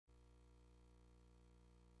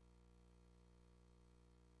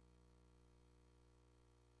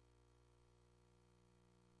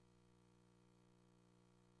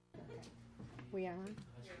We are.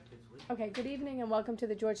 Okay, good evening and welcome to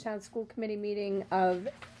the Georgetown School Committee meeting of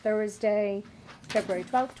Thursday, February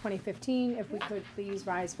 12th, 2015. If we could please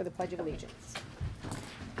rise for the Pledge of Allegiance.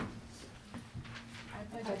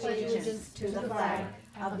 I pledge allegiance to the flag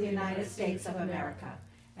of the United States of America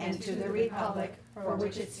and to the republic for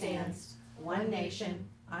which it stands, one nation,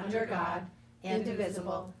 under God,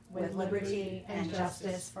 indivisible, with liberty and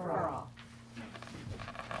justice for all.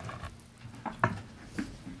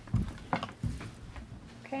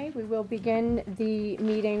 Okay, we will begin the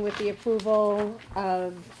meeting with the approval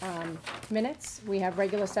of minutes. We have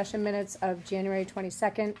regular session minutes of January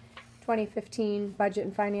 22nd, 2015, budget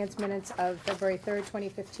and finance minutes of February 3rd,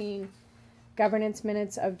 2015, governance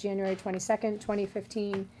minutes of January 22nd,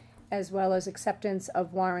 2015, as well as acceptance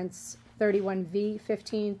of warrants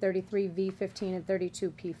 31V15, 33V15, and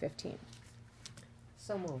 32P15.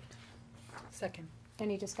 So moved. Second.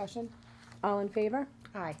 Any discussion? All in favor?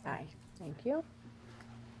 Aye. Aye. Thank you.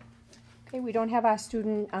 Okay, we don't have our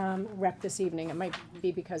student rep this evening. It might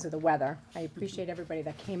be because of the weather. I appreciate everybody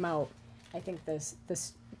that came out. I think this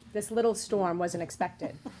little storm wasn't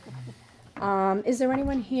expected. Is there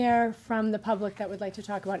anyone here from the public that would like to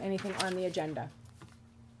talk about anything on the agenda?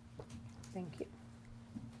 Thank you.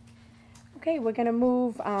 Okay, we're gonna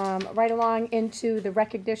move right along into the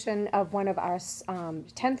recognition of one of our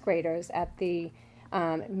 10th graders at the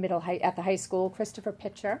at the high school, Christopher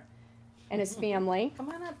Pitcher, and his family. Come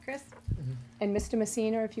on up, Chris. And Mr.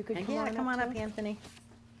 Messina, if you could come on up. Come on up, too. Anthony.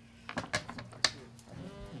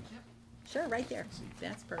 Sure, right there.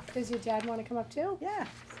 That's perfect. Does your dad wanna come up too? Yeah,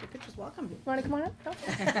 the picture's welcome. You wanna come on up?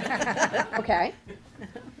 No? Okay.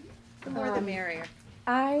 The more the merrier.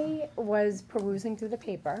 I was perusing through the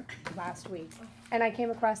paper last week, and I came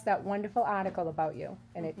across that wonderful article about you,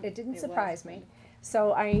 and it didn't surprise me.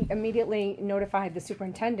 So I immediately notified the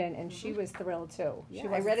superintendent, and she was thrilled too. Yeah, She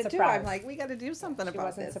I wasn't read it too. surprised. I'm like, we gotta do something She about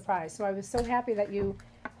wasn't this. surprised. So I was so happy that you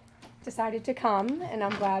decided to come, and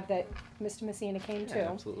I'm glad that Mr. Messina came too.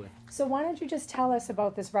 Yeah, absolutely. So why don't you just tell us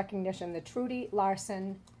about this recognition, the Trudy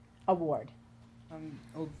Larson Award?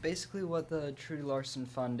 Well, basically, what the Trudy Larson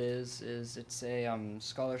Fund is it's a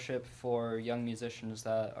scholarship for young musicians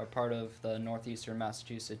that are part of the Northeastern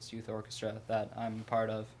Massachusetts Youth Orchestra that I'm part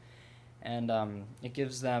of, and it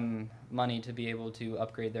gives them money to be able to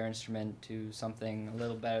upgrade their instrument to something a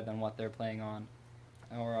little better than what they're playing on,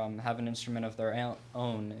 or have an instrument of their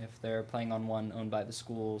own if they're playing on one owned by the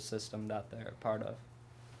school system that they're part of.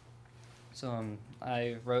 So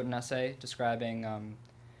I wrote an essay describing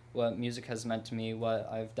what music has meant to me, what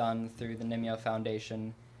I've done through the Nimio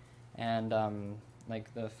Foundation, and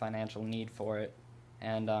like the financial need for it.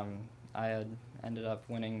 And I had ended up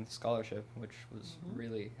winning the scholarship, which was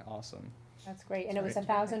really awesome. That's great. And it was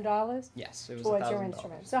 $1,000 Yes, it was towards your $1,000.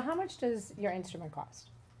 instrument. So how much does your instrument cost?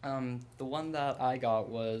 The one that I got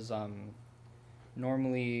was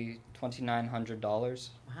normally $2,900.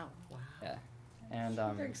 Wow, wow. Yeah, and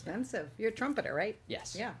They're expensive. You're a trumpeter, right?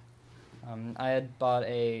 yes. Yeah. I had bought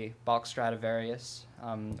a Bach Stradivarius,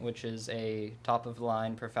 which is a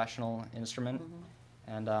top-of-the-line professional instrument,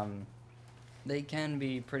 and they can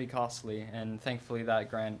be pretty costly, and thankfully that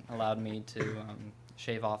grant allowed me to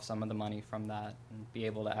shave off some of the money from that and be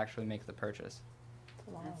able to actually make the purchase.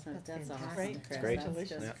 Wow. That's awesome, Great. Chris. Great. That's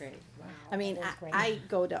just Yeah. great. Wow, I mean, that is great. I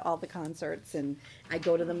go to all the concerts and I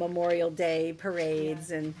go to the Memorial Day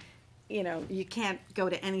parades and, you know, you can't go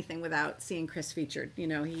to anything without seeing Chris featured. You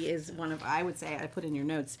know, he is one of, I would say, I put in your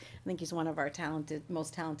notes, I think he's one of our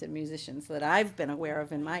most talented musicians that I've been aware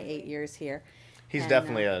of in my 8 years here. He's And,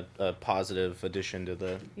 definitely a positive addition to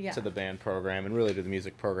the Yeah. band program and really to the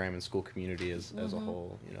music program and school community as a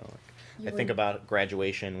whole. You know, You I think would- about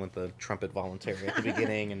graduation with the trumpet voluntary at the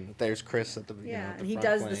beginning, and there's Chris at the Yeah, at and the he front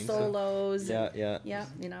does the playing, so- solos. and- Yeah, yeah. Yeah,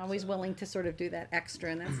 you know, always willing to sort of do that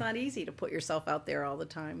extra, and that's not easy to put yourself out there all the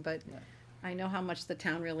time, but Yeah. I know how much the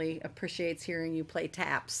town really appreciates hearing you play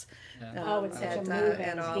taps. Yeah. Oh, it's such a at, moving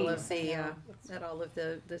at all of piece, the, I know. It's- at all of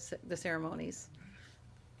the ceremonies.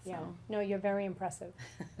 Yeah, So. no, you're very impressive.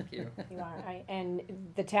 Thank you. You are.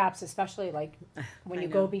 And the taps, especially like when I you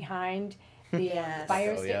know. go behind the Yes.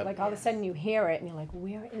 fire Oh, station, yeah. like all of a sudden you hear it and you're like,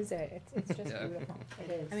 where is it? It's just Yeah. beautiful. It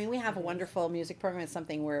is. I mean, we have a wonderful music program. It's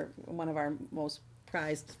something we're one of our most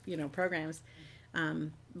prized, you know, programs.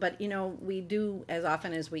 But you know, we do as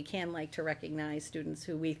often as we can like to recognize students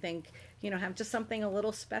who we think, you know, have just something a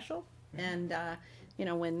little special. And you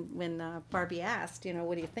know, when Barbie asked, you know,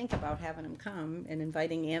 what do you think about having him come and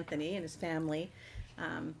inviting Anthony and his family?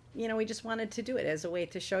 You know, we just wanted to do it as a way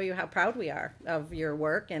to show you how proud we are of your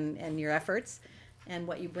work and your efforts and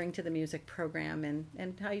what you bring to the music program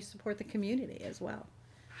and how you support the community as well.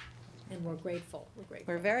 And we're grateful, we're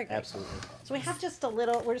grateful. We're very grateful. Absolutely. So we have just a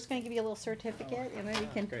little, we're just gonna give you a little certificate, and then you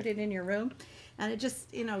can put it in your room. And it just,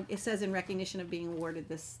 it says in recognition of being awarded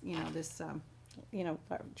this,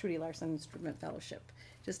 Trudy Larson Instrument Fellowship,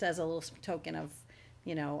 just as a little token of,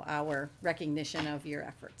 our recognition of your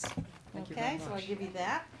efforts. Okay, so I'll give you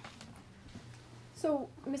that. So,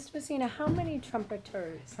 Mr. Messina, how many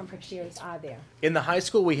trumpeters are there? In the high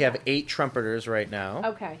school, we have 8 trumpeters right now.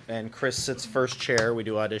 Okay. And Chris sits first chair. We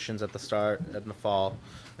do auditions at the start in the fall,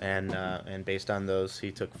 and based on those,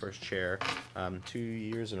 he took first chair 2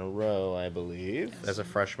 years in a row, I believe, as a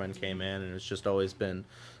freshman came in, and it's just always been,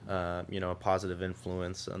 a positive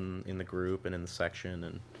influence in the group and in the section.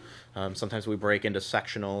 And sometimes we break into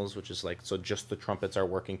sectionals, which is so just the trumpets are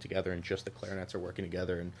working together and just the clarinets are working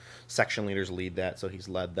together, and section leaders lead that. So he's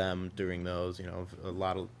led them during those. A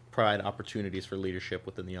lot of provide opportunities for leadership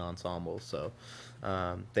within the ensemble. So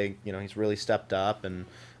he's really stepped up, and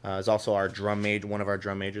is also our one of our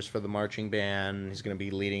drum majors for the marching band. He's going to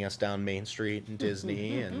be leading us down Main Street in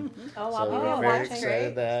Disney, and Oh, so I'll be we're there very watching.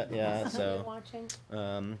 excited that I'll be so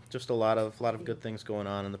watching. just a lot of good things going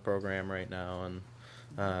on in the program right now, and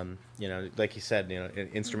like you said,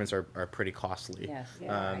 instruments are pretty costly. Yes,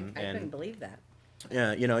 I and couldn't believe that.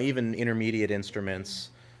 yeah, even intermediate instruments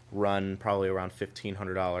run probably around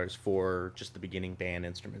 $1,500 for just the beginning band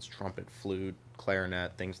instruments, trumpet, flute,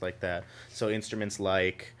 clarinet, things like that. So instruments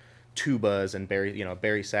like tubas and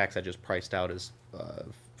Barry sax I just priced out as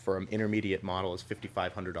for an intermediate model is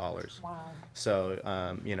 $5,500. Wow. So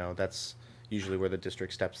that's usually where the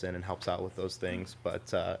district steps in and helps out with those things.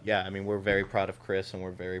 But we're very proud of Chris, and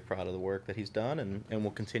we're very proud of the work that he's done, and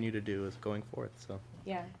will continue to do as going forth. So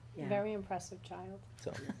Yeah, Yeah. very impressive child.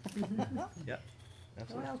 so yeah.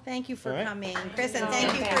 Absolutely. Well, thank you for All right. coming, Chris, and No,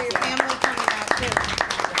 thank you for thank your you. family coming out too.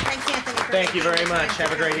 Thanks, Anthony. For Thank you making very the much. time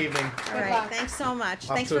Have a to great come. evening. All Good right, luck. thanks so much.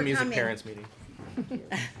 Off Thanks to for a music coming. parents meeting.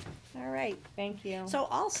 All right. Thank you. So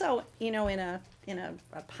also, in a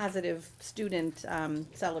positive student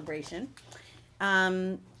celebration,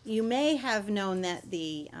 you may have known that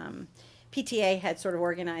the PTA had sort of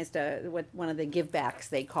organized one of the give backs,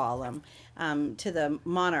 they call them, to the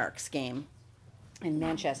Monarchs game in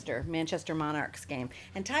Manchester Monarchs game.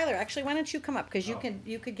 And Tyler, actually, why don't you come up, because you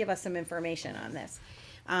could give us some information on this.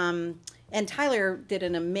 And Tyler did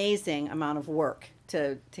an amazing amount of work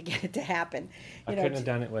to get it to happen. I couldn't have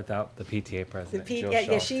done it without the PTA president, Jill yeah,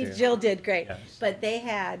 Schultz, too. Jill did great. Yes. But they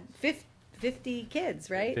had 50 kids,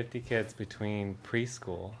 right? 50 kids between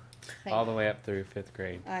preschool all the way up through 5th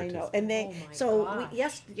grade. I know, participate. and they, Oh my so,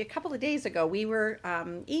 gosh. a couple of days ago, we were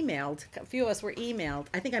emailed, a few of us were emailed.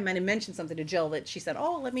 I think I might have mentioned something to Jill that she said,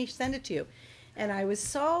 oh, let me send it to you. And I was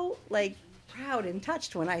so, proud and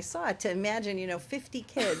touched when I saw it, to imagine, 50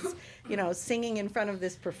 kids, singing in front of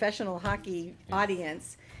this professional hockey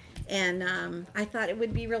audience. And I thought it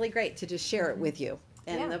would be really great to just share it with you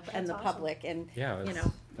and Yeah, the that's awesome. public, and, Yeah,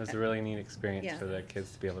 it was a really neat experience Yeah. for the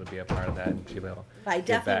kids to be able to be a part of that and to be able I give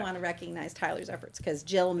definitely back. want to recognize Tyler's efforts, because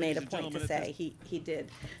Jill made a and point to gentlemen, at say he did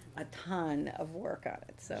a ton of work on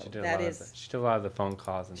it, so She did, that a lot is, she did a lot of the phone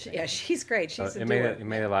calls and things. yeah, she's great, So she's a it made doer. it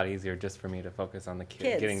made it a lot easier just for me to focus on the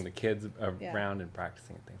Kids. getting the kids Yeah. around and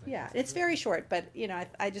practicing and things like Yeah, that. it's very short, but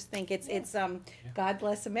I just think it's God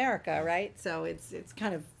bless America, right? So it's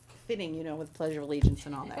kind of fitting, with Pledge of Allegiance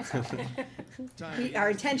and all that stuff. Our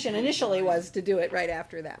intention initially was to do it right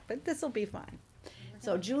after that, but this will be fine.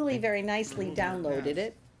 So Julie very nicely downloaded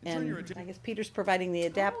it, and I guess Peter's providing the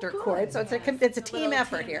adapter cord, so it's a team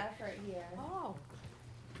effort here. Oh,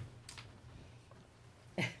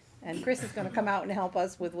 And Chris is gonna come out and help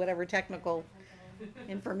us with whatever technical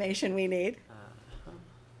information we need.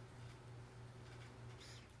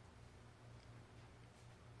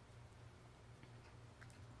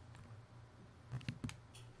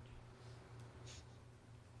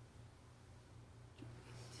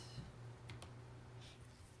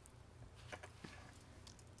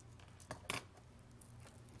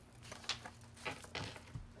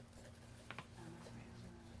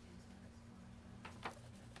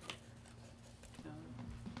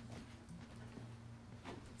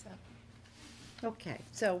 Okay,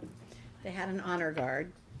 so they had an honor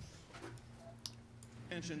guard.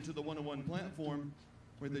 Attention to the 101 platform,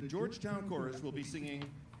 where the Georgetown Chorus will be singing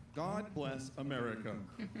God Bless America.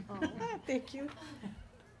 Thank you.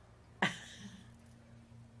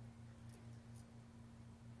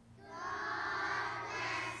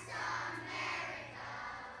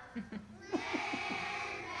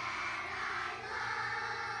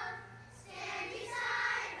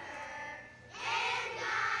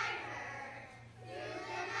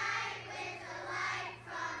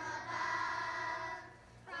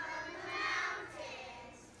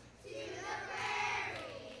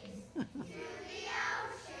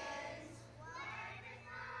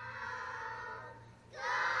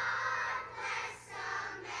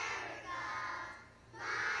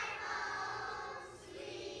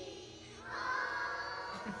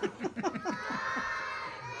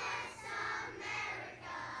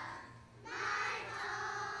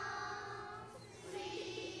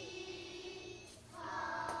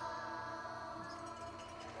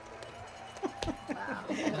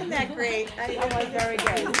 Isn't that great? That was very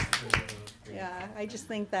good. Yeah, I just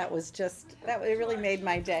think that was just, it really made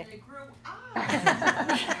my day.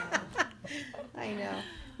 I know.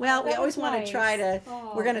 Well, we That always was want to try nice. to,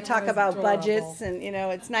 we're gonna talk about budgets and,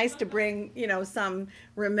 it's nice to bring, some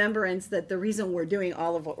remembrance that the reason we're doing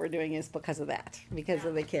all of what we're doing is because of that, because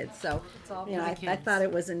of the kids, so. all for I the kids. thought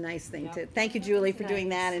it was a nice thing to, thank you, Julie, for doing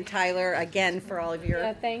that, and Tyler, again, for all of Yeah,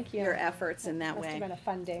 your, thank you. your efforts in that Must have way. been a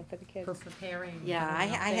fun day for the kids. For preparing. Yeah, I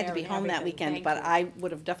had to be home that weekend, but I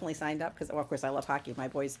would have definitely signed up, because, of course, I love hockey, my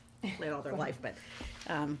boys played all their life, but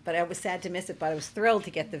I was sad to miss it, but I was thrilled to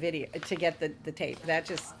get the video, to get the tape, that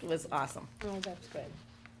just was awesome, Oh, that's good.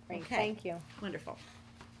 Great, Okay. thank you. wonderful.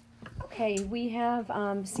 Okay, we have,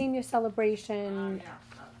 senior celebration.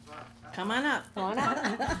 Come on up. Come on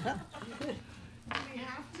up.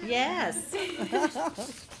 Yes.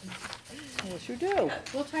 Yes, you do.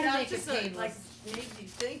 We'll try to make it painless. made me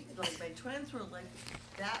think, like, my twins were like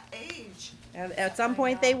that age. At some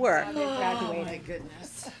point, they were. They graduated. Oh, my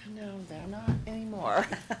goodness. No, they're not anymore.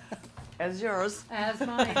 As yours. As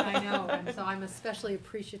mine, I know, and so I'm especially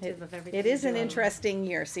appreciative of everything. It is you're an doing. interesting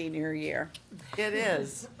year, senior year. It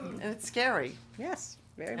is, and it's scary. Yes,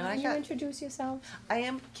 very And much. I Can you got, introduce yourself? I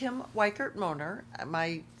am Kim Weichert Moner.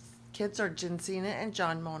 My kids are Jensina and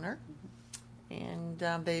John Moner. And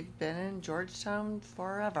they've been in Georgetown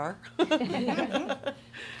forever.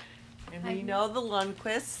 And we know the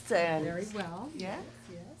Lundquists and. Very well. Yeah.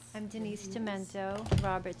 I'm Denise Demento,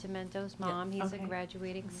 Robert Demento's mom. He's a Okay.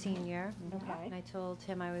 graduating senior. And Okay. I told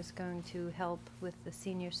him I was going to help with the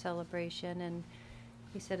senior celebration, and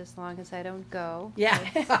he said as long as I don't go. Yeah.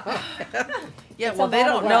 Yeah, It's well, a they lot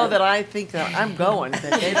of don't know work. that I think that I'm going,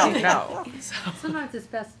 but they don't know. Sometimes it's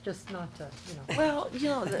best just not to, Well,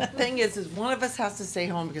 the thing is one of us has to stay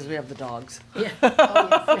home because we have the dogs. Yeah.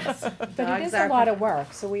 Oh, yes, yes. But it Dogs is are a lot of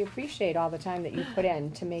work, so we appreciate all the time that you put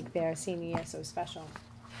in to make their senior year so special.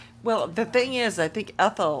 Well, the thing is, I think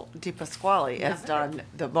Ethel DePasquale has done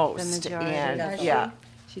the most. majority. And, Does she? yeah,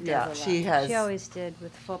 She does yeah, a lot. she has. She always did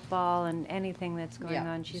with football and anything that's going Yeah,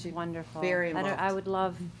 on. She's she's wonderful. very I involved. would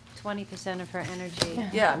love 20% of her energy.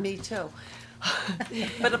 Yeah, me too.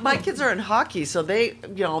 But my kids are in hockey, so they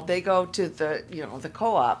go to the, the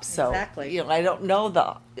co-op, so. Exactly. I don't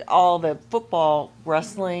know all the football,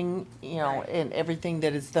 wrestling, and everything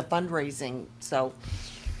that is the fundraising, so.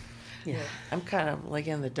 Yeah. I'm kind of like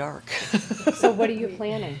in the dark. So what are you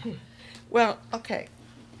planning? Well, okay.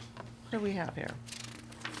 What do we have here?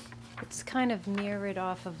 It's kind of mirrored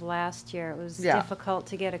off of last year. It was Yeah. difficult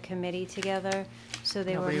to get a committee together, so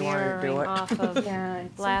they Nobody were wanted to do mirroring it. off of Yeah,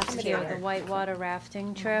 it's last year, the intimidating. whitewater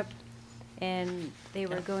rafting trip. And they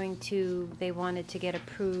were they wanted to get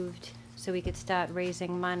approved so we could start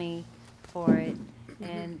raising money for it.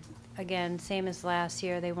 And again, same as last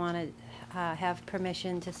year, they wanted, have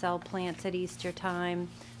permission to sell plants at Easter time,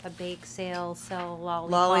 a bake sale, sell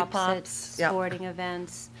lollipops at Lollipops, yep. sporting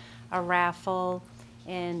events, a raffle,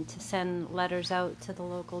 and to send letters out to the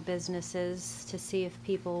local businesses to see if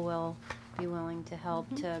people will be willing to help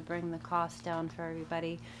to bring the cost down for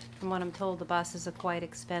everybody. From what I'm told, the buses are quite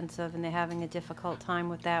expensive, and they're having a difficult time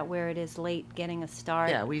with that, where it is late getting a start.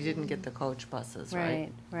 Yeah, we didn't get the coach buses, right?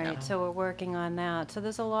 Right. So we're working on that. So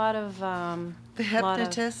there's a lot of, The lot of-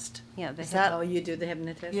 hypnotist, yeah, the is that, Oh, you do the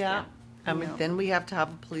hypnotist? yeah. I mean, Yeah. then we have to have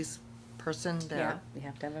a police person Yeah, there. we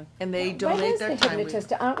have to have a. And they When donate is their the time.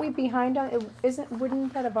 hypnotist? Aren't we behind on,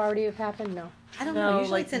 wouldn't that have already have happened? No. I don't No, know,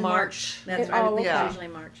 usually like it's in March. March. That's It- right, oh, I think okay. it's usually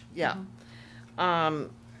March. Yeah.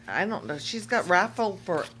 I don't know, she's got raffle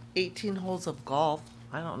for 18 holes of golf.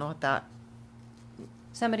 I don't know what that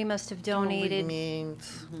somebody must have totally donated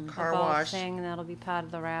means. a Car golf wash. thing, and that'll be part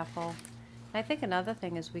of the raffle. I think another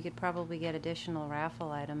thing is we could probably get additional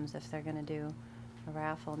raffle items if they're gonna do a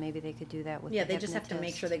raffle. Maybe they could do that with the Yeah, they just have to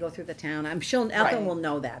make hypnotist. sure they go through the town. Ethel Right. will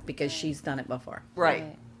know that because she's done it before.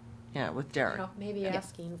 Right, yeah, with You Derek. know, maybe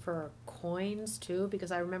asking for coins too,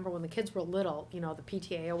 because I remember when the kids were little, the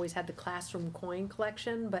PTA always had the classroom coin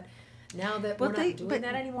collection, but now that we're But not they- doing but-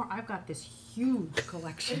 that anymore, I've got this huge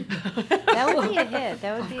collection. That would be a hit.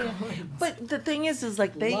 That would be a But the thing is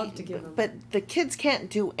like they, Love to give 'em. but the kids can't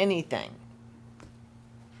do anything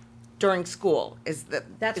during school, is that?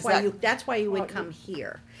 That's is why that- that's why you would come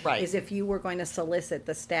here. Right. Is if you were going to solicit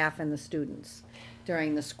the staff and the students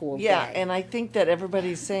during the school day. Yeah, and I think that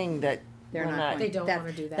everybody's saying that They're we're not They going- don't That-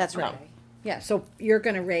 wanna do that. that's right. today. Yeah, so you're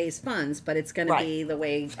gonna raise funds, but it's gonna Right. be the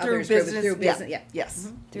way Through others do it, business, through business, yeah.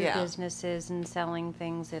 Yes, through yeah. businesses and selling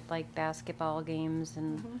things at like basketball games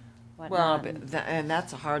and Well, whatnot. but and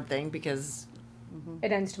that's a hard thing because.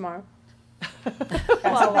 It ends tomorrow. That's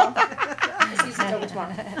all. The season's over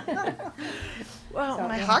tomorrow. Well, So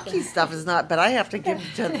my we'll hockey have to- stuff is not, but I have to give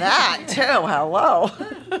to that too. Hello.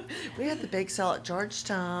 We had the bake sale at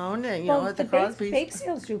Georgetown and, Well, at the bake Crosby's.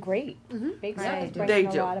 sales do great. Bake Right. sales They bring in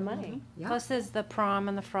a do. lot of money. Yeah. Plus, there's the prom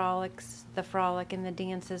and the frolic and the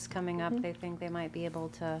dances coming up. They think they might be able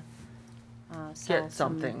to sell Get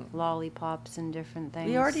some something. lollipops and different things.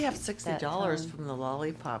 We already have that $60 fund. from the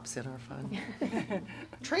lollipops in our fund.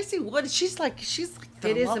 Tracy Wood, she's like the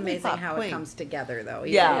It is amazing lollipop how queen. it comes together, though.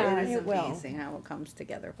 Yeah. It is It will. amazing how it comes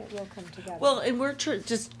together. It will come together. Well, and we're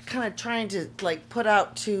just kind of trying to like put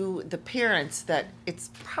out to the parents that it's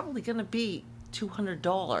probably going to be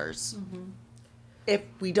 $200 if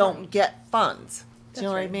we don't get funds. Do you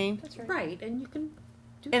know what I mean? That's right. Right, and you can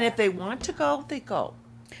do And that. if they want to go, they go.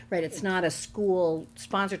 Right, it's not a school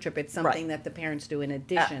sponsor trip, it's something that the parents do in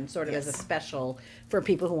addition, sort of as a yes. special for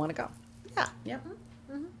people who wanna go. Yeah. Yep.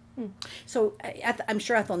 So I'm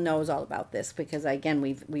sure Ethel knows all about this because again,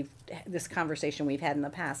 we've this conversation we've had in the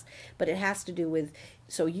past, but it has to do with,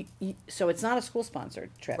 so so it's not a school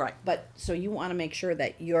sponsored trip. Right. But, so you wanna make sure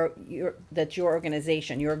that your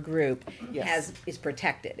organization, your group Yes. is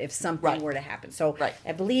protected if something Right. were to happen. So Right.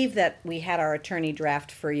 I believe that we had our attorney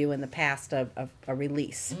draft for you in the past of a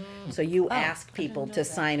release. So you ask people to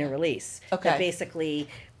sign a release. Okay. That basically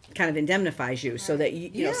kind of indemnifies you so that you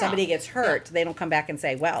know, Yeah. somebody gets hurt, they don't come back and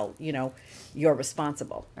say, well, you're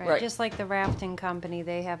responsible. Right, Right. just like the rafting company,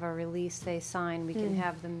 they have a release they sign. We can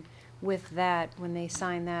have them with that, when they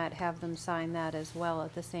sign that, have them sign that as well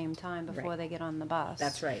at the same time before Right. they get on the bus.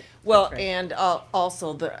 That's right. Well, Right. and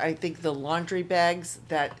also I think the laundry bags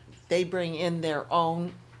that they bring in their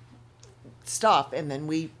own stuff, and then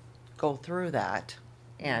we go through that,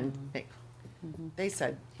 and they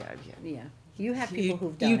said, yeah. Yeah. You have people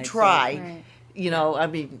who've done You it. so- try, Right. I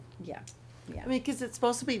mean, Yeah, yeah. I mean, because it's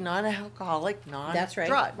supposed to be non-alcoholic, That's right.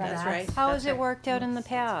 non-drug. That's right. How That's has it right. worked out in the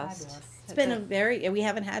past? It's been we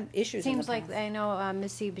haven't had issues in the Seems like, past. I know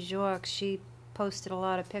Missy Bjork, she posted a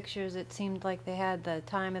lot of pictures. It seemed like they had the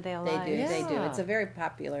time of their They lives. do, they do. Yeah. It's a very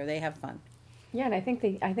popular, they have fun. Yeah, and I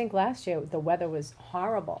think last year the weather was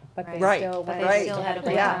horrible, but they Right. still But went. they Right. still had a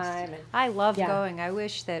great blast. time. And I love Yeah. going. I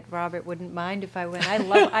wish that Robert wouldn't mind if I went. I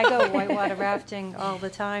go whitewater rafting all the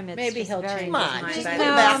time. It's Maybe just he'll very- change Come his on, mind. just by put the a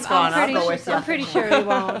No, time. mask on, I'll pretty go sure, with you. I'm pretty sure he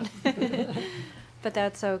won't. But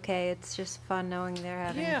that's okay. It's just fun knowing they're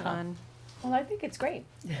having Yeah. fun. Well, I think it's great.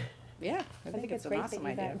 Yeah, I think it's an great awesome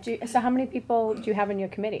that you idea. got. So how many people do you have in your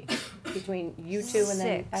committee? Between you two and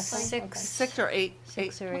then Six. Ethel? Six. 6 or 8.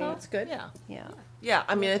 Six or Well, eight. that's good. Yeah. Yeah. Yeah,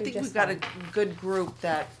 I mean, I Do think just we've got a fine. good group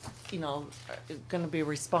that, are gonna be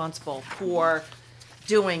responsible for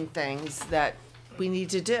doing things that we need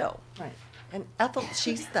to do. Right. And Ethel,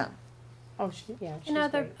 she's them. Oh, she's And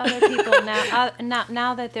other great. people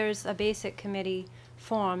now that there's a basic committee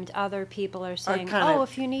formed, other people are saying, kinda- "Oh,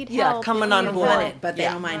 if you need yeah, help, coming if you on need board. Want help." it, but they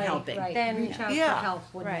Yeah. don't mind helping. Then- Reach out Yeah. for help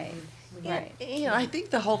when you Right. need. Right. I think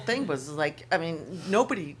the whole thing was like, I mean,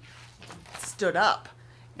 nobody stood up.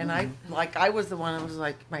 And I was the one that was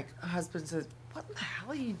like, my husband says, what the hell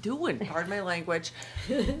are you doing? Pardon my language.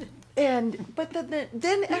 But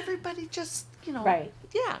then everybody just, Right.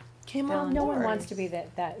 yeah, came Fell on into No board. one wants to be the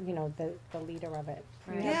leader of it.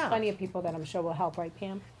 You Right. have Yeah. plenty of people that I'm sure will help, right,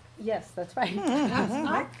 Pam? Yes, that's right.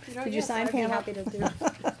 Did you sign Pam up? Happy to do.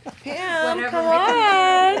 Pam, Whatever come we can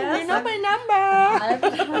on. do. Yes, You know I'm- my number.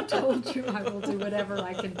 I've told you I will do whatever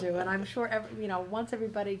I can do, and I'm sure once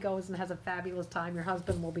everybody goes and has a fabulous time, your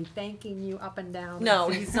husband will be thanking you up and down. and No,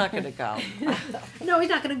 saying- he's not gonna go. No, he's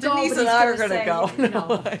not gonna go. Denise but and he's I are gonna gonna say, go. you know,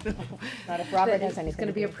 Not if Robert that has he's anything gonna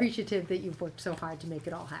to be do with it. appreciative that you've worked so hard to make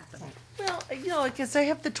it all happen. Well, because I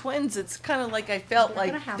have the twins, it's kind of like I felt They're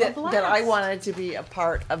like gonna have a that I blast. wanted to be a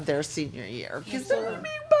part of their senior year. Because then, I mean,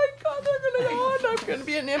 my God, they're gonna go, and I'm gonna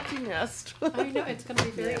be an empty nest. I know, it's gonna be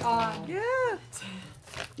very odd. Yeah.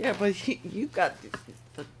 Yeah, but you got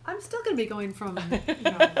the I'm still gonna be going from, 3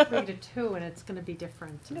 to 2, and it's gonna be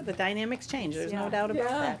different. The dynamics change, there's no Yeah. doubt about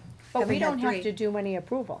Yeah. that. But we Having had don't have three. to do any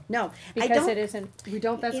approval. No, I Because don't. it isn't, We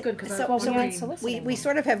don't, that's good, because So- I'm so we aren't wondering. soliciting We them.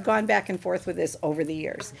 sort of have gone back and forth with this over the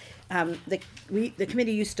years. The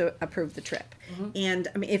committee used to approve the trip. And,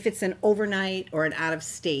 I mean, if it's an overnight or an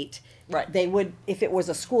out-of-state, Right. they would, if it was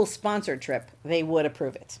a school-sponsored trip, they would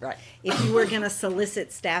approve it. Right. If you were gonna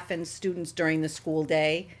solicit staff and students during the school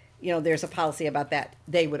day, there's a policy about that,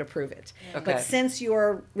 they would approve it. Okay. But since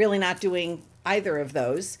you're really not doing either of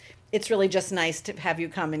those, it's really just nice to have you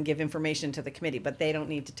come and give information to the committee, but they don't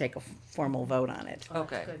need to take a formal vote on it.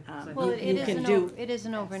 okay. Good. Well, You can do- it is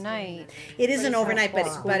an overnight. It is But an it's not overnight, but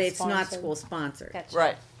school it's not sponsored. school sponsored. That's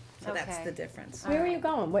Right. So that's Okay. the difference. where are you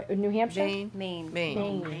going? What, New Hampshire? Maine. Maine. Maine.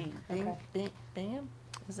 Maine. Bam, Okay. bam, bam.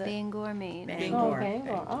 Is that? Bangor, Maine. Bang. Oh, Bangor.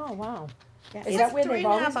 Bangor. Oh, wow. Is It's that where they've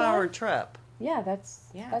always 3.5-hour gone? trip. Yeah,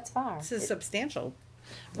 that's far. This is substantial.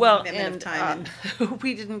 Well, commitment of and time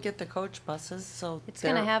we didn't get the coach buses, so It's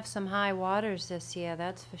gonna they're- have some high waters this year,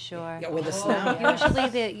 that's for sure. Yeah, with the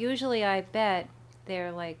snow. Usually I bet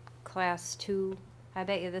they're like class 2. I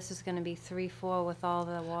bet you this is gonna be 3, 4 with all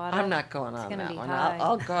the water. I'm not going It's on gonna that be one. high.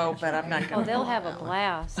 I'll go, but I'm not Oh, going. they'll have a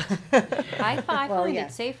blast. I Well, find yeah.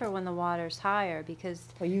 it safer when the water's higher because,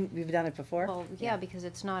 Well, you've done it before? well, yeah, because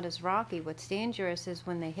it's not as rocky. What's dangerous is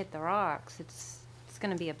when they hit the rocks. It's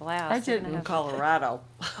gonna be a blast. I They're did gonna in have- Colorado.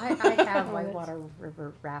 I have Whitewater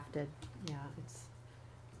River rafted, yeah,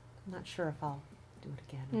 I'm not sure if I'll do it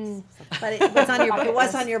again. It's something- But it was on your, it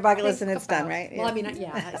was on your bucket list and it's done, right? Well, I mean,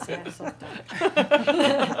 yeah, I see, I'm so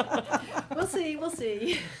done. We'll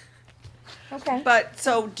see. Okay. But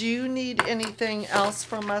so, do you need anything else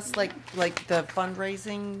from us, like the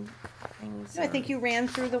fundraising things? No, I think you ran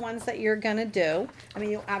through the ones that you're gonna do. I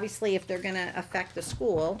mean, obviously, if they're gonna affect the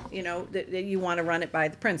school, that you wanna run it by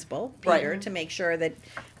the principal, Peter, Right. to make sure that,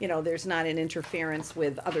 there's not an interference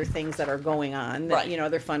with other things that are going on. That, Right.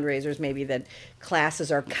 other fundraisers, maybe that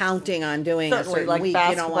classes are counting on doing a Certainly, certain like week,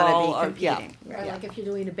 you don't wanna basketball be or- yeah. competing. Right, like if you're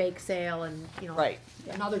doing a bake sale and, Right.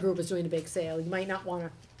 another group is doing a bake sale, you might not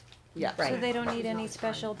wanna. Yeah. Right. So they don't need any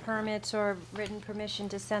special permits or written permission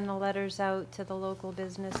to send the letters out to the local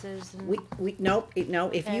businesses and? No,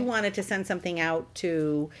 if Okay. you wanted to send something out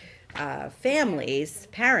to, families,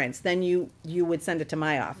 parents, then you would send it to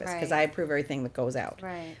my office, cause Right. I approve everything that goes out.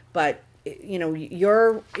 Right. But,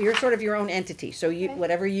 you're sort of your own entity, so Okay.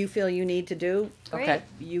 whatever you feel you need to do, Okay.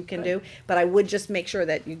 you can do. But I would just make sure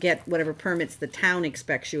that you get whatever permits the town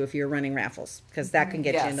expects you if you're running raffles, cause that can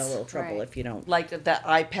get you into a Yes. little trouble Right. if you don't. Like that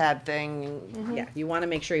iPad thing. Yeah, you wanna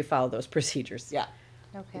make sure you follow those procedures. Yeah.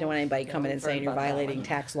 You don't want anybody coming in we've saying heard you're about that violating one.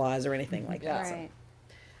 tax laws or anything like that. so. Right.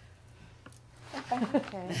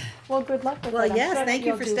 Okay. Well, good luck with it. Well, I'm yes, sure that thank you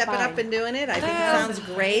you'll for do stepping up fine. and doing it. I think it sounds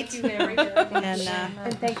great. And,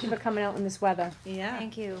 And thank you for coming out in this weather, yeah,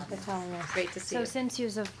 Thank you. for telling us. great to see So you. since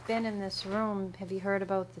you've been in this room, have you heard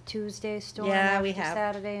about the Tuesday storm? Yeah, we after have.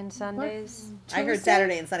 Saturday and Sundays? I heard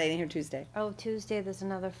Saturday and Sunday, I didn't hear Tuesday. Oh, Tuesday, there's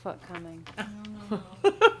another foot coming.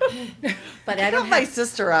 But I I don't got my have,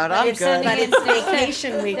 sister out. I'm it's, good. but it's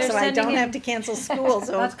vacation week, They're so I sending don't in- have to cancel school,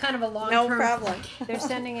 so That's kind of a no long-term. problem. They're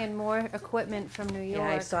sending in more equipment from New Yeah, I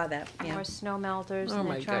York, saw that, yeah. more snow melters, Oh and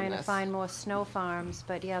my they're trying to goodness. find more snow farms,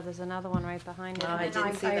 but yeah, there's another one right behind it. Oh, I And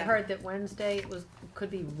didn't see I that. heard that Wednesday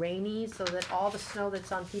could be rainy, so that all the snow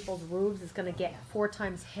that's on people's roofs is gonna get 4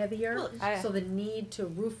 times heavier. I- So the need to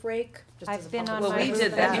roof rake, just as a I've been on public Well, my we roof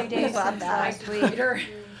did that. every day We bought since that. last week. Peter.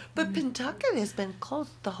 But Pentucket has been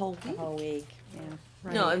closed the whole week. Whole week,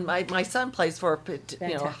 yeah. No, and my son plays for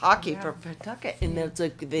Fantastic. hockey for Pentucket, and it's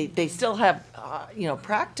like they still have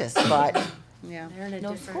practice, but Yeah. They're in a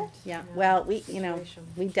No different. school? Yeah, well, we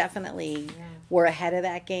Situation. definitely Yeah. were ahead of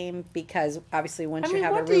that game because obviously once I you mean,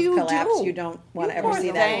 have a what do roof you collapse, do? you don't wanna You ever poor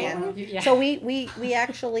see that thing. again. Yeah. So we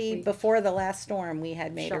actually, before the last storm, we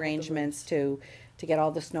had made Shoveled the arrangements to get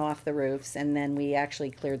all the snow off the roofs, and then we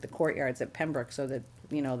actually cleared the courtyards at Pembroke so that,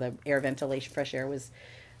 the air ventilation, fresh air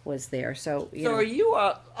was there, so, So are you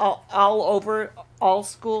all over all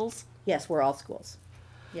schools? yes, we're all schools.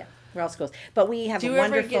 Yeah, we're all schools, but we have Do a you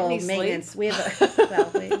ever get wonderful any sleep? maintenance, we have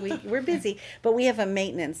a, well, we're busy, but we have a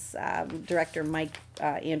maintenance, director, Mike,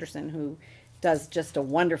 Anderson, who does just a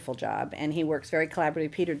wonderful job, and he works very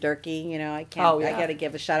collaboratively. Peter Durkee, I Oh, I yeah. gotta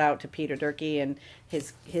give a shout out to Peter Durkee and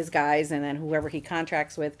his guys, and then whoever he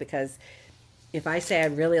contracts with, because if I say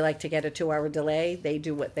I'd really like to get a 2-hour delay, they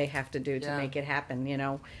do what they have to do to Yeah. make it happen,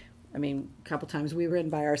 I mean, a couple times we were in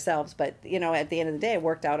by ourselves, but, at the end of the day, it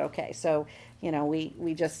worked out okay, so,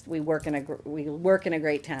 we work in a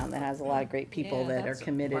great town that has a lot of great people Yeah, that are that's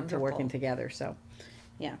committed to working wonderful. together, so.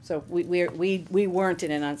 Yeah, so we weren't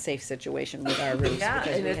in an unsafe situation with our roofs Yeah,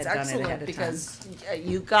 because and we had it's done it ahead excellent of time. because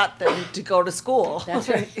you got them to go to school. That's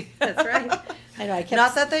right, that's right. I know, I kept.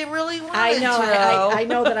 Not that they really wanted I know, to. I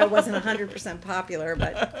know that I wasn't 100% popular,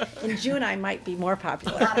 but in June I might be more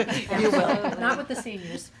popular. You will. Not with the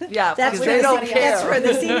seniors. Yeah, That's because where they the- don't care. That's where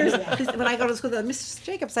the seniors. When I go to school, Mrs.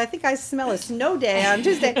 Jacobs, I think I smell a snow day on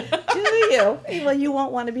Tuesday. Do you? Well, you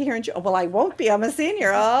won't want to be here in June. Well, I won't be. I'm a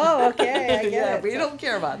senior. Oh, okay, I get Yeah, it. we don't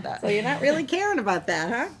care about that. So you're not really caring about that,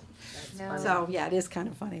 huh? No. So yeah, it is kind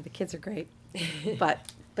of funny. The kids are great, but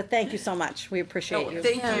thank you so much. We appreciate No, you.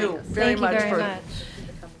 thank you very Thank you much very for. much.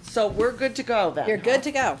 So we're good to go then. You're good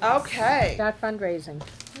to go. Okay. Start fundraising.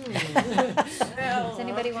 Does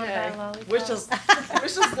anybody want to buy a lollipop? Wish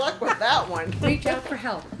us luck with that one. Reach out for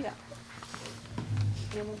help.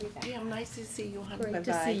 Damn, nice to see you, honey. Great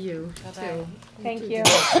to Bye-bye. see you, too. Thank too, you.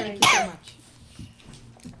 Denise. Thank you so much.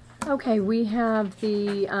 Okay, we have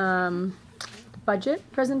the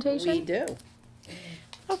budget presentation. We do.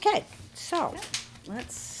 Okay, so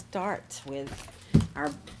let's start with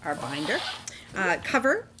our binder.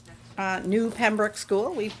 Cover, New Pembroke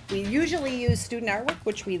School. We usually use student artwork,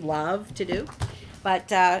 which we love to do.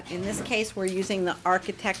 But in this case, we're using the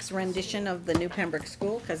architect's rendition of the New Pembroke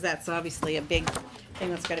School, because that's obviously a big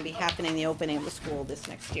thing that's going to be happening, the opening of the school this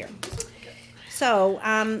next year. So,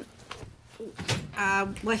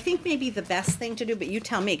 well, I think maybe the best thing to do, but you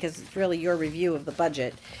tell me, because it's really your review of the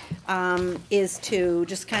budget, is to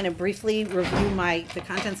just kind of briefly review the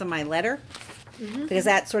contents of my letter, because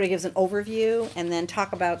that sort of gives an overview, and then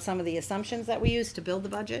talk about some of the assumptions that we use to build the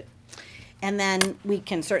budget. And then we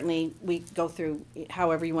can certainly, we go through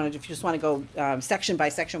however you want to, if you just want to go section by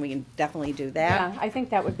section, we can definitely do that. Yeah, I think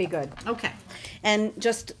that would be good. Okay, and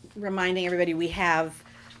just reminding everybody, we have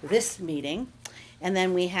this meeting, and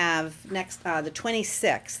then we have next, the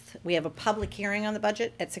 26th, we have a public hearing on the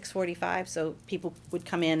budget at 6:45, so people would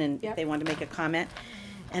come in and if Yep. they wanted to make a comment.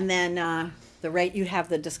 And then, you have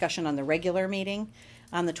the discussion on the regular meeting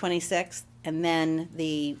on the 26th, and then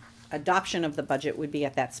the adoption of the budget would be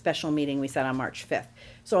at that special meeting we set on March 5th.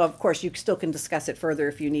 So of course, you still can discuss it further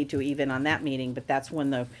if you need to, even on that meeting, but that's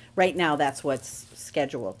when right now, that's what's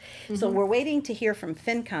scheduled. So we're waiting to hear from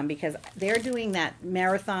FinCom, because they're doing that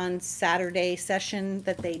marathon Saturday session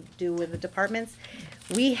that they do with the departments.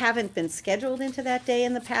 We haven't been scheduled into that day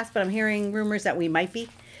in the past, but I'm hearing rumors that we might be.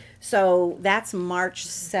 So that's March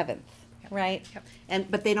 7th, right?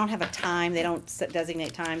 But they don't have a time, they don't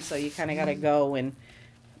designate time, so you kinda gotta go, and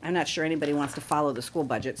I'm not sure anybody wants to follow the school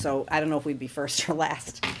budget, so I don't know if we'd be first or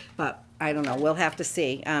last, but I don't know, we'll have to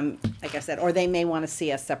see, like I said, or they may wanna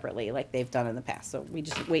see us separately, like they've done in the past, so we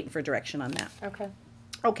just waiting for direction on that. Okay.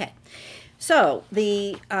 Okay, so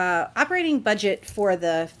the operating budget for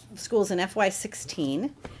the schools in FY16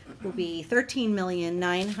 will be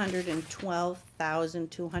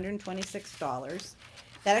 $13,912,226.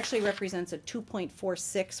 That actually represents a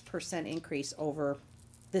 2.46% increase over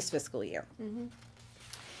this fiscal year.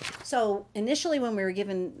 So initially, when we were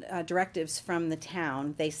given directives from the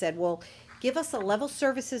town, they said, well, give us a level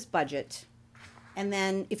services budget, and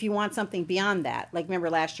then if you want something beyond that, like remember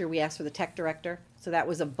last year we asked for the tech director, so that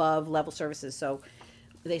was above level services, so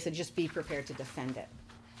they said just be prepared to defend it.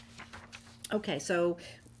 Okay, so,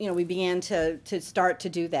 we began to start to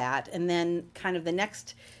do that, and then kind of the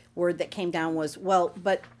next word that came down was, well,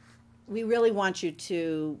 but we really want you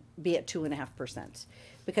to be at 2.5%.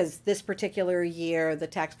 Because this particular year, the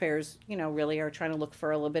taxpayers, really are trying to look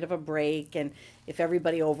for a little bit of a break, and if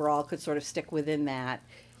everybody overall could sort of stick within that,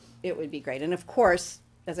 it would be great. And of course,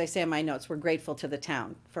 as I say in my notes, we're grateful to the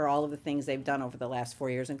town for all of the things they've done over the last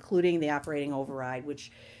 4 years, including the operating override,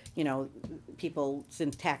 which, people,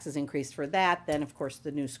 since taxes increased for that, then of course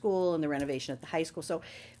the new school and the renovation at the high school. So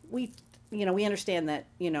we understand that,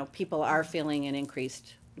 people are feeling an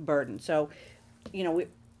increased burden. So, we,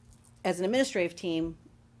 as an administrative team,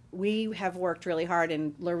 we have worked really hard,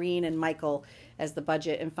 and Lorene and Michael, as the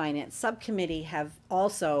Budget and Finance Subcommittee, have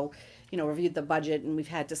also, reviewed the budget, and we've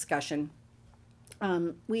had discussion.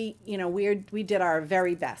 We did our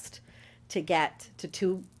very best to get to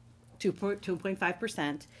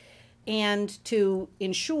 2.5%, and to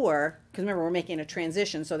ensure, because remember, we're making a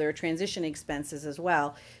transition, so there are transition expenses as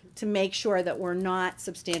well, to make sure that we're not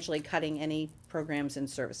substantially cutting any programs and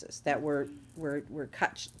services, that we're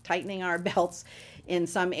tightening our belts in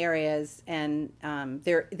some areas, and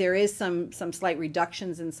there is some slight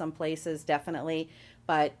reductions in some places, definitely,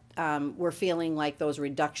 but we're feeling like those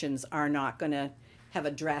reductions are not going to have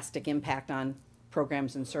a drastic impact on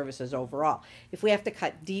programs and services overall. If we have to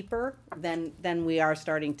cut deeper, then we are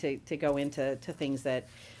starting to go into things that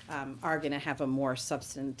are going to have a more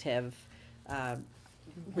substantive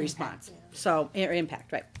response. So, or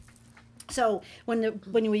impact, right. So when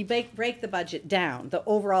we break the budget down, the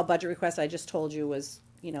overall budget request I just told you was,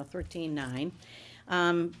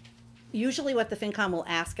 13.9. Usually what the FinCom will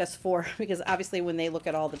ask us for, because obviously when they look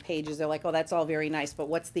at all the pages, they're like, oh, that's all very nice, but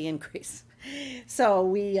what's the increase? So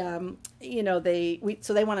we, so they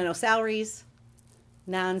want to know salaries,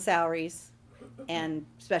 non-salaries, and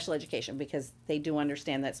special education, because they do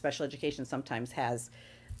understand that special education sometimes has,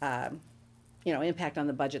 impact on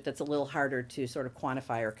the budget that's a little harder to sort of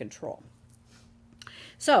quantify or control.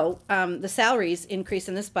 So the salaries increase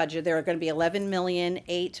in this budget, there are going to be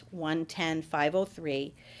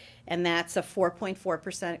 $11,810,503, and that's a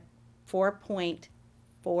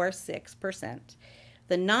 4.46%.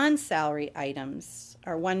 The non-salary items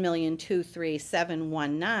are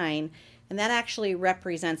 $1,237,119, and that actually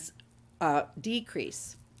represents a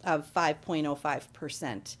decrease of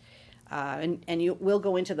 5.05%. And you will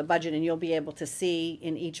go into the budget and you'll be able to see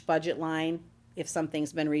in each budget line if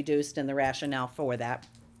something's been reduced and the rationale for that.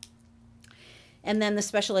 And then the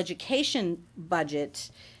special education budget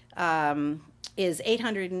is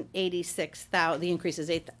 $886,000. The increase is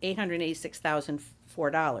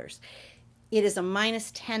 $886,004. It is a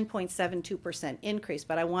minus 10.72% increase,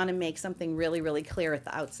 but I want to make something really, really clear at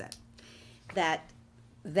the outset that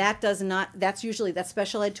does not. That's usually that's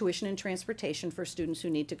special ed tuition and transportation for students who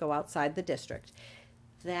need to go outside the district.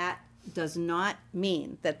 That does not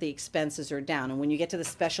mean that the expenses are down. And when you get to the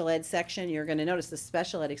special ed section, you're going to notice the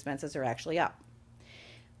special ed expenses are actually up.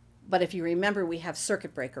 But if you remember, we have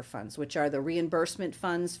circuit breaker funds, which are the reimbursement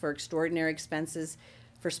funds for extraordinary expenses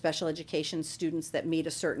for special education students that meet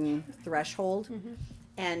a certain threshold.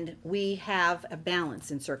 And we have a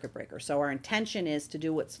balance in circuit breaker. So our intention is to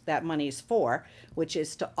do what that money is for, which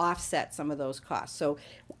is to offset some of those costs. So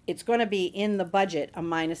it's going to be in the budget a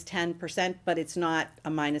minus 10%, but it's not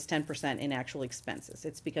a minus 10% in actual expenses.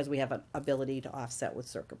 It's because we have an ability to offset with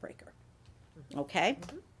circuit breaker. Okay?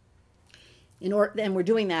 And we're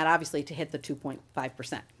doing that obviously to hit the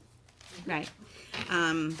 2.5%. Right?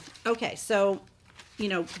 Okay, so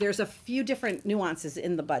there's a few different nuances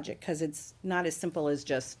in the budget because it's not as simple as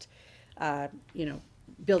just,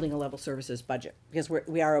 building a level services budget because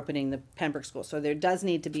we are opening the Pembroke School. So there does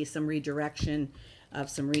need to be some redirection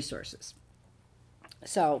of some resources.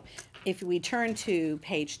 So if we turn to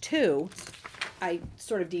page 2, I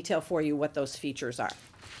sort of detail for you what those features are.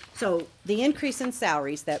 So the increase in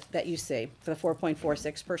salaries that you see for the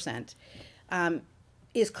 4.46%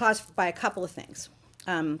 is caused by a couple of things.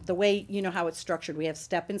 The way how it's structured, we have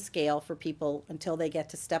step and scale for people until they get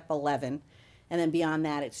to step 11, and then beyond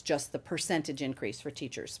that, it's just the percentage increase for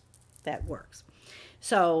teachers that works.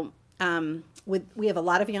 So we have a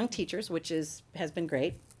lot of young teachers, which has been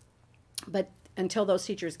great, but until those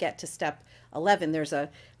teachers get to step 11, there's a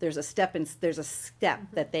step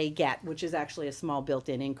that they get, which is actually a small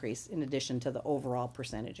built-in increase in addition to the overall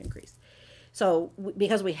percentage increase. So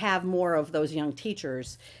because we have more of those young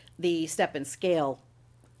teachers, the step and scale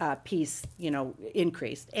piece,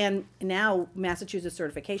 increased. And now Massachusetts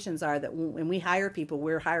certifications are that when we hire people,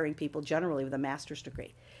 we're hiring people generally with a master's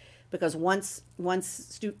degree. Because once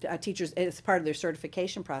teachers, as part of their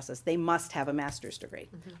certification process, they must have a master's degree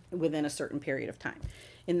within a certain period of time.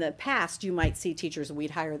 In the past, you might see teachers,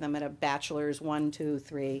 we'd hire them at a bachelor's, 1, 2,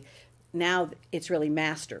 3. Now it's really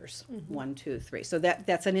master's, 1, 2, 3. So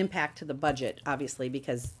that's an impact to the budget, obviously,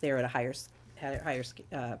 because they're at a higher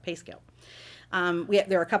pay scale.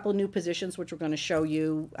 There are a couple of new positions which we're going to show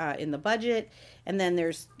you in the budget, and then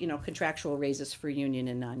there's contractual raises for union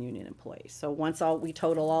and non-union employees. So once we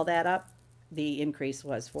total all that up, the increase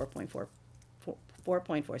was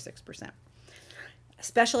 4.46%.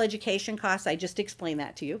 Special education costs, I just explained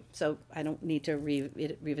that to you, so I don't need to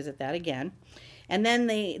revisit that again. And then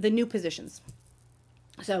the new positions.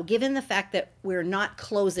 So given the fact that we're not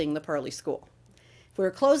closing the Pearly School, if we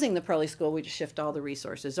were closing the Pearly School, we just shift all the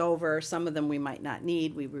resources over. Some of them we might not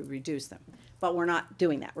need, we would reduce them. But we're not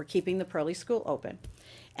doing that. We're keeping the Pearly School open.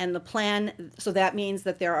 And the plan, so that means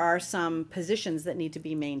that there are some positions that need to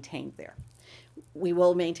be maintained there. We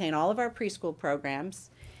will maintain all of our preschool programs.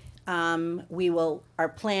 Our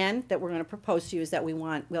plan that we're going to propose to you is that we'll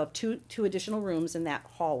have two additional rooms in that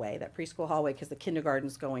hallway, that preschool hallway, because the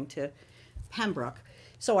kindergarten's going to Pembroke.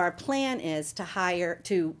 So our plan is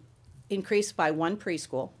to increase by 1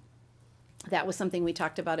 preschool. That was something we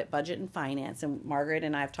talked about at Budget and Finance, and Margaret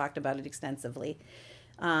and I have talked about it extensively.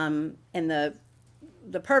 And the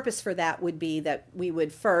purpose for that would be that we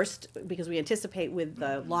would first, because we anticipate with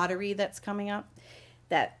the lottery that's coming up,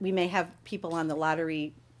 that we may have people on the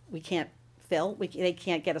lottery we can't fill, they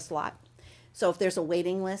can't get a slot. So if there's a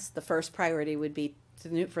waiting list, the first priority would be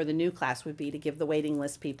for the new class would be to give the waiting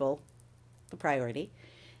list people the priority.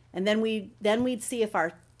 And then we'd see if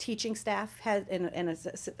our teaching staff has, and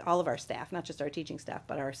all of our staff, not just our teaching staff,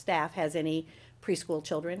 but our staff has any preschool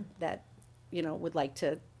children that, would like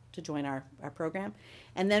to join our program.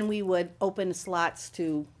 And then we would open slots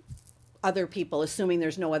to other people, assuming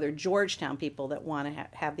there's no other Georgetown people that want to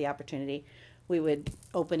have the opportunity. We would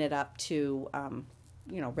open it up to,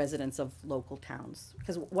 residents of local towns.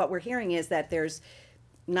 Because what we're hearing is that there's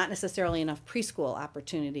not necessarily enough preschool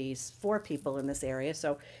opportunities for people in this area.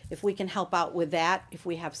 So if we can help out with that, if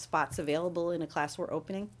we have spots available in a class we're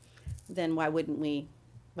opening, then why wouldn't we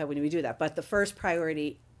do that? But the first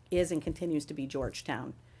priority is and continues to be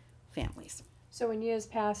Georgetown families. So in years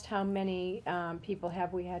past, how many people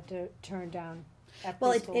have we had to turn down at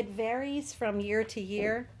Well, preschool? it varies from year to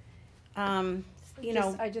year. I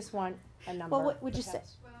just want a number. Well, what would you say?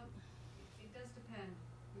 Well, it does depend.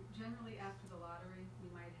 generally after the lottery, we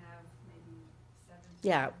might have maybe 7.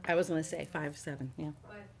 Yeah, I was gonna say 5, 7, yeah.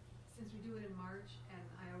 But since we do it in March, and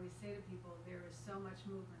I always say to people, there is so much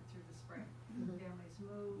movement through the spring. Families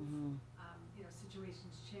move, you know,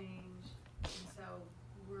 situations change, and so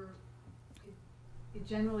it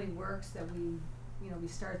generally works that we, you know, we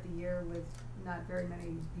start the year with not very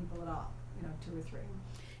many people at all, you know, 2 or 3.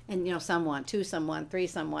 And, you know, some want 2, some want 3,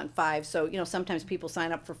 some want 5. So, you know, sometimes people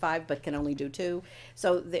sign up for 5 but can only do 2.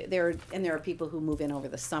 So there are people who move in over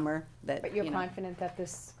the summer that, But you're you know, confident that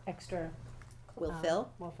this extra will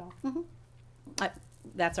fill. will fill?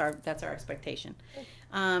 That's our expectation.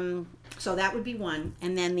 So that would be one,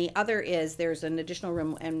 and then the other is there's an additional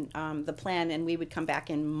room, and the plan, and we would come back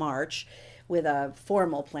in March with a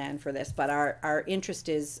formal plan for this. But our interest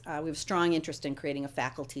is we have strong interest in creating a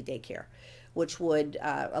faculty daycare, which would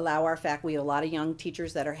allow our we have a lot of young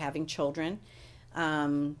teachers that are having children.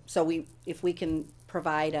 So if we can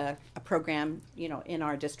provide a program, you know, in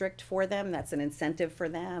our district for them, that's an incentive for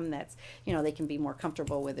them, that's, you know, they can be more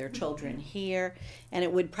comfortable with their children here. And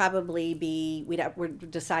it would probably be, we're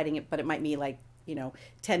deciding it, but it might be like, you know,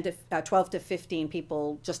 12 to 15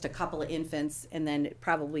 people, just a couple of infants, and then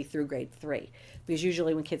probably through grade 3. Because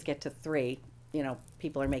usually when kids get to 3, you know,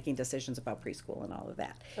 people are making decisions about preschool and all of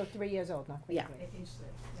that. So 3 years old, not grade Yeah. 3. Age 3,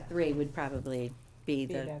 yeah. 3 would probably be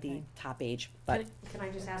Be the that thing. top age, but Can I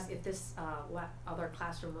just ask if this other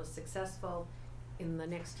classroom was successful in the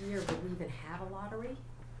next year, would we even have a lottery?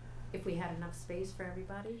 If we had enough space for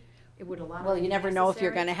everybody? It would a lottery well, you be never know if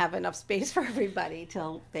you're necessary? gonna have enough space for everybody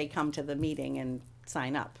till they come to the meeting and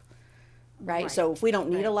sign up. Right? Right. So if we don't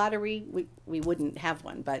need a Right. lottery, we wouldn't have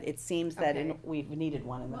one, but it seems that Okay. we've needed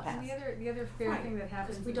one in the Well, and past. the other fair Right, thing that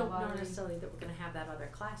happens Because with we the don't know lottery. necessarily that we're gonna have that other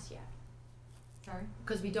class yet. Sorry?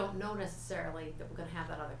 Because we don't know necessarily that we're gonna have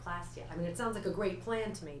that other class yet. I mean, it sounds like a great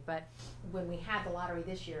plan to me, but when we had the lottery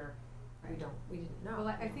this year, we didn't know. Well,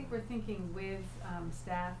 I think we're thinking with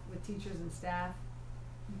staff, with teachers and staff,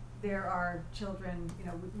 there are children, you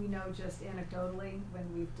know, we know just anecdotally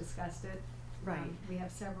when we've discussed it. Right. We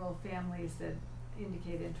have several families that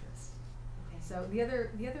indicate interest. Okay. So the other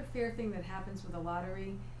fair thing that happens with a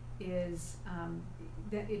lottery is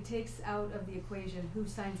that it takes out of the equation who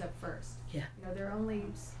signs up first. Yeah. You know, there are only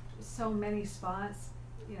so many spots.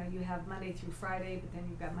 You know, you have Monday through Friday, but then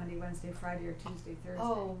you've got Monday, Wednesday, Friday, or Tuesday, Thursday.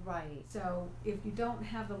 Oh, right. So if you don't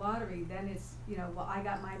have the lottery, then it's, you know, well, I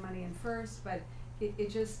got my money in first, but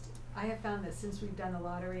it just, I have found that since we've done the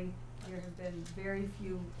lottery, there have been very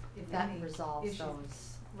few, if That any, resolves issues.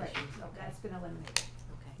 those Right, issues, okay. that's been eliminated.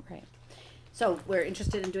 Okay. Right. So we're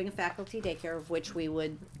interested in doing a faculty daycare, of which we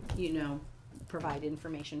would, you know, provide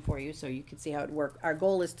information for you so you can see how it works. Our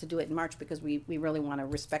goal is to do it in March because we really want to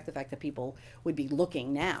respect the fact that people would be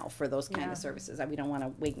looking now for those kind Yeah. of services. We don't want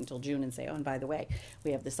to wait until June and say, oh, and by the way,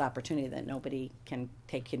 we have this opportunity that nobody can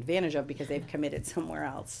take advantage of because they've committed somewhere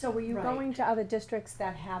else. So were you Right. going to other districts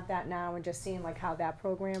that have that now and just seeing like how that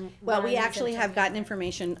program Well, we runs actually and have so- gotten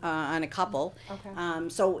information on a couple. Okay.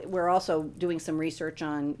 So we're also doing some research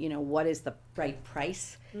on, you know, what is the right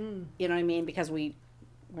price? Mm. You know what I mean? Because we're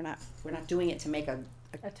not doing it to make a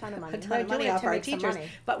ton of money. a ton We're of money doing it off to our make some teachers. money.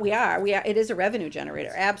 But we are, it is a revenue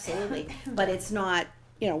generator, absolutely. But it's not,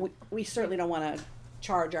 you know, we certainly don't wanna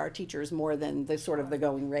charge our teachers more than the sort of the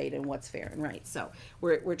going rate and what's fair and right. So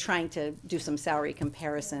we're trying to do some salary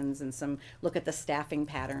comparisons and look at the staffing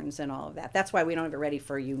patterns and all of that. That's why we don't have it ready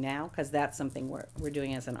for you now, cause that's something we're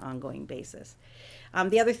doing as an ongoing basis.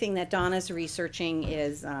 The other thing that Donna's researching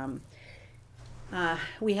is,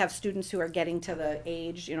 we have students who are getting to the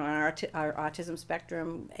age, you know, on our autism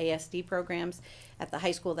spectrum ASD programs at the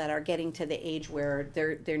high school that are getting to the age where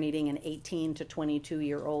they're needing an 18 to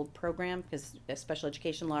 22-year-old program because special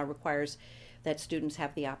education law requires that students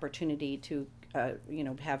have the opportunity to, you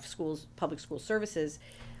know, have public school services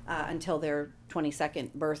until their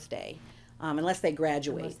 22nd birthday. Unless they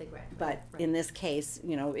graduate. Unless they graduate, But right. in this case,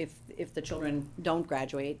 you know, if the children don't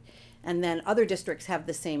graduate, and then other districts have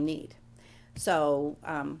the same need. So,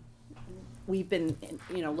 we've been,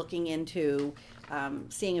 you know, looking into,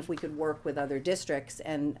 seeing if we could work with other districts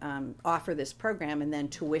and, offer this program and then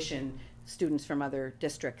tuition students from other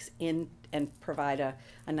districts in and provide a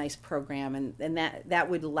nice program and that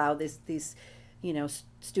would allow these, you know,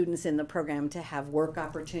 students in the program to have work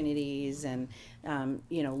opportunities and,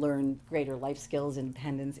 you know, learn greater life skills,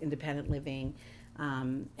 independence, independent living.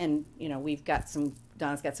 And, you know,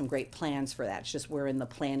 Donna's got some great plans for that. It's just we're in the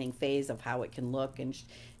planning phase of how it can look, and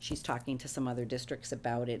she's talking to some other districts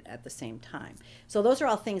about it at the same time. So those are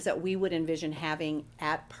all things that we would envision having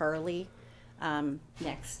at Pearlie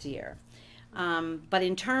next year. But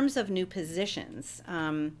in terms of new positions,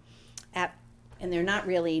 and they're not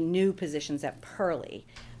really new positions at Pearlie.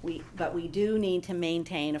 But we do need to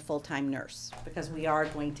maintain a full-time nurse, because we are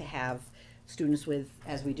going to have students with,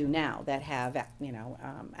 as we do now, that have,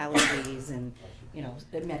 allergies and,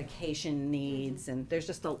 medication needs, and there's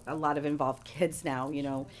just a lot of involved kids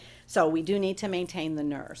now, so we do need to maintain the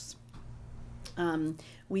nurse.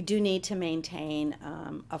 We do need to maintain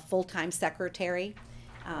a full-time secretary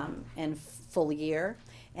and full year.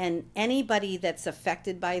 And anybody that's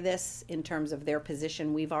affected by this in terms of their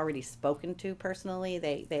position, we've already spoken to personally.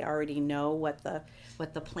 They already know what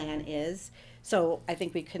the plan is. So I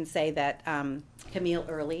think we can say that Camille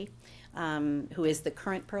Early, who is the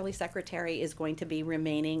current Pearlie secretary, is going to be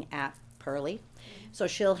remaining at Pearlie. So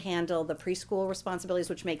she'll handle the preschool responsibilities,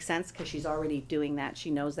 which makes sense because she's already doing that. She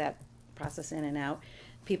knows that process in and out.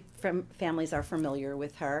 Families are familiar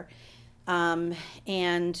with her.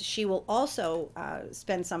 And she will also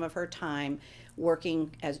spend some of her time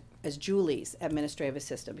working as Julie's administrative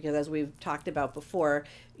assistant, because as we've talked about before,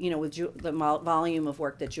 with the volume of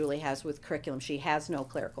work that Julie has with curriculum, she has no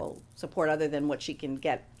clerical support other than what she can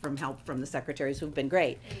get from help from the secretaries who've been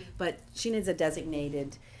great. But she needs a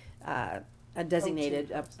designated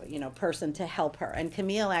person to help her. And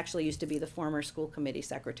Camille actually used to be the former school committee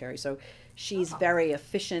secretary, so she's very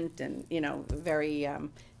efficient and, very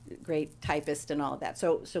great typist and all of that.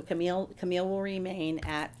 So Camille will remain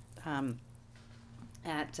at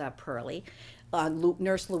Pearlie.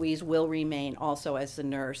 Nurse Louise will remain also as the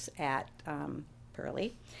nurse at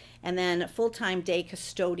Pearlie. And then a full-time day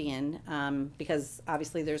custodian, because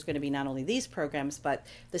obviously there's going to be not only these programs, but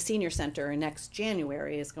the senior center next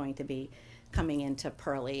January is going to be coming into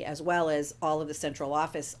Pearlie, as well as all of the central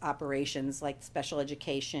office operations like special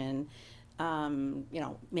education,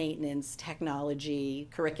 maintenance, technology,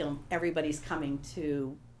 curriculum. Everybody's coming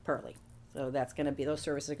to Pearlie. So that's going to be, those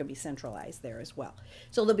services are going to be centralized there as well.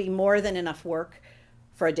 So there'll be more than enough work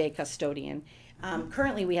for a day custodian.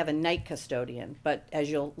 Currently we have a night custodian, but as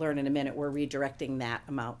you'll learn in a minute, we're redirecting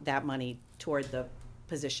that money toward the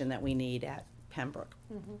position that we need at Pembroke.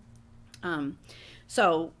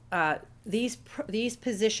 These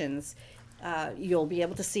positions, you'll be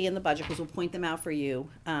able to see in the budget, because we'll point them out for you.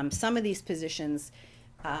 Some of these positions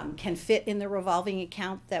can fit in the revolving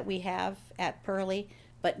account that we have at Pearlie,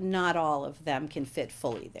 but not all of them can fit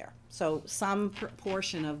fully there. So some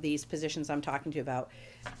portion of these positions I'm talking to you about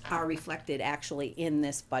are reflected actually in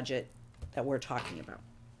this budget that we're talking about.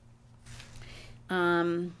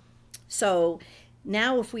 So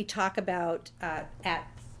now if we talk about at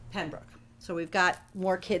Pembroke, so we've got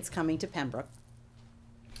more kids coming to Pembroke.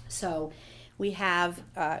 So we have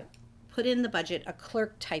put in the budget a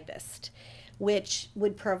clerk typist, which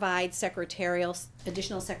would provide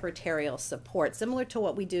additional secretarial support, similar to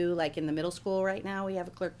what we do like in the middle school right now. We have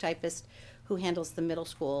a clerk typist who handles the middle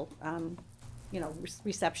school,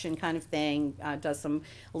 reception kind of thing, does a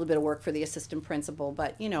little bit of work for the assistant principal,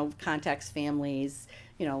 but, contacts families,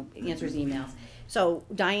 answers emails. So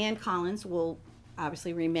Diane Collins will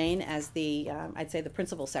obviously remain as the, I'd say the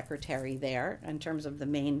principal secretary there in terms of the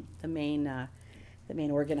main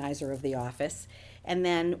organizer of the office. And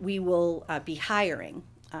then we will be hiring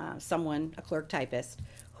a clerk typist,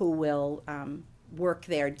 who will work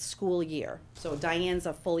their school year. So Diane's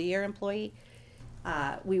a full year employee.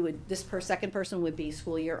 Second person would be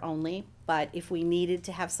school year only, but if we needed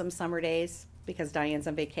to have some summer days because Diane's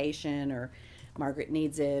on vacation or Margaret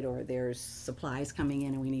needs it, or there's supplies coming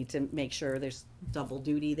in and we need to make sure there's double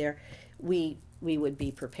duty there, we would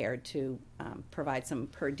be prepared to provide some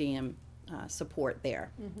per diem support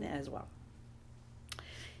there as well.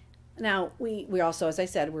 Now, we also, as I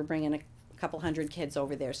said, we're bringing a couple hundred kids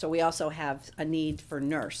over there, so we also have a need for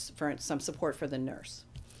some support for the nurse.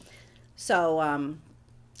 So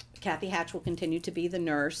Kathy Hatch will continue to be the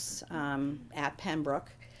nurse at Pembroke.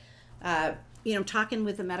 I'm talking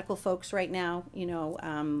with the medical folks right now,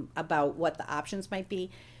 about what the options might be.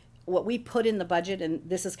 What we put in the budget, and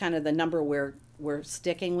this is kind of the number we're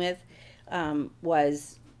sticking with,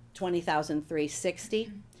 was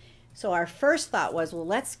 $20,360. So our first thought was, well,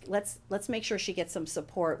 let's make sure she gets some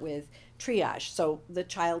support with triage. So the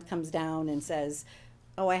child comes down and says,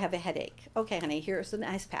 oh, I have a headache. Okay, honey, here's an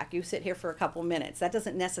ice pack. You sit here for a couple minutes. That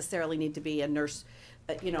doesn't necessarily need to be a nurse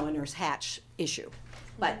Hatch issue,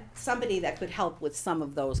 but somebody that could help with some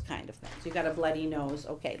of those kind of things. You've got a bloody nose.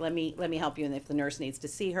 Okay, let me help you. And if the nurse needs to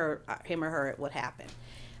see him or her, it would happen.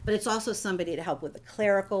 But it's also somebody to help with the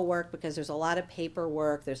clerical work, because there's a lot of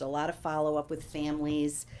paperwork. There's a lot of follow-up with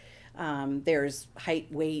families. There's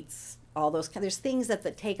height, weights, all those there's things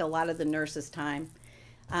that take a lot of the nurse's time.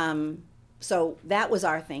 So that was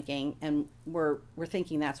our thinking, and we're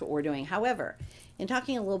thinking that's what we're doing. However, in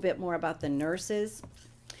talking a little bit more about the nurses,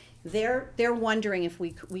 they're wondering if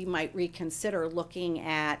we might reconsider looking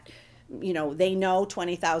at, you know, they know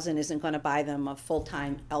 20,000 isn't going to buy them a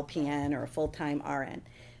full-time LPN or a full-time RN,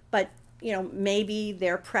 but you know, maybe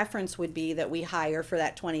their preference would be that we hire for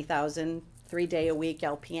that 20,000 3-day-a-week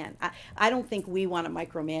LPN. I don't think we want to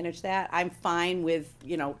micromanage that. I'm fine with,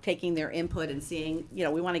 you know, taking their input and seeing, you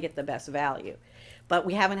know, we want to get the best value. But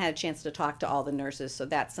we haven't had a chance to talk to all the nurses, so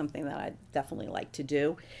that's something that I'd definitely like to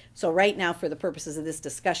do. So right now, for the purposes of this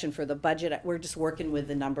discussion for the budget, we're just working with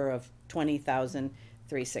the number of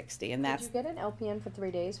 20,360, and Did that's, you get an LPN for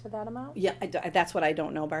 3 days for that amount? yeah, that's what I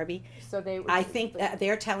don't know, Barbie. So they. I think that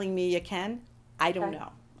they're telling me you can. I don't Okay.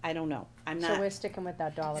 know. I don't know. I'm So not. we're sticking with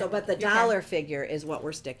that dollar. So, but the dollar figure is what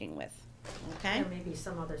we're sticking with, okay? There may be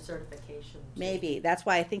some other certification. too. Maybe, that's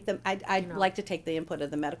why I think I'd No. like to take the input of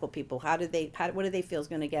the medical people. What do they feel is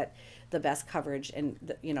gonna get the best coverage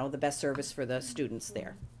and, you know, the best service for the students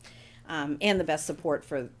there? And the best support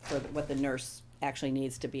for what the nurse actually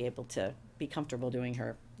needs to be able to be comfortable doing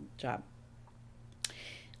her job.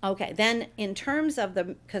 Okay, then in terms of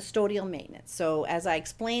the custodial maintenance, so as I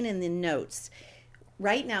explain in the notes,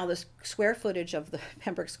 right now the square footage of the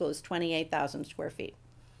Pembroke School is 28,000 square feet.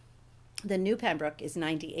 The new Pembroke is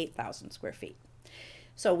 98,000 square feet.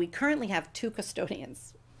 So we currently have 2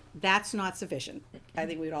 custodians. That's not sufficient. I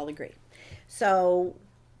think we'd all agree. So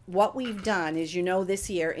what we've done is, you know, this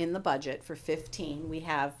year in the budget for 15, we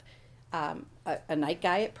have a night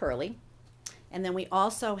guy at Pearlie. And then we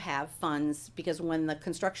also have funds, because when the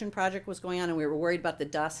construction project was going on and we were worried about the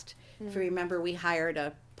dust, if you remember, we hired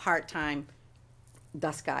a part-time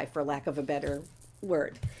dust guy, for lack of a better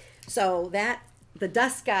word. So that, the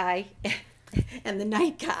dust guy and the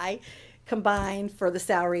night guy combined for the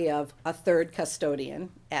salary of a 3rd custodian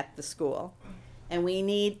at the school. And we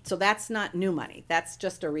need, so that's not new money, that's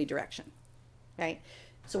just a redirection, right?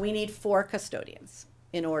 So we need 4 custodians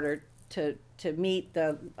in order to meet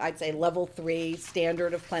the, I'd say, level 3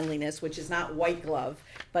 standard of cleanliness, which is not white glove,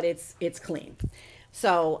 but it's clean.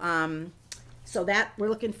 So, so that, we're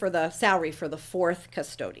looking for the salary for the 4th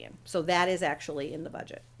custodian. So that is actually in the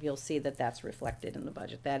budget. You'll see that that's reflected in the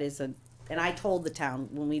budget. That is and I told the town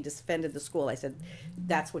when we defended the school, I said,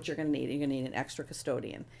 that's what you're gonna need. You're gonna need an extra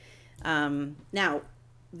custodian. Now,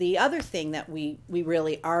 the other thing that we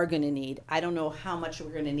really are gonna need, I don't know how much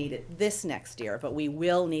we're gonna need it this next year, but we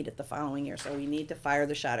will need it the following year. So we need to fire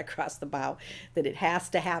the shot across the bow that it has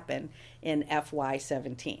to happen in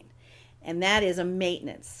FY17. And that is a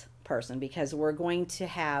maintenance person, because we're going to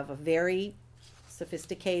have a very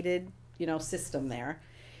sophisticated, you know, system there,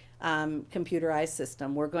 computerized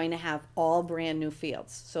system. We're going to have all brand new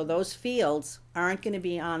fields. So those fields aren't going to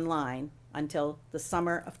be online until the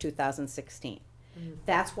summer of 2016.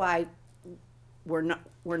 That's why we're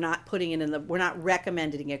not putting it in the, we're not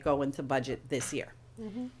recommending it go into budget this year,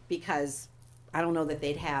 because I don't know that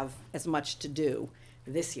they'd have as much to do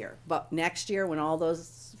this year. But next year, when all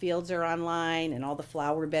those fields are online and all the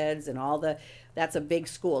flower beds and all the, that's a big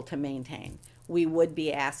school to maintain. We would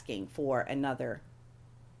be asking for another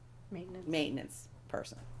maintenance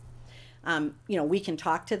person. You know, we can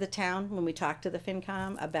talk to the town when we talk to the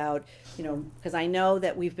FinCom about, you know, because I know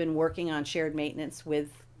that we've been working on shared maintenance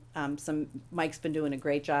with Mike's been doing a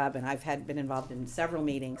great job, and I've been involved in several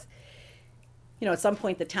meetings. You know, at some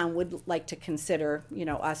point, the town would like to consider, you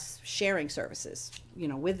know, us sharing services, you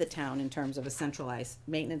know, with the town in terms of a centralized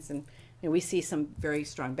maintenance. And, you know, we see some very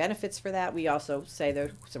strong benefits for that. We also say there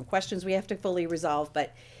are some questions we have to fully resolve,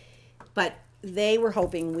 but they were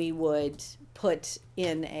hoping we would put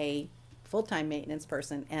in a full-time maintenance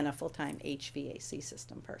person and a full-time HVAC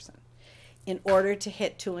system person. In order to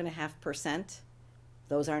hit 2.5%,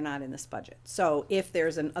 those are not in this budget. So if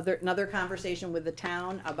there's another conversation with the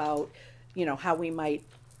town about, you know, how we might,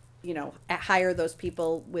 you know, hire those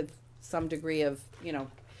people with some degree of, you know,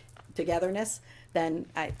 togetherness, then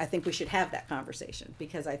I think we should have that conversation,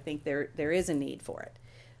 because I think there is a need for it.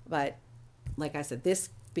 But like I said,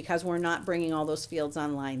 because we're not bringing all those fields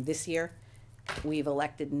online this year, we've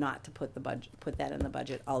elected not to put that in the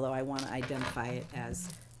budget, although I want to identify it as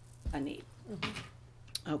a need.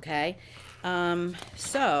 Okay, and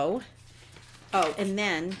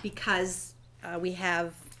then because we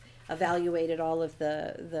have evaluated all of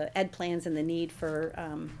the ed plans and the need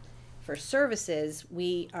for services,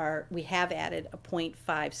 we have added a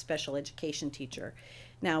 0.5 special education teacher.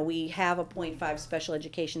 Now, we have a 0.5 special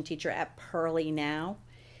education teacher at Pearlie now,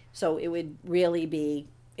 so it would really be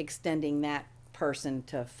extending that person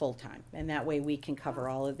to full-time, and that way we can cover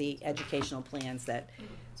all of the educational plans that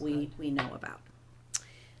we know about.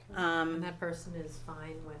 And that person is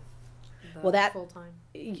fine with Well, the that- full-time?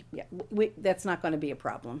 Yeah, that's not gonna be a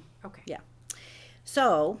problem. Okay. Yeah.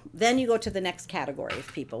 So then you go to the next category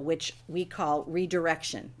of people, which we call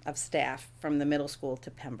redirection of staff from the middle school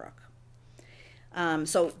to Pembroke.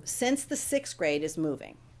 So since the sixth grade is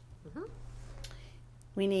moving,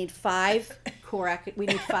 we need five core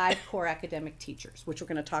academic teachers, which we're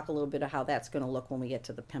going to talk a little bit of how that's going to look when we get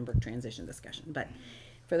to the Pembroke transition discussion. But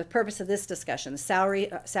for the purpose of this discussion,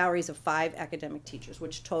 the salaries of 5 academic teachers,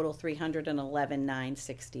 which total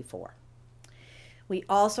 $311,964. We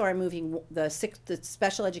also are moving the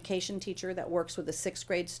special education teacher that works with the sixth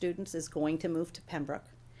grade students is going to move to Pembroke.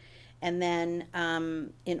 And then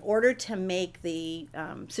in order to make the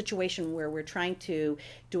situation where we're trying to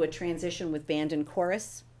do a transition with band and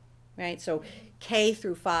chorus, right? So K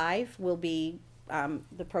through 5 will be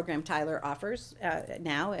the program Tyler offers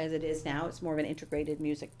now, as it is now. It's more of an integrated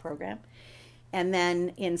music program. And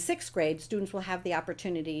then in sixth grade, students will have the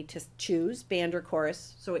opportunity to choose band or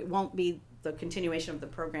chorus. So it won't be the continuation of the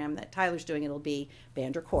program that Tyler's doing, it'll be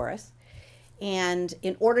band or chorus. And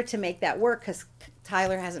in order to make that work, because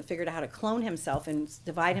Tyler hasn't figured out how to clone himself and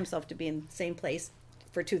divide himself to be in the same place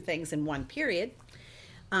for 2 things in one period,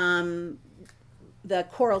 the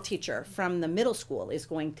choral teacher from the middle school is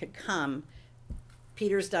going to come.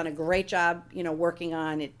 Peter's done a great job, working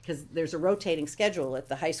on it, because there's a rotating schedule at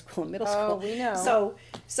the high school and middle school. we know.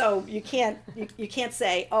 So you can't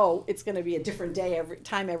say, oh, it's going to be a different day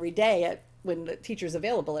every day when the teacher's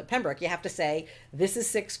available at Pembroke. You have to say, this is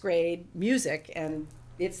sixth grade music, and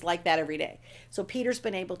it's like that every day. So Peter's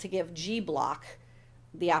been able to give G Block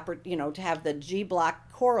to have the G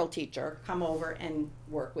Block choral teacher come over and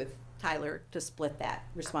work with Tyler to split that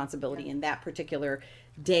responsibility in that particular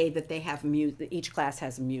day that they have music. Each class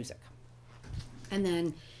has music. And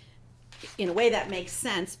then in a way that makes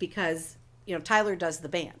sense because, Tyler does the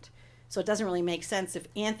band. So it doesn't really make sense if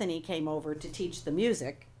Anthony came over to teach the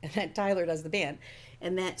music and then Tyler does the band.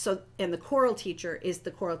 And the choral teacher is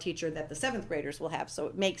the choral teacher that the 7th graders will have. So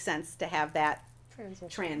it makes sense to have that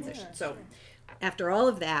transition. Yeah, So after all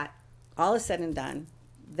of that, all is said and done,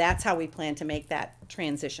 that's how we plan to make that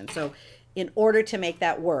transition. So in order to make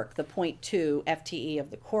that work, the 0.2 FTE of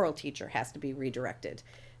the choral teacher has to be redirected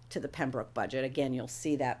to the Pembroke budget. Again, you'll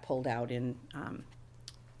see that pulled out in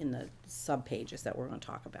the sub pages that we're going to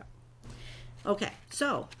talk about. Okay,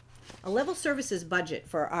 so a level services budget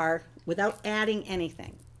for our, without adding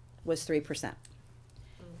anything, was 3%.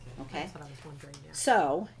 Okay. That's what I was wondering, yeah.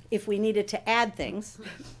 So if we needed to add things,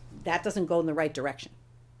 that doesn't go in the right direction,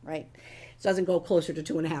 right? It doesn't go closer to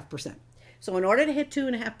 2.5%. So in order to hit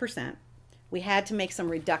 2.5%, we had to make some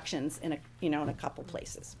reductions in a couple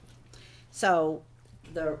places. So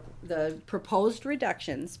the proposed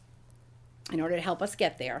reductions, in order to help us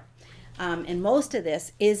get there, and most of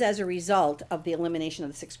this is as a result of the elimination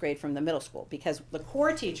of the 6th grade from the middle school, because the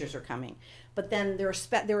core teachers are coming, but then there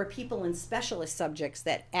are people in specialist subjects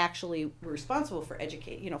that actually were responsible for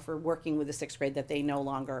for working with the 6th grade that they no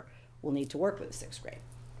longer will need to work with the 6th grade,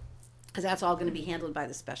 because that's all going to be handled by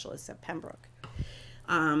the specialists at Pembroke.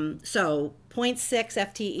 So 0.6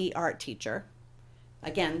 FTE art teacher,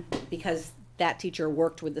 again, because that teacher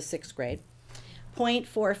worked with the 6th grade.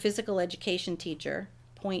 0.4 physical education teacher,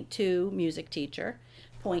 0.2 music teacher,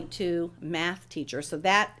 0.2 math teacher. So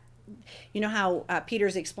that, how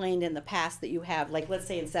Peter's explained in the past that you have, like, let's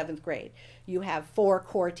say in 7th grade, you have 4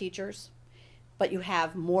 core teachers, but you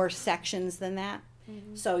have more sections than that.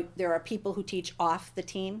 Mm-hmm. So there are people who teach off the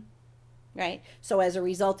team, right? So as a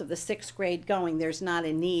result of the 6th grade going, there's not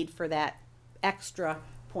a need for that extra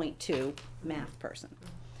 0.2 math person.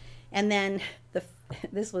 And then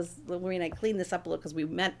Lorena, I cleaned this up a little because we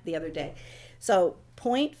met the other day. So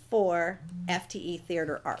 0.4 FTE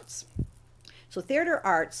theater arts. So theater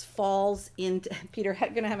arts falls into, Peter, you're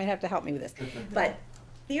going to have to help me with this, but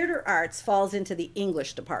theater arts falls into the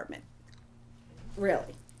English department,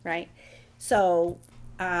 really, right? So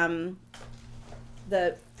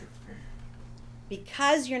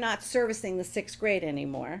because you're not servicing the 6th grade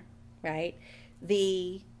anymore, right?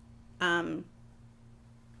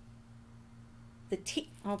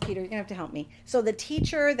 Peter, you're gonna have to help me. So the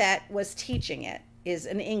teacher that was teaching it is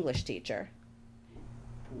an English teacher.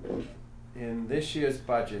 In this year's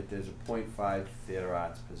budget, there's a 0.5 theater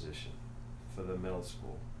arts position for the middle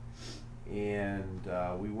school. And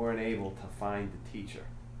we weren't able to find the teacher.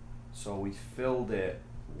 So we filled it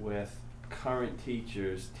with current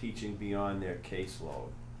teachers teaching beyond their caseload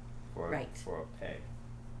for a pay.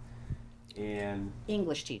 And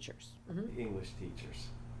English teachers. English teachers.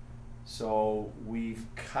 So we've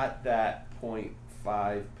cut that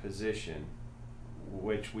 0.5 position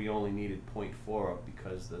which we only needed 0.4 of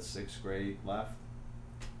because the 6th grade left.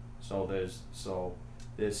 So there's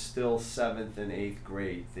still 7th and 8th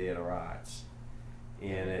grade theater arts,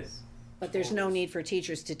 and But there's no need for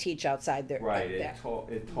teachers to teach outside their. right. It that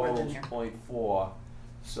totals margin there. 0.4,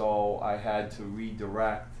 so I had to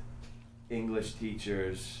redirect English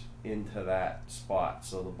teachers into that spot.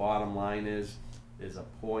 So the bottom line is there's a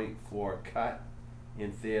 0.4 cut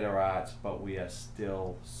in theater arts, but we are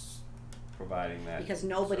still providing that Because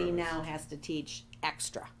nobody service. now has to teach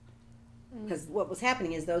extra. Because what was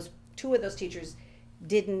happening is two of those teachers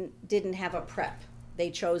didn't have a prep. They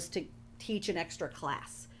chose to teach an extra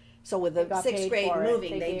class. So with the They got 6th paid grade for it.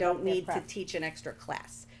 moving, They they gave don't up their need to prep. teach an extra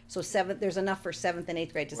class. So there's enough for 7th and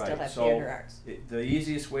 8th grade to still Right, have so theater arts. the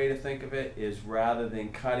easiest way to think of it is rather than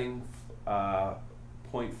cutting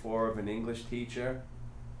 0.4 of an English teacher,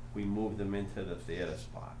 we move them into the theater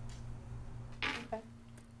spot.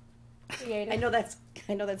 Creative. I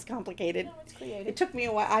know that's complicated. No, it's creative. It took me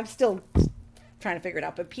a while. I'm still trying to figure it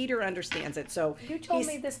out, but Peter understands it, so. You told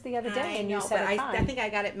he's- me this the other I day and you know, said but it I fine. think I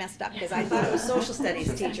got it messed up because I thought it was social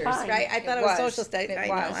studies teachers, Fine. right? I thought it was social studies. It I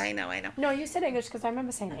was. know. No, you said English because I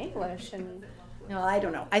remember saying English and. No, I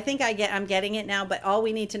don't know. I think I'm getting it now, but all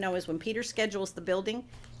we need to know is when Peter schedules the building,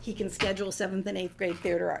 he can schedule 7th and 8th grade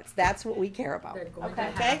theater arts. That's what we care about. They're going Okay. to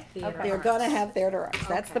Okay? have theater They're arts. gonna have theater arts.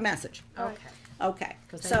 That's the Okay. message. Okay, Okay.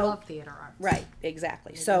 because they So, love theater arts. right,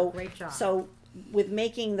 exactly. They do a So, great job. so with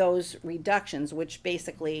making those reductions, which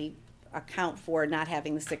basically account for not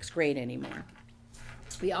having the 6th grade anymore,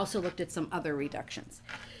 we also looked at some other reductions.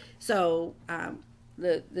 So,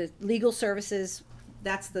 the legal services,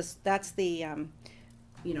 that's the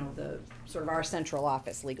sort of our central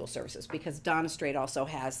office legal services, because Donna Strait also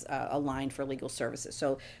has a line for legal services.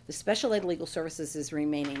 So the special ed legal services is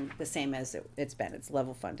remaining the same as it's been, it's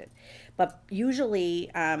level funded. But usually,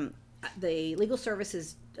 the legal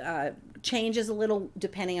services, changes a little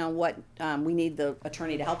depending on what, we need the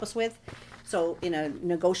attorney to help us with. So in a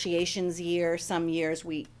negotiations year, some years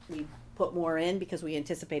we put more in because we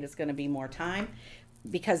anticipate it's gonna be more time.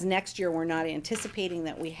 Because next year, we're not anticipating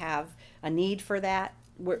that we have a need for that.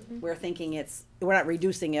 We're thinking we're not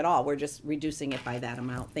reducing it all, we're just reducing it by that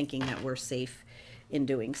amount, thinking that we're safe in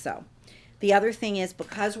doing so. The other thing is,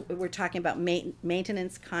 because we're talking about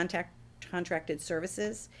maintenance contracted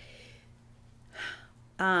services,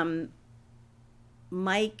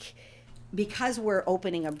 Mike, because we're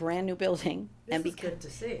opening a brand-new building, and This is good to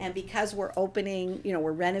see. and because we're opening,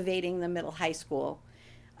 we're renovating the middle high school,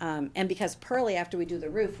 and because Pearlie, after we do the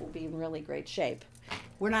roof, will be in really great shape.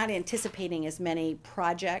 We're not anticipating as many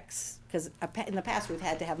projects, because in the past, we've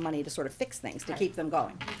had to have money to sort of fix things, to keep them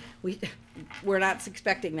going. We're not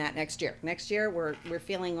expecting that next year. Next year, we're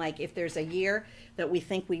feeling like if there's a year that we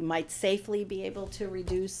think we might safely be able to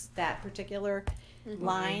reduce that particular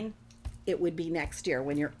line, it would be next year,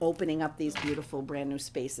 when you're opening up these beautiful brand-new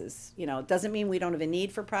spaces. It doesn't mean we don't have a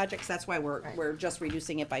need for projects, that's why we're just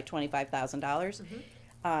reducing it by $25,000.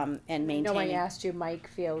 And I know I maintaining. asked you, Mike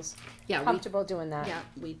feels Yeah, we- comfortable doing that. Yeah,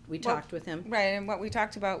 we talked with him. Right, and what we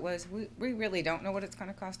talked about was, we really don't know what it's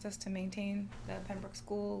gonna cost us to maintain the Pembroke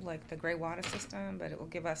School, like the gray water system, but it will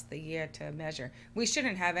give us the year to measure. We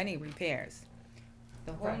shouldn't have any repairs.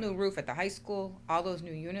 The whole Right. new roof at the high school, all those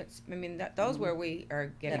new units, I mean, those where we are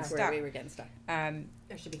getting That's where stuck. we were getting stuck. Um,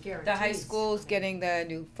 There should be guarantees. the high school's getting the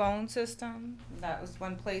new phone system, that was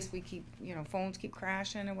one place we keep, phones keep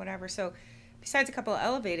crashing or whatever, so besides a couple of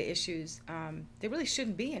elevator issues, there really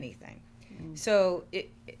shouldn't be anything. So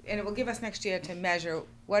and it will give us next year to measure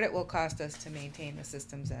what it will cost us to maintain the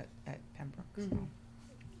systems at Pembroke. So.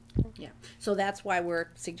 Yeah, so that's why we're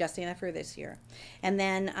suggesting that for this year. And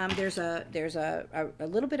then, there's a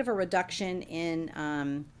little bit of a reduction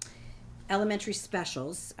in, elementary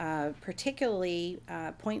specials, particularly,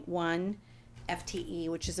 .1 FTE,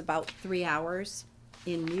 which is about 3 hours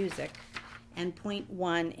in music, and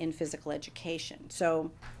 .1 in physical education.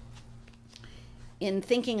 So, in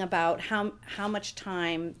thinking about how much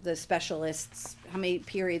time the specialists, how many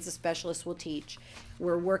periods the specialists will teach,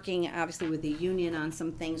 we're working obviously with the union on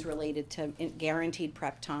some things related to guaranteed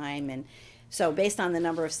prep time, and so based on the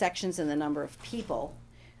number of sections and the number of people,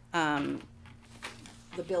 the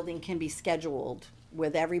building can be scheduled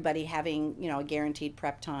with everybody having, a guaranteed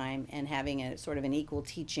prep time and having a sort of an equal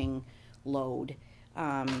teaching load.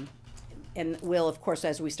 And we'll, of course,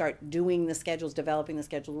 as we start doing the schedules, developing the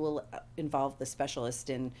schedule, we'll involve the specialist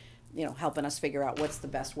in, helping us figure out what's the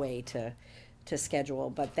best way to schedule.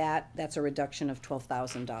 But that's a reduction of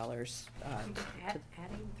 $12,000. Adding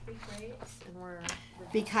 3 grades and we're.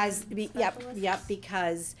 Because, yep, Specialists?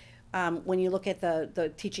 because when you look at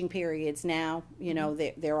the teaching periods now, you know,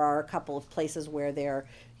 there are a couple of places where there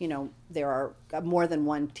are more than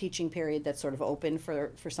one teaching period that's sort of open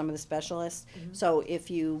for some of the specialists. So if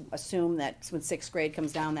you assume that when sixth grade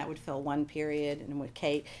comes down, that would fill one period, and with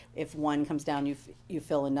K, if one comes down, you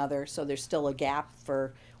fill another. So there's still a gap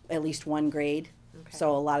for at least one grade. Okay.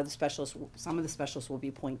 So a lot of the specialists, some of the specialists will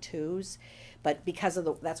be 0.2s, but because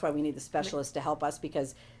of that's why we need the specialists to help us,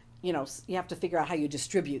 because you know, you have to figure out how you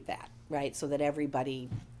distribute that, right? So that everybody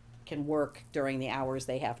can work during the hours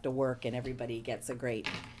they have to work and everybody gets a great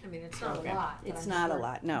I mean, it's not a program. lot. but It's I'm not a sure-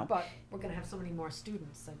 lot, no. But we're gonna have so many more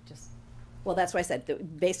students, I just, Well, that's why I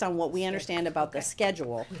said, based on what we understand about the Okay.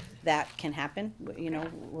 schedule, that can happen, you know,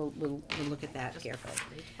 we'll look at that carefully.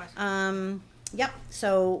 great question. Yep,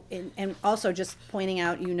 so, and also just pointing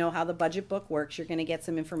out, you know how the budget book works, you're gonna get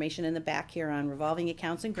some information in the back here on revolving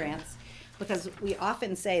accounts and grants. Because we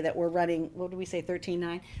often say that we're running, what do we say,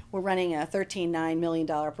 13.9? We're running a $13.9 million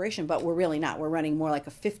operation, but we're really not. We're running more like a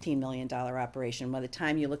 $15 million operation by the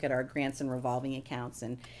time you look at our grants and revolving accounts.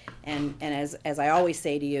 And as I always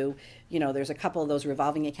say to you, you know, there's a couple of those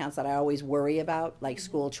revolving accounts that I always worry about, like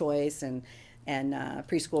school choice and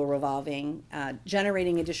preschool revolving.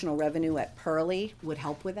 Generating additional revenue at Pearlie will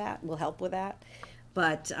help with that.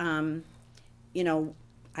 But, you know,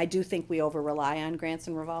 I do think we over rely on grants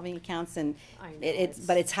and revolving accounts, and I know,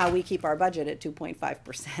 but it's how we keep our budget at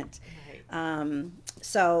 2.5%. Right.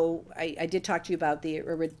 So I did talk to you about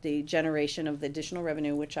the generation of the additional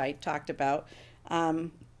revenue, which I talked about.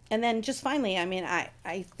 And then just finally, I mean,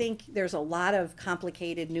 I think there's a lot of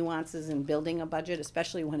complicated nuances in building a budget,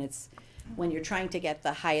 especially when you're trying to get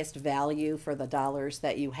the highest value for the dollars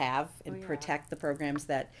that you have and protect the programs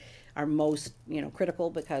that are most, you know, critical,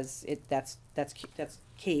 because that's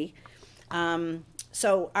key.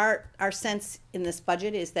 So our sense in this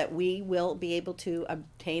budget is that we will be able to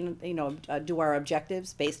obtain, you know, do our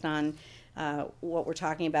objectives based on what we're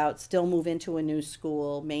talking about, still move into a new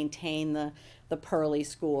school, maintain the Pearlie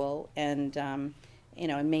school, and you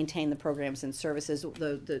know, and maintain the programs and services.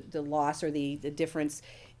 The loss or the difference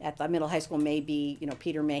at the middle high school may be, you know,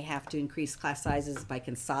 Peter may have to increase class sizes by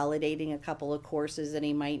consolidating a couple of courses that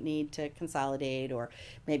he might need to consolidate, or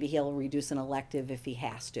maybe he'll reduce an elective if he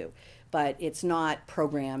has to. But it's not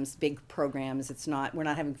programs, big programs. It's not, we're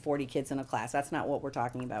not having 40 kids in a class. That's not what we're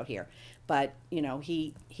talking about here. But, you know,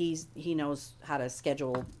 he knows how to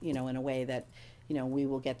schedule, you know, in a way that, you know, we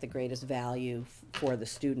will get the greatest value for the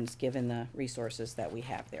students given the resources that we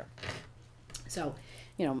have there. So,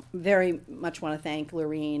 you know, very much want to thank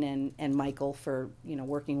Lorene and Michael for, you know,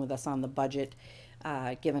 working with us on the budget,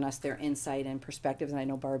 giving us their insight and perspectives. And I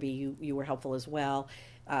know, Barbie, you were helpful as well.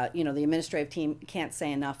 You know, the administrative team can't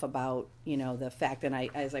say enough about, you know, the fact, and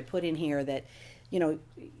as I put in here, that, you know,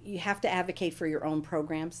 you have to advocate for your own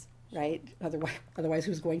programs, right? Otherwise,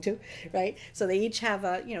 who's going to, right? So they each have,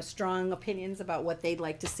 you know, strong opinions about what they'd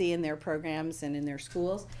like to see in their programs and in their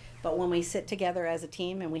schools. But when we sit together as a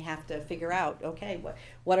team and we have to figure out, okay,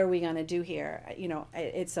 what are we going to do here? You know,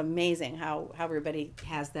 it's amazing how everybody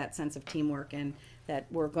has that sense of teamwork, and that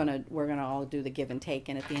we're gonna all do the give and take.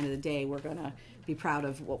 And at the end of the day, we're gonna be proud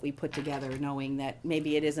of what we put together, knowing that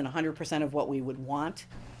maybe it isn't 100% of what we would want,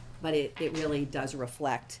 but it really does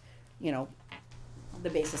reflect, you know, the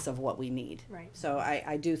basis of what we need. Right. So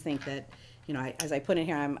I do think that, you know, as I put in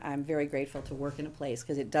here, I'm very grateful to work in a place,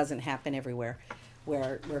 because it doesn't happen everywhere,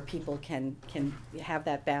 where people can have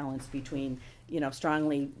that balance between, you know,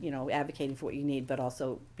 strongly, you know, advocating for what you need, but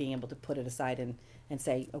also being able to put it aside and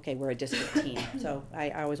say, okay, we're a district team. So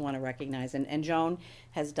I always want to recognize, and Joan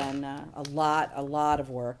has done a lot of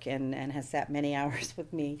work and has sat many hours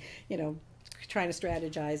with me, you know, trying to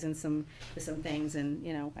strategize in some things, and,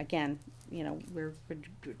 you know, again, you know, we're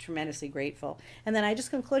tremendously grateful. And then I just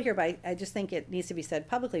conclude here by, I just think it needs to be said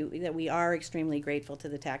publicly that we are extremely grateful to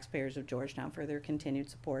the taxpayers of Georgetown for their continued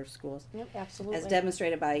support of schools. Yep, absolutely. As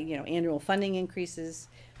demonstrated by, you know, annual funding increases,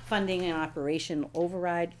 funding and operation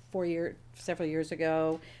override several years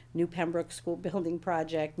ago, new Pembroke School building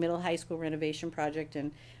project, middle high school renovation project,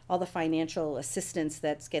 and all the financial assistance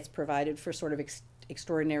that gets provided for sort of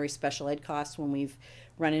extraordinary special ed costs when we've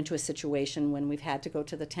run into a situation when we've had to go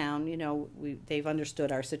to the town. You know, they've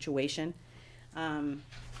understood our situation.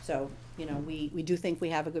 So, you know, we do think we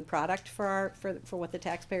have a good product for what the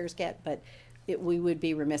taxpayers get, but we would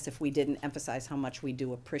be remiss if we didn't emphasize how much we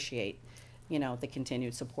do appreciate, you know, the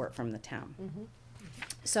continued support from the town. Mm-hmm.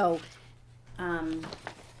 So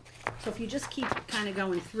if you just keep kind of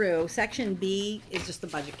going through, section B is just the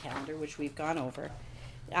budget calendar, which we've gone over.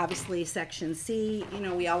 Obviously, section C, you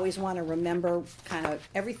know, we always want to remember kind of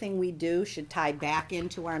everything we do should tie back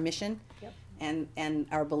into our mission. Yep. and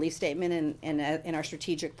our belief statement and in our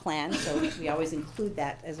strategic plan, so we always include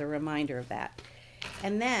that as a reminder of that.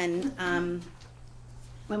 And then,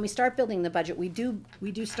 when we start building the budget, we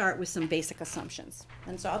do start with some basic assumptions.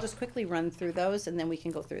 And so I'll just quickly run through those, and then we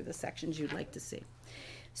can go through the sections you'd like to see.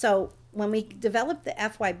 So when we developed the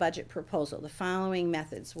FY budget proposal, the following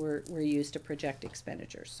methods were used to project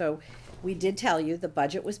expenditures. So we did tell you the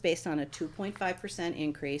budget was based on a 2.5%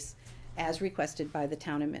 increase as requested by the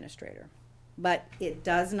town administrator. But it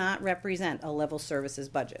does not represent a level services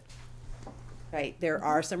budget. Right, there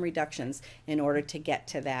are some reductions in order to get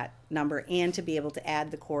to that number and to be able to add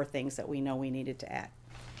the core things that we know we needed to add.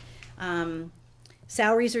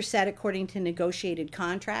 Salaries are set according to negotiated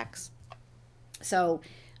contracts. So,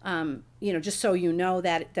 just so you know,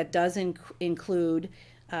 that does include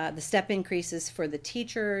the step increases for the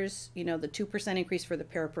teachers, the 2% increase for the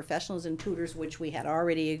paraprofessionals and tutors, which we had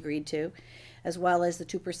already agreed to, as well as the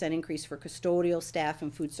 2% increase for custodial staff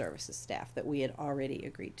and food services staff that we had already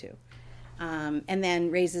agreed to. And then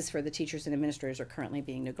raises for the teachers and administrators are currently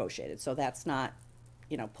being negotiated, so that's not,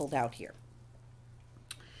 pulled out here.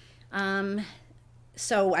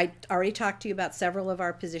 So I already talked to you about several of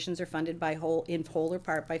our positions are funded in whole or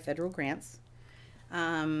part by federal grants.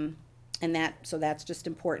 So that's just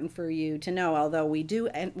important for you to know, although we do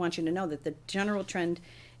want you to know that the general trend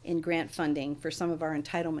in grant funding for some of our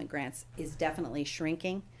entitlement grants is definitely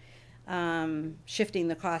shrinking. Shifting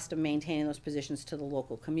the cost of maintaining those positions to the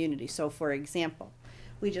local community. So, for example,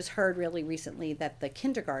 we just heard really recently that the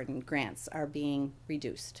kindergarten grants are being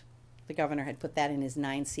reduced. The governor had put that in his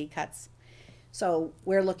 9C cuts. So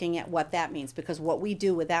we're looking at what that means, because what we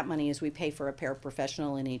do with that money is we pay for a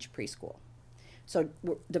paraprofessional in each preschool. So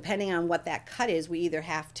depending on what that cut is, we either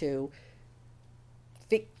have to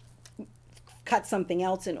cut something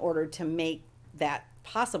else in order to make that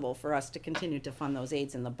possible for us to continue to fund those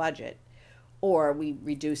aides in the budget, or we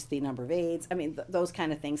reduce the number of aides. I mean, those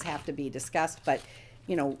kind of things have to be discussed, but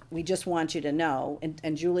we just want you to know,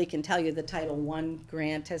 and Julie can tell you the Title I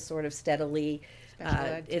grant has sort of steadily,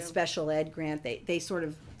 it's special ed grant, they sort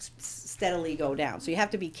of steadily go down. So you have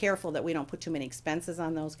to be careful that we don't put too many expenses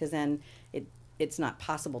on those, because then it's not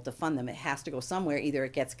possible to fund them. It has to go somewhere, either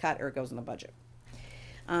it gets cut or it goes in the budget.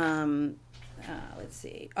 Let's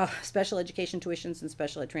see, special education tuitions and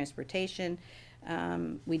special ed transportation.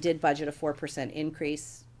 We did budget a 4%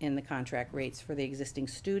 increase in the contract rates for the existing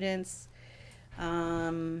students.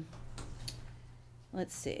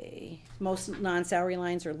 Let's see, most non-salary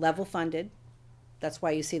lines are level funded. That's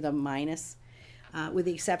why you see the minus, with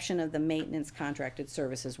the exception of the maintenance contracted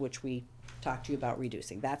services, which we talked to you about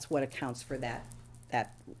reducing. That's what accounts for that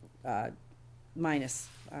minus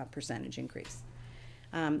percentage increase.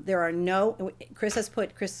 There are no, Chris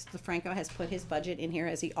DeFranco has put his budget in here,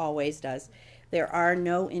 as he always does. There are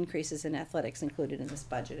no increases in athletics included in this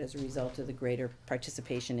budget as a result of the greater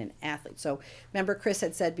participation in athletes. So remember, Chris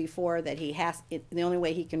had said before that the only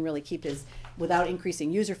way he can really keep his, without increasing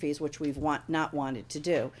user fees, which we've not wanted to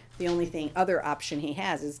do, the only other option he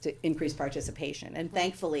has is to increase participation. And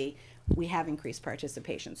thankfully, we have increased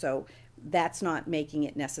participation. So that's not making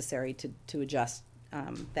it necessary to adjust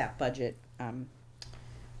that budget,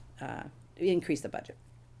 increase the budget.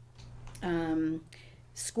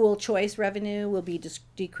 School choice revenue will be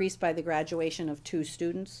decreased by the graduation of 2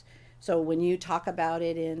 students. So when you talk about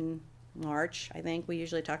it in March, I think we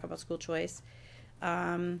usually talk about school choice.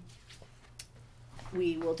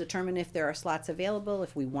 We will determine if there are slots available,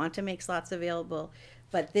 if we want to make slots available,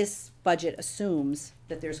 but this budget assumes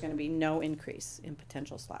that there's going to be no increase in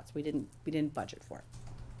potential slots. We didn't budget for it.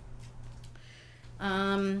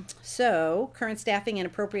 So current staffing and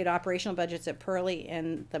appropriate operational budgets at Pearlie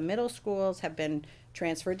and the middle schools have been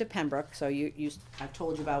transferred to Pembroke. So I've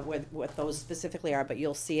told you about what those specifically are, but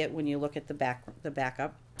you'll see it when you look at the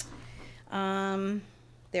backup.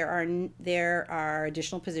 There are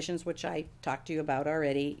additional positions, which I talked to you about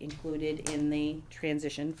already, included in the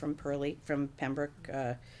transition from Pembroke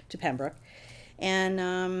to Pembroke.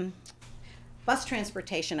 And bus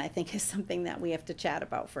transportation, I think, is something that we have to chat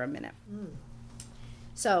about for a minute.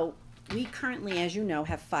 So we currently, as you know,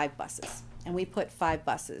 have 5 buses, and we put 5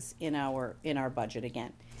 buses in our budget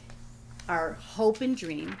again. Our hope and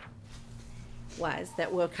dream was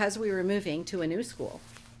that because we were moving to a new school,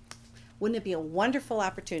 wouldn't it be a wonderful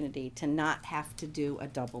opportunity to not have to do a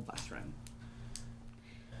double bus run?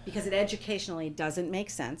 Because it educationally doesn't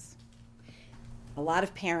make sense. A lot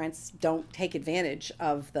of parents don't take advantage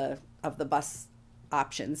of the bus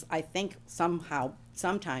options, I think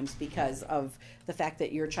sometimes because of the fact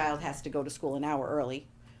that your child has to go to school an hour early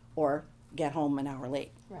or get home an hour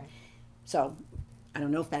late. Right. So I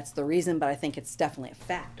don't know if that's the reason, but I think it's definitely a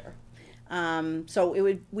factor. So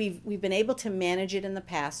we've been able to manage it in the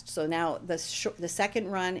past, so now the second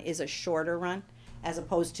run is a shorter run, as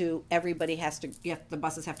opposed to everybody the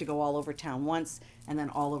buses have to go all over town once, and then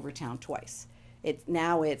all over town twice.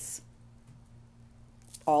 Now it's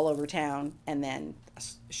all over town, and then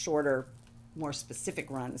shorter, more specific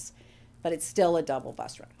runs, but it's still a double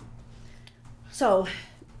bus run. So,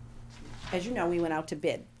 as you know, we went out to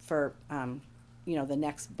bid for, the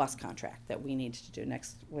next bus contract that we need to do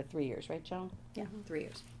with 3 years, right, Joan? Yeah, 3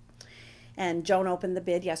 years. And Joan opened the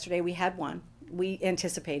bid yesterday. We had one. We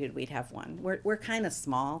anticipated we'd have one. We're kind of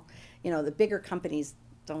small. The bigger companies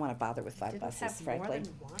don't want to bother with 5 buses, frankly.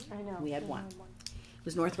 I know. We had one. It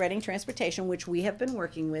was North Reading Transportation, which we have been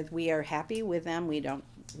working with. We are happy with them.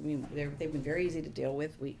 They've been very easy to deal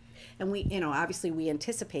with. Obviously we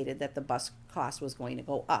anticipated that the bus cost was going to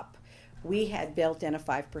go up. We had built in a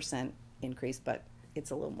 5% increase, but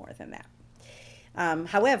it's a little more than that.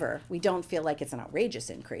 However, we don't feel like it's an outrageous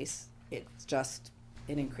increase. It's just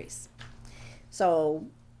an increase. So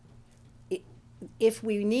if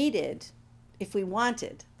we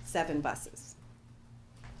wanted 7 buses,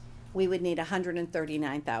 we would need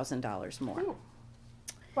 $139,000 more. Ooh.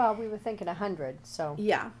 Well, we were thinking 100, so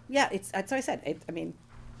Yeah, that's what I said. it's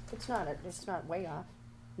not way off.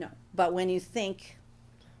 No, but when you think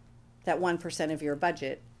that 1% of your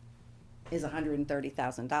budget is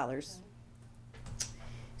 $130,000,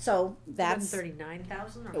 so that's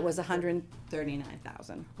 139,000 or it was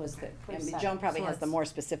 139,000 was the. I mean, Okay. Joan probably So has the it's more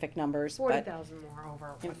specific numbers, but 40,000 more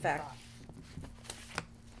over what in you fact,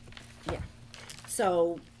 thought.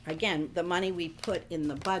 so again, the money we put in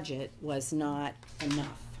the budget was not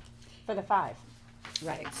enough. For the 5.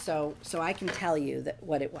 Right, so I can tell you that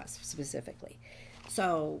what it was specifically.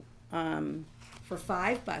 So, for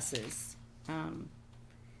 5 buses,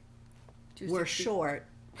 we're short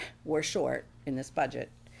in this budget,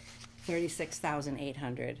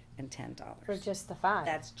 $36,810. For just the 5.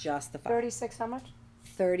 That's just the 5. 36, how much?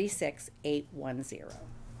 36,810.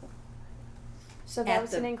 So At that was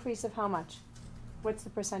the- an increase of how much? What's the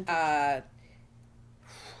percentage?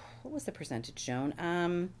 What was the percentage,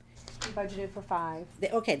 Joan? Budgeted for 5. The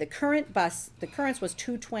current current was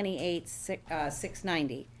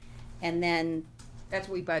 228,690, and then That's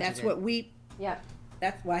what we budgeted. that's what we. Yeah.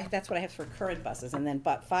 That's what I have for current buses, and then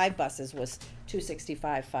but 5 buses was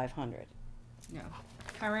 265,500. No,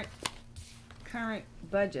 current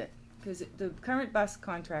budget, because the current bus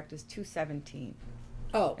contract is 217,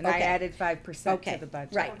 Oh, and I added 5% Okay, to the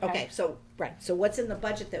budget. right, Okay. okay, so what's in the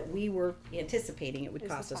budget that we were anticipating it would Is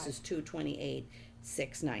the cost us 5. is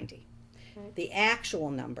 228,690. Right. The actual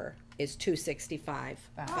number is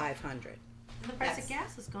 265,500. And the price That's- of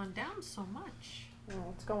gas has gone down so much.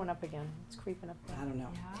 Oh, it's going up again. It's creeping up. I don't know.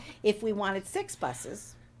 Yeah. If we wanted 6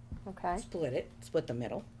 buses, Okay. split the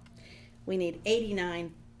middle, we need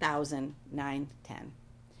 89,910.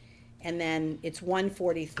 And then it's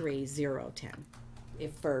 143,010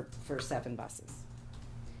 for 7 buses.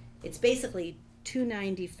 It's basically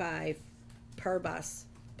 295 per bus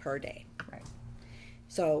per day. Right.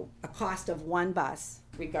 So a cost of one bus,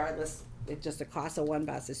 regardless, the cost of one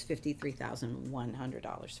bus is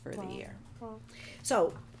 $53,100 for the Wow. year. Wow.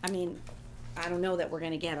 So, I mean, I don't know that we're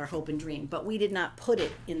gonna get our hope and dream, but we did not put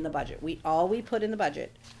it in the budget. All we put in the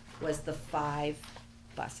budget was the 5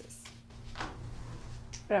 buses.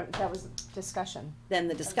 But that was discussion. Then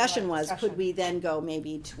the discussion was, Discussion. could we then go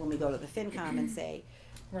maybe when we go to the FinCom and say,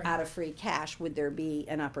 out of free cash, would there be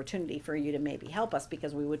an opportunity for you to maybe help us?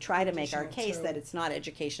 Because we would try to make our case that it's not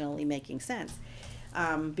educationally making sense.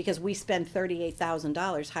 Because we spend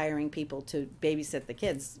 $38,000 hiring people to babysit the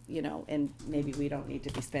kids, and maybe we don't need to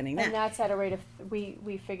be spending And that. that's at a rate of,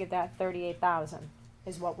 we figured that 38,000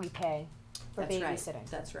 is what we pay for That's right. babysitting.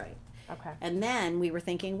 That's right. Okay. And then we were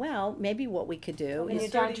thinking, well, maybe what we could do And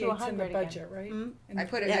is. you're down to 100 again. budget, right? I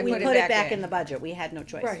put it, Yeah, I we put put it back in the budget. We had no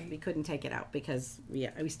choice. Right. We couldn't take it out because we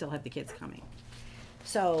still had the kids coming.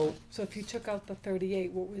 So, So if you took out the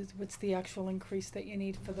 38, what's the actual increase that you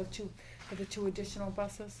need for the 2 additional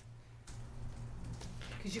buses?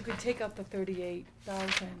 Because you could take out the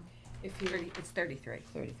 38,000 if you, It's 33.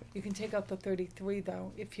 33. you can take out the 33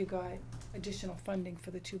 though, if you got additional funding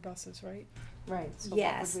for the 2 buses, right? Right. So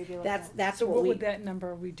Yes, what would we be looking that's, at? that's So what what we, would that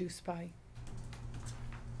number reduce by?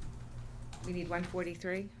 We need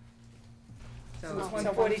 143. So So it's So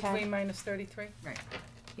 143 110. minus 33? Right.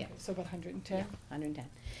 Yeah. So about 110? 110.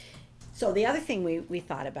 So the other thing we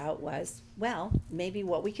thought about was, well, maybe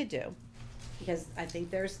what we could do, because I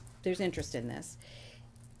think there's interest in this.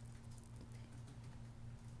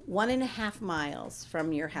 1.5 miles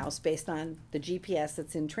from your house, based on the GPS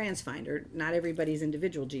that's in TransFinder, not everybody's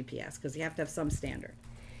individual GPS, because you have to have some standard.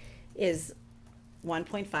 is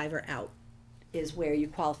 1.5 or out is where you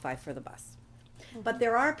qualify for the bus. But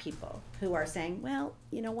there are people who are saying, well,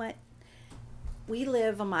 you know what? We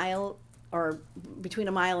live a mile or between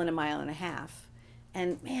a mile and a half,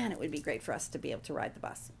 and man, it would be great for us to be able to ride the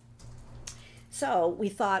bus. So we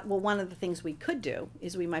thought, well, one of the things we could do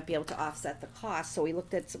is we might be able to offset the cost. So we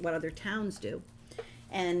looked at what other towns do.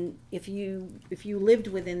 And if you lived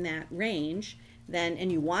within that range, then,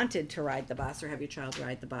 and you wanted to ride the bus or have your child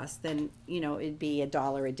ride the bus, then, it'd be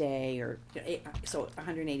 $1 a day or, so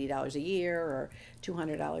 $180 a year or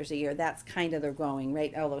 $200 a year. That's kind of the going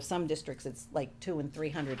rate, although some districts it's like $200 and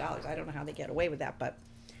 $300. I don't know how they get away with that, but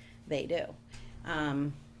they do.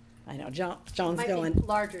 I know, Joan's Might going. be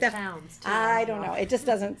larger towns too. I don't know. It just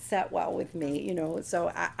doesn't set well with me,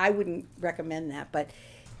 so I wouldn't recommend that.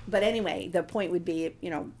 But anyway, the point would be,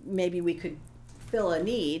 maybe we could fill a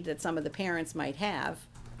need that some of the parents might have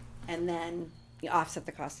and then offset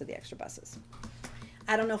the cost of the extra buses.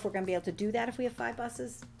 I don't know if we're gonna be able to do that if we have 5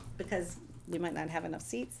 buses because we might not have enough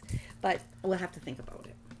seats, but we'll have to think about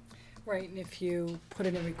it. Right, and if you put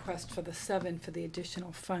in a request for the 7 for the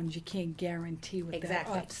additional funds, you can't guarantee what that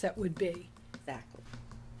Exactly. offset would be. Exactly.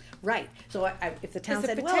 Right. So if the town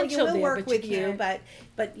There's a said, well, you potential will there, work but with you you,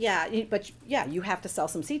 can't. but you have to sell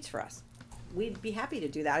some seats for us. We'd be happy to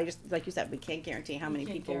do that. I just, like you said, we can't guarantee how many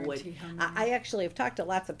can't people would. guarantee how I actually have talked to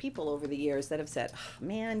lots of people over the years that have said, oh,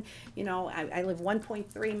 man, I live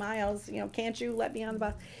 1.3 miles, can't you let me on the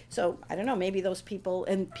bus? So I don't know, maybe those people,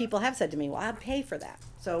 and people have said to me, well, I'll pay for that.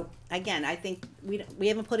 So again, I think we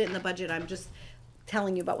haven't put it in the budget. I'm just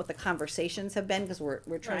telling you about what the conversations have been because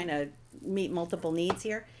we're trying to meet multiple needs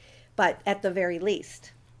here. But at the very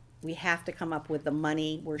least, we have to come up with the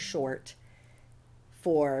money we're short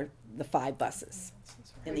for the 5 buses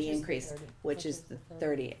and the increase, which is the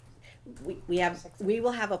 38. We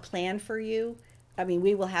will have a plan for you. I mean,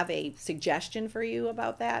 we will have a suggestion for you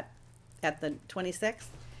about that at the 26th,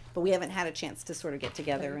 but we haven't had a chance to sort of get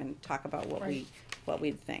together and talk about what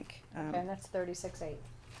we think. And that's 36.8.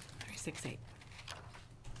 36.8.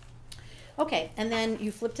 Okay, and then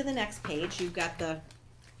you flip to the next page, you've got the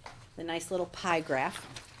nice little pie graph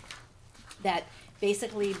that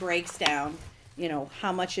basically breaks down,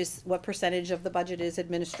 what percentage of the budget is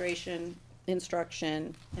administration,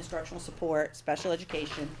 instruction, instructional support, special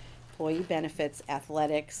education, employee benefits,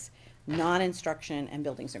 athletics, non-instruction, and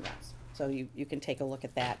buildings and grounds. So you can take a look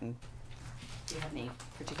at that and if you have any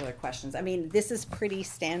particular questions. I mean, this is pretty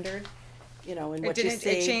standard, in what you see.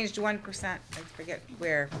 It changed 1%, I forget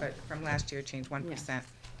where, but from last year it changed 1%.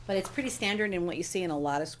 But it's pretty standard in what you see in a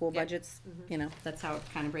lot of school budgets, that's how it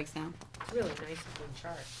kind of breaks down. It's really nice looking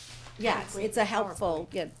chart. Yeah, Great it's a PowerPoint. helpful,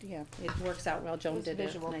 it works out well. Joan Those did a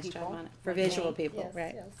visual nice job people. on it. For Like visual me. people, Yes,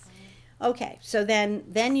 right? yes. Okay, so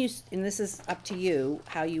then you, and this is up to you,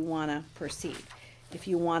 how you wanna proceed. If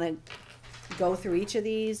you wanna go through each of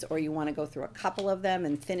these, or you wanna go through a couple of them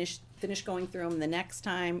and finish going through them the next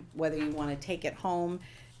time, whether you wanna take it home,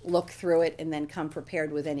 look through it, and then come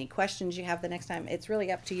prepared with any questions you have the next time, it's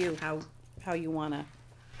really up to you how you wanna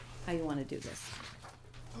do this.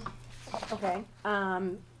 Okay,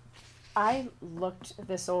 I looked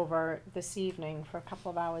this over this evening for a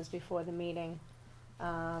couple of hours before the meeting.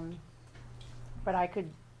 But I could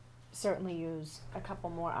certainly use a couple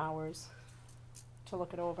more hours to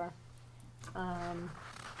look it over.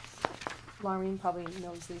 Maureen probably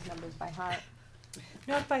knows these numbers by heart.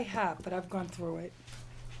 Not by heart, but I've gone through it.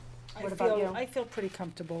 What about you? I feel pretty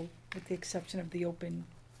comfortable, with the exception of the open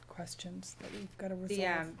questions that we've got to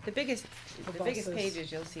resolve. The biggest buses.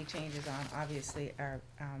 pages you'll see changes on, obviously, are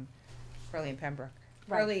Hurley and Pembroke.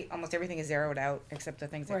 Right. Hurley, almost everything is zeroed out, except the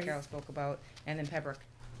things that Right. Carol spoke about, and then Pembroke,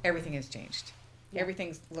 everything has changed. Yeah.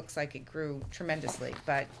 Everything looks like it grew tremendously,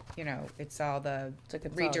 but, it's all the like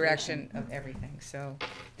it's all- redirection of everything, so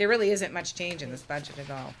there really isn't much change in this budget at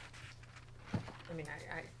all. I mean,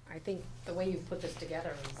 I think the way you've put this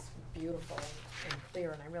together is beautiful and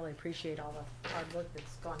clear, and I really appreciate all the hard work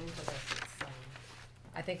that's gone into this. It's,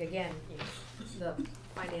 I think, again, the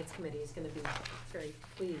finance committee is gonna be very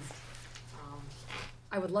pleased.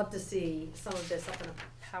 I would love to see some of this up in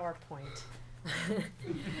a PowerPoint.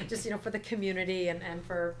 Just, for the community and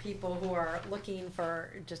for people who are looking for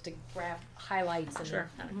just to grab highlights and Sure.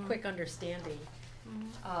 a quick understanding.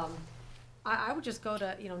 I would just go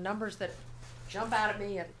to, numbers that jump out at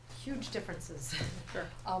me at huge differences. Sure.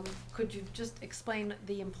 Could you just explain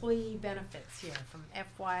the employee benefits here from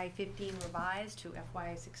FY15 revised to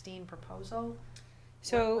FY16 proposal?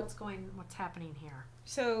 So- What's happening here?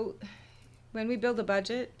 So, when we build a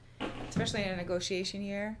budget, especially in a negotiation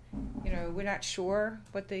year, we're not sure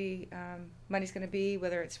what the money's gonna be,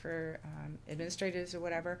 whether it's for administrators or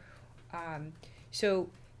whatever, So,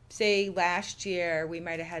 say last year, we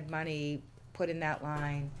might have had money put in that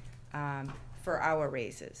line, for our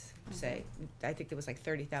raises, say. I think there was like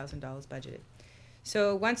 $30,000 budgeted.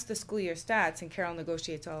 So once the school year starts and Carol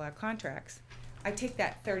negotiates all our contracts, I take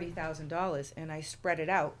that $30,000 and I spread it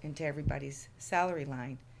out into everybody's salary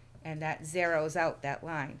line, and that zeroes out that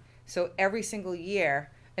line. So every single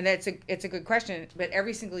year, and it's a good question, but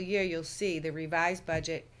every single year you'll see the revised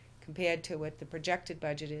budget compared to what the projected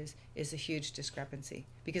budget is a huge discrepancy.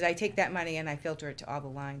 Because I take that money and I filter it to all the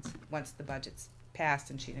lines once the budget's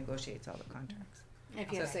passed and she negotiates all the contracts.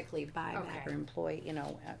 If you have sick leave buyback Okay. or employee,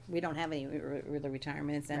 we don't have any really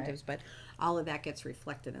retirement incentives, but all of that gets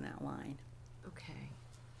reflected in that line. Okay.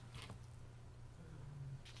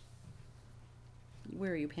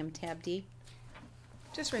 Where are you, Pam? Tab D?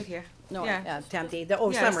 Just right here. No, Yeah. tab D. Yeah,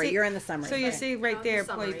 Summary. see- You're in the summary. So you right. see right On there,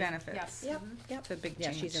 the employee summary. benefits. Yep. Yep. It's a big Yeah,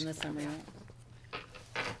 change. she's in the summary. Right?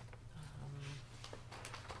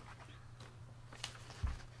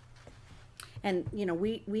 And,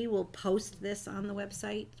 we will post this on the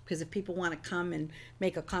website, because if people wanna come and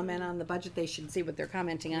make a comment on the budget, they should see what they're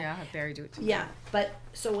commenting on. Yeah, I'll have Barry do it too. Yeah, but,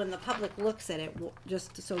 so when the public looks at it,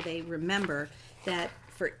 just so they remember that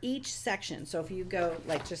for each section, so if you go,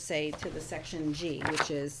 like, just say to the section G,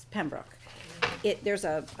 which is Pembroke, there's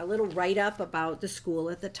a little write-up about the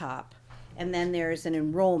school at the top, and then there's an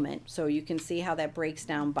enrollment, so you can see how that breaks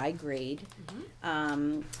down by grade.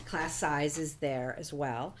 Class size is there as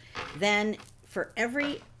well. Then, for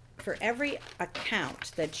every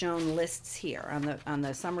account that Joan lists here on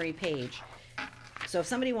the summary page, so if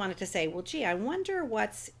somebody wanted to say, well, gee, I wonder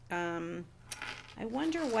what's going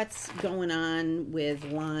on with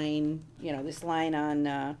line, this line on,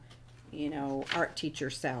 art teacher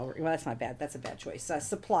salary. Well, that's not bad. That's a bad choice.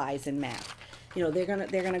 Supplies and math. They're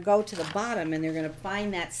gonna go to the bottom and they're gonna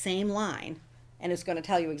find that same line, and it's gonna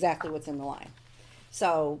tell you exactly what's in the line.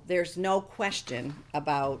 So there's no question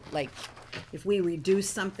about, like, if we reduce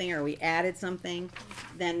something or we added something,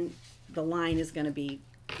 then the line is gonna be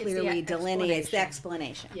clearly delineated. It's the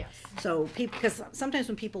explanation. Yes. So because sometimes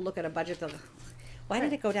when people look at a budget, they'll, why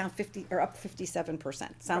did it go down 50 or up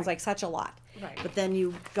 57%? Sounds like such a lot. Right. But then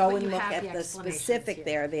you go But and you look have at the the explanations specific here.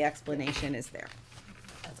 there, the explanation is there.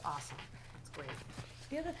 That's awesome. That's great.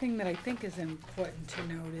 The other thing that I think is important to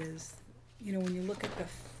note is, when you look at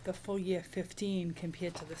the full year 15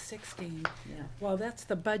 compared to the 16, Yeah. well, that's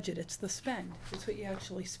the budget, it's the spend, it's what you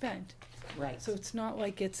actually spent. Right. So it's not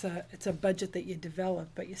like it's a budget that you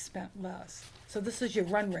developed, but you spent less. So this is your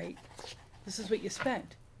run rate, this is what you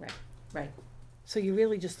spent. Right. So you're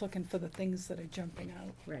really just looking for the things that are jumping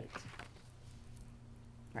out. Right.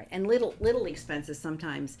 Right, and little expenses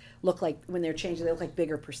sometimes look like, when they're changing, they look like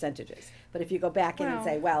bigger percentages. But if you go back in and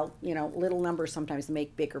say, well, little numbers sometimes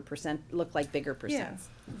make look like bigger percents.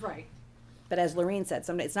 Right. But as Lorraine said,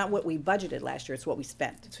 sometimes it's not what we budgeted last year, it's what we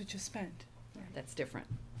spent. That's what you spent. That's different.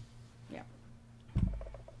 Yeah.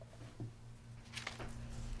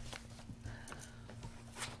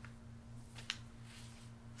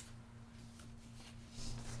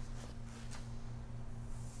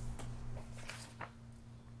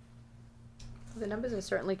 The numbers are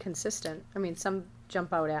certainly consistent. I mean, some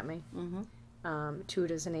jump out at me.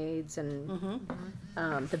 Tutors and aides and,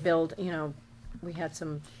 the build, we had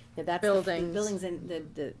some Yeah, that's buildings. The buildings and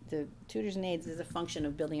the tutors and aides is a function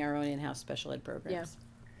of building our own in-house special ed programs.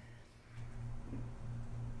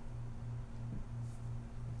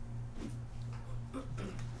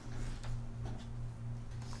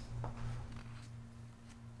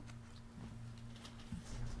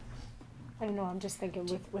 I don't know, I'm just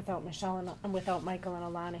thinking without Michelle and without Michael and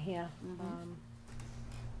Alana here.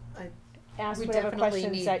 Ask We whatever definitely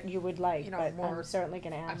questions need, that you would like, but more. I'm certainly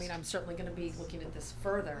gonna I ask. mean, I'm certainly gonna be looking at this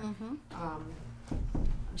further.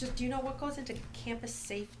 Just, do you know what goes into campus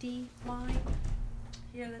safety line?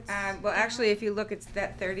 Here, that's. Well, actually, if you look, it's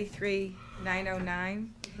that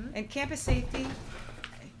 33,909. And campus safety,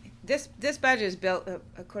 this budget is built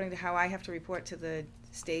according to how I have to report to the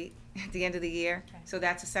state at the end of the year. So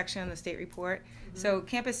that's a section on the state report. So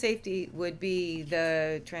campus safety would be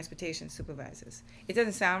the transportation supervisors. It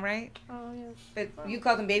doesn't sound right, Oh, yeah. but you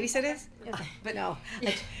call them babysitters? But no,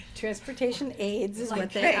 transportation aides is what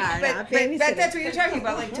Like, they are, But not that's what babysitters. you're talking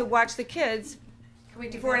about, like to watch the kids Can we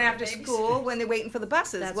do before and more after babies? school when they're waiting for the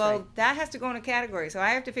buses. That's Well, right. that has to go in a category, so I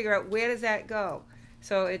have to figure out where does that go.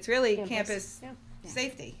 So it's really Campus, campus yeah.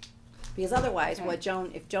 safety. Because otherwise,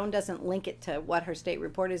 if Joan doesn't link it to what her state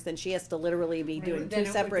report is, then she has to literally be doing Then it two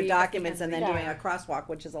would separate be at the documents and end then of the doing a crosswalk,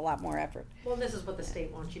 which is a lot more effort. Well, this is what the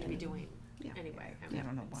state wants you to be doing anyway. I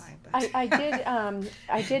don't know why, but. I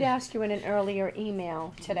did ask you in an earlier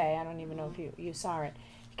email today, I don't even know if you saw it,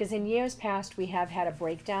 Because in years past, we have had a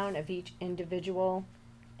breakdown of each individual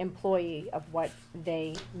employee of what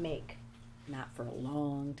they make. Not for a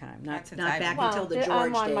long time, Not not, since not I've back been- until the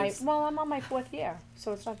I'm George on my, days. well, I'm on my 4th year,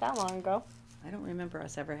 so it's not that long ago. I don't remember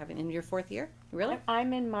us ever having, in your 4th year? Really?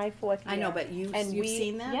 I'm in my 4th year. I know, but you've And we-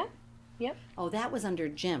 seen that? Yeah, yep, Oh, that was under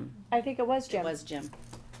Jim. I think it was It Jim. was Jim.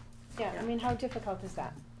 Yeah, I mean, how difficult is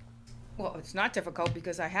that? Well, it's not difficult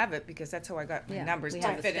because I have it, because that's how I got my Yeah, numbers we to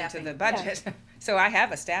have a fit into staffing- the budget. So I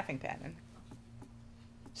have a staffing pattern.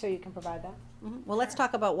 So you can provide that? Well, let's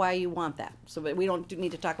talk about why you want that. So we don't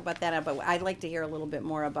need to talk about that, but I'd like to hear a little bit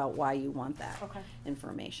more about why you want that Okay.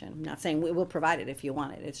 information. I'm not saying we will provide it if you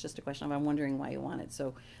want it. It's just a question of I'm wondering why you want it.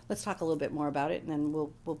 So let's talk a little bit more about it, and then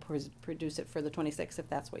we'll produce it for the 26th if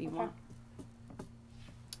that's what you Okay. want.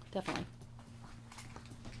 Definitely.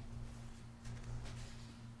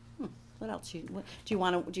 What else? Do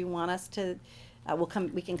you want us to?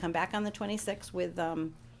 We can come back on the 26th with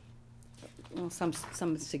well,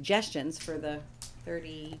 some suggestions for the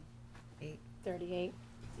 38.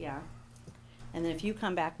 Yeah. And then if you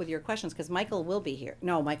come back with your questions, because Michael will be here.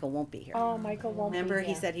 No, Michael won't be here. Oh, Michael won't be Remember, he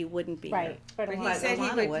here. said he wouldn't be here. Right, but But he Alana- said he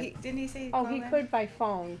Alana would, didn't he say? he'd Oh, call he in? could by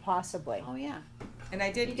phone, possibly. Oh, yeah. And I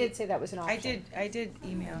He did, did say that was an option. I did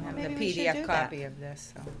email him the Maybe we should do PDF that. copy of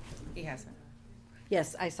this, so he hasn't.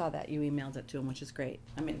 Yes, I saw that. You emailed it to him, which is great.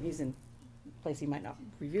 I mean, he's in a place he might not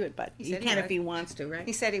review it, but He he said he can if would. he wants to, right?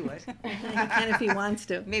 He said he would. He can if he wants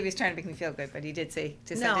to. Maybe he's trying to make me feel good, but he did say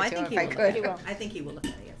to No, send I it to think him he if I will. could. He will. I think he will look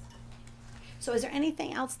at it, yes. So is there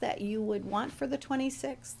anything else that you would want for the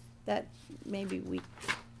 26th that maybe we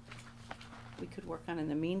could work on in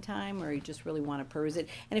the meantime, or you just really want to peruse it?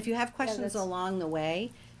 And if you have questions that's- along the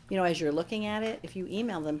way, you know, as you're looking at it, if you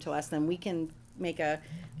email them to us, then we can make a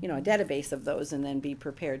database of those and then be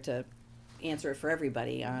prepared to answer it for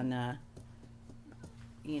everybody on,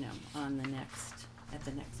 at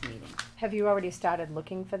the next meeting. Have you already started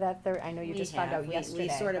looking for that I know you We just found have. out We yesterday.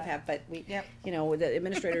 sort of but- have, but we, Yep. the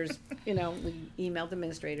administrators, we emailed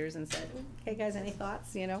administrators and said, hey, guys, any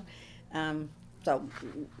thoughts, So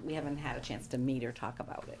we haven't had a chance to meet or talk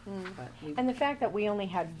about it, but we. And the fact that we only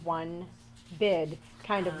had one bid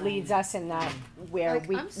kind of leads us in that where Like,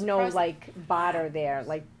 we I'm know surprised- like barter there,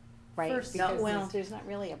 like, right? First- No, Because well, there's not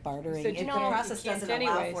really a bartering. said you The can't- process you can't doesn't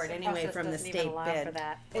allow anyways. for it anyway from the state bid.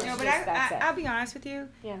 it's No, but just- that's it. I'll be honest with you.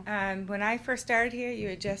 Yeah. When I first started here, you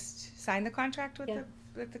had just signed the contract with Yeah.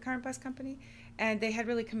 the current bus company, and they had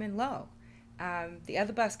really come in low. The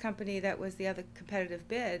other bus company that was the other competitive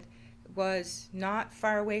bid was not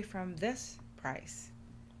far away from this price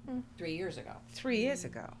 3 years ago. 3 years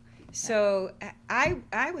ago. So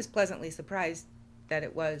I was pleasantly surprised that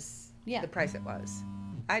it was Yeah. the price it was.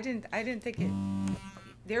 I didn't think it.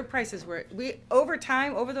 Their prices were over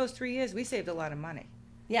time, over those 3 years, we saved a lot of money.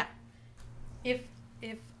 Yeah. If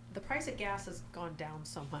the price of gas has gone down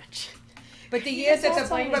so much. But the years that That's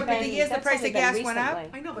the only but the been- years the that's price only of been gas went up,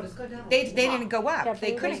 recently. I know, but it's gone down. they didn't go Yeah, up. but They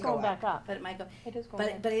it is couldn't go going up. back up. But it might go. It is going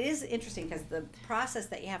back. But it is interesting because the process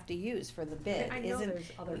that you have to use for the bid I know isn't.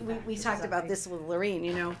 there's other We factors, talked I about think. this with Lorraine,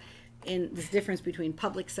 in this difference between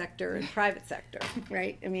public sector and private sector,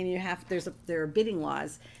 right? I mean, there are bidding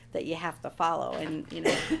laws that you have to follow, and being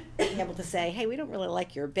able to say, hey, we don't really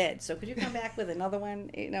like your bid, so could you come back with another one?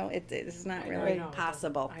 It's not I really know, it doesn't-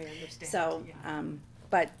 possible. I understand, So, yeah.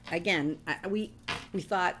 but again, we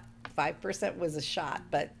thought 5% was a shot,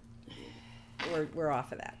 but we're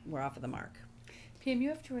off of that. We're off of the mark. Pam, you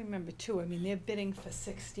have to remember too, I mean, they're bidding for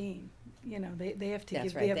 16. They have to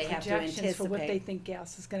That's give right, their they have to projections for what they anticipate. think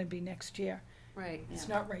gas is gonna be next year. Right, It's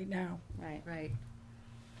Yeah. not right now, Right. right.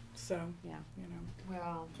 so, Yeah.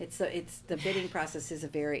 Well, It's the bidding process is a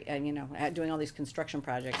very, doing all these construction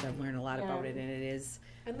projects, I've learned a lot about it, and it is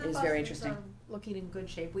and the very buses interesting. are looking in good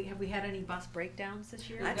shape. Have we had any bus breakdowns this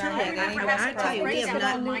year? I I tell you, remember I tell you, we have breakdowns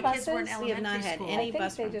not, when my kids were in We have not elementary had school. any I think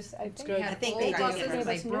bus they run. just, I think. We I had think old they did buses get and rid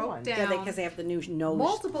they of new broke ones. down yeah, because they have the new nose.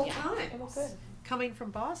 multiple Yeah. times good. coming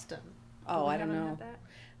from Boston. Oh, We I don't haven't know. had that?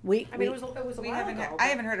 We, I mean, it was a We while haven't. ago. I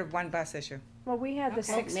haven't heard of one bus issue. Well, we had the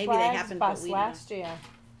Okay. Six Maybe they Flags happened, but bus we don't. last year,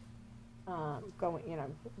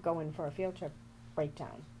 going for a field trip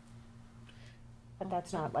breakdown. But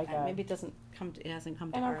that's not like a, maybe it hasn't come to and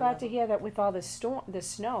our I'm glad to level. hear that with all the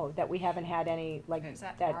snow, that we haven't had any, like, Is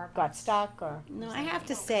that that our got bus? stuck or. No, I have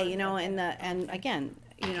to say, and again,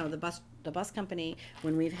 the bus company,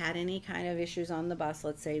 when we've had any kind of issues on the bus,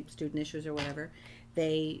 let's say student issues or whatever,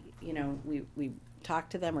 they, we talk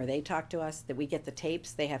to them or they talk to us, that we get the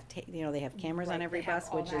tapes, they have they have cameras on Right, every they have bus,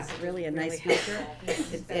 all which that, is which really is a nice really feature.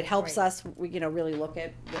 helpful. It That's helps great. us, really look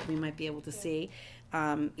at what we might be able to see.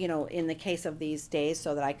 In the case of these days,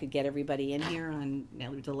 so that I could get everybody in here on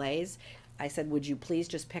delays, I said, would you please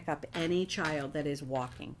just pick up any child that is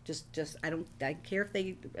walking? I care if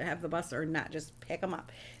they have the bus or not, just pick them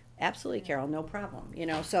up. Absolutely, Carol, no problem, you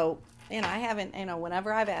know, so, I haven't,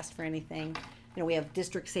 whenever I've asked for anything, we have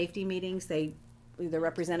district safety meetings, the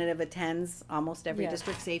representative attends almost every Yes.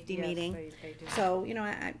 district safety Yes, meeting. they do. So,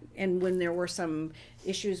 and when there were some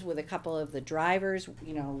issues with a couple of the drivers,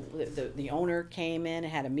 the owner came in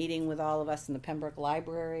and had a meeting with all of us in the Pembroke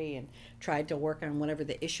Library and tried to work on whatever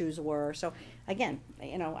the issues were. So again,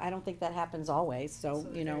 I don't think that happens always, so,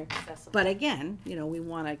 they're very accessible. but again, we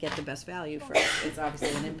wanna get the best value for it. It's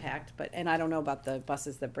obviously an impact, and I don't know about the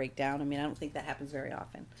buses that break down. I don't think that happens very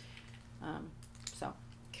often. So,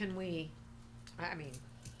 Can we,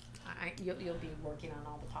 you'll be working on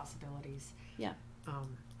all the possibilities. yeah.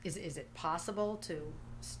 Is it possible to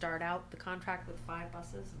start out the contract with 5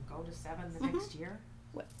 buses and go to 7 the next year?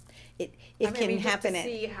 It I can mean, happen just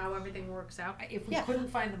to at. see how everything works out. If we Yeah. couldn't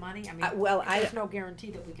find the money, there's there's no guarantee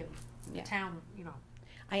that we can, the Yeah. town,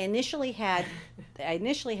 I initially had the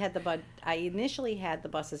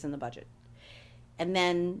buses in the budget. And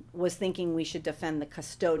then was thinking we should defend the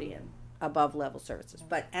custodian above level services.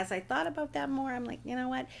 But as I thought about that more, I'm like, you know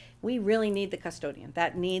what? We really need the custodian.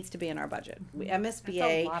 That needs to be in our budget.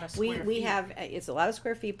 MSBA, lot of we square we feet. have, it's a lot of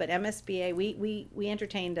square feet, but MSBA, we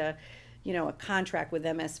entertained a contract with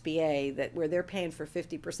MSBA where they're paying for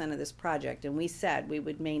 50% of this project, and we said we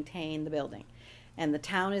would maintain the building. And the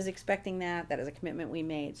town is expecting that is a commitment we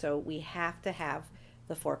made, so we have to have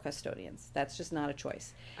the 4 custodians, that's just not a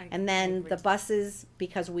choice. And then the buses,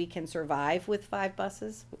 because we can survive with 5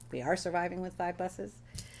 buses, we are surviving with 5 buses.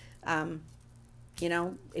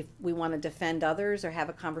 If we wanna defend others or have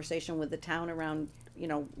a conversation with the town around,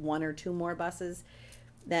 1 or 2 more buses,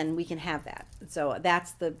 then we can have that. So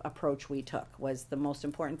that's the approach we took, was the most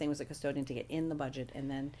important thing was the custodian to get in the budget and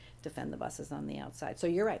then defend the buses on the outside. So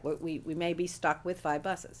you're right, we may be stuck with 5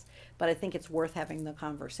 buses, but I think it's worth having the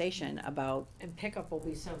conversation about, and pickup will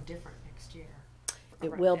be so different next year.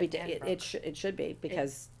 it will be, At Pembroke. it should be, because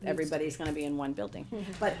needs to everybody's be. gonna be in one building.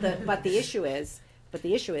 But the issue is, drop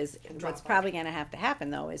what's off. probably gonna have to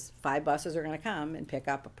happen though is 5 buses are gonna come and pick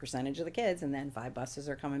up a percentage of the kids, and then 5 buses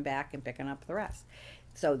are coming back and picking up the rest.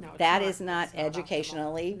 So No, it's that not- is not it's not optimal.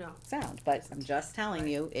 educationally No. sound, but I'm just telling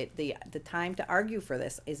you, the time to argue for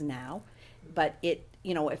this is now. But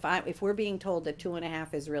if we're being told that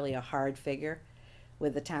 2.5 is really a hard figure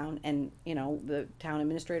with the town, and, the town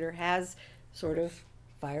administrator has sort of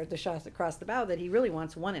fired the shots across the bow that he really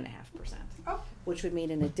wants 1.5%. Oh. Which would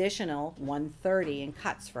mean an additional 130 in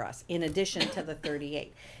cuts for us, in addition to the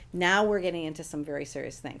 38. Now we're getting into some very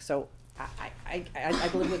serious things, so I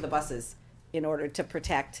believe with the buses in order to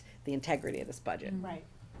protect the integrity of this budget. Right,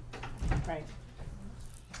 right.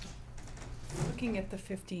 Looking at the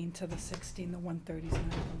 15 to the 16, the 130 is not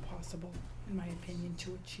even possible, in my opinion,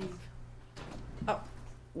 to achieve. Oh,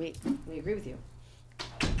 we agree with you.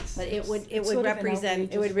 But it It's would sort of an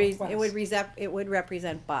represent, outrageous request. it would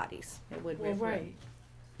represent bodies. It would. Well, right.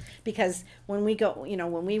 Because when we go,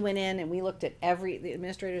 when we went in and we looked at the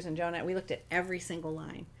administrators and Jonah, we looked at every single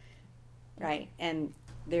line, right? And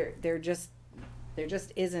there just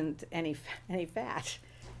isn't any fat.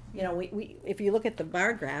 We if you look at the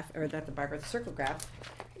bar graph, or not the bar graph, the circle graph,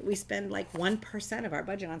 we spend like 1% of our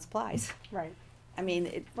budget on supplies. Right. I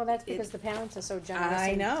mean, Well, that's because the parents are so generous I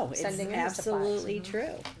in know, it's sending in the supplies. absolutely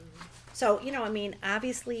true. So,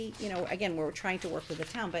 obviously, again, we're trying to work with the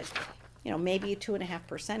town, but, maybe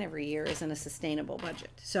 2.5% every year isn't a sustainable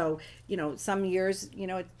budget. So, some years,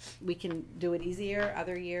 we can do it easier,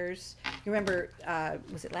 other years, you remember,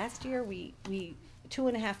 was it last year, we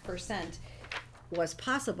 2.5% was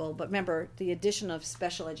possible, but remember, the addition of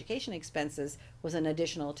special education expenses was an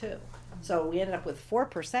additional 2. So we ended up with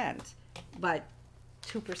 4%, but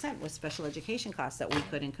 2% was special education costs that we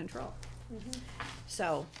couldn't control.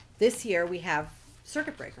 So this year we have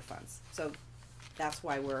circuit breaker funds, so that's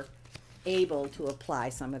why we're able to apply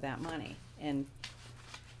some of that money and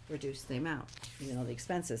reduce the amount, even though the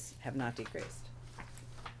expenses have not decreased.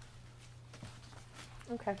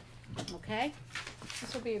 Okay, Okay?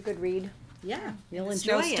 this will be a good read. Yeah, you'll The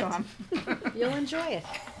enjoy snowstorm. it. You'll enjoy it.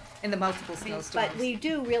 And the multiple snowstorms. But we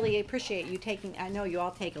do really appreciate you taking, I know you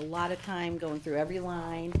all take a lot of time going through every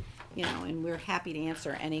line, and we're happy to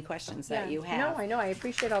answer any questions that Yeah. you have. No, I know, I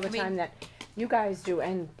appreciate all the time that you guys do,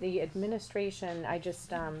 and the administration, I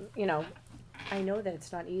just, I know that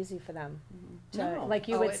it's not easy for them. No. Like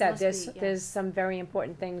you Oh, had it said, must there's, be, yeah. there's some very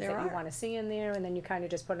important things There that you are. wanna see in there, and then you kinda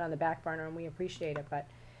just put it on the back burner, and we appreciate it, but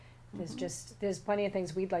there's plenty of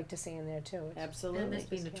things we'd like to see in there too. It's- Absolutely. And this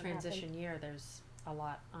being a Just can't happen. transition year, there's a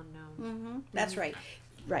lot unknown. That's right.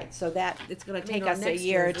 Right, so that, it's gonna I mean, take well, us a next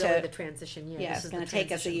year is really to. the transition year. Yeah, This it's is gonna the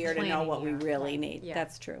take us a transition year to know planning what we year. really Right. need. Yeah.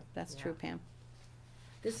 That's true, that's Yeah. true, Pam.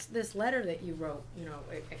 This letter that you wrote, you know,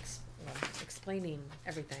 explaining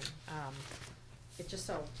everything, it's just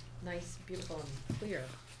so nice, beautiful, and clear.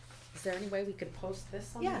 Is there any way we could post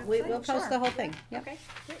this on the Yeah, website? we'll post the whole thing, yep, Okay,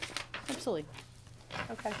 great. absolutely.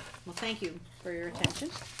 Okay, Well, thank you for your attention.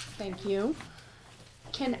 thank you.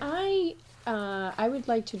 Can I would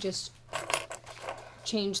like to just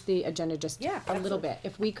change the agenda just Yeah, a little absolutely. bit.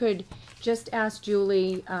 If we could just ask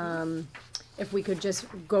Julie, if we could just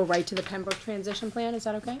go right to the Pembroke transition plan, is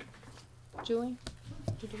that okay? Julie,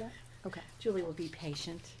 could you do that? Okay. Julie will be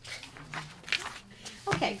patient.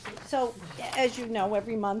 Okay, so as you know,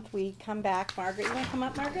 every month we come back. Margaret, you wanna come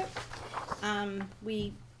up, Margaret?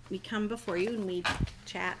 We come before you and we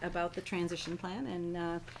chat about the transition plan,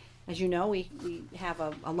 and as you know, we have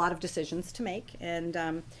a lot of decisions to make, and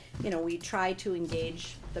you know, we try to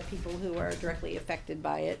engage the people who are directly affected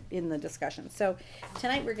by it in the discussion. So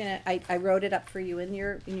tonight I wrote it up for you in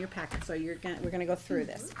your packet, so we're gonna go through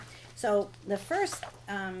this. So the first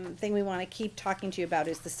thing we want to keep talking to you about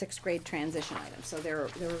is the sixth grade transition item. So there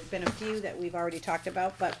have been a few that we've already talked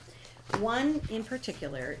about, but one in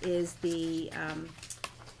particular is the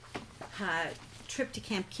trip to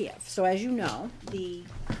Camp Kiev. So as you know, the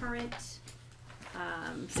current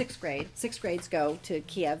sixth grades go to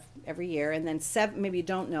Kiev every year, and then maybe you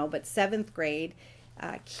don't know, but seventh grade,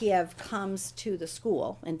 Kiev comes to the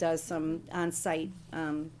school and does some on-site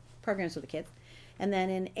programs with the kids. And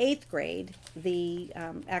then in eighth grade, the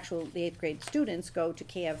eighth grade students go to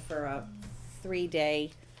Kiev for a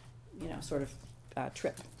 3-day, you know, sort of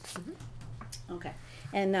trip. Okay,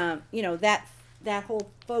 and you know, that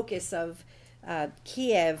whole focus of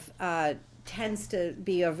Kiev tends to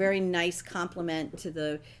be a very nice complement to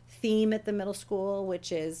the theme at the middle school,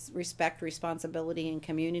 which is respect, responsibility, and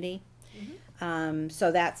community.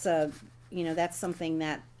 So that's that's something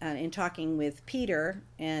that in talking with Peter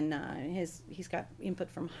and he's got input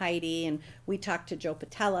from Heidi, and we talked to Joe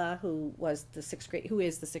Patella, who is the sixth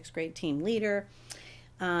grade team leader,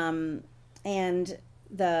 and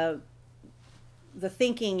the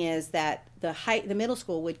thinking is that the middle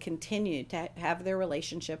school would continue to have their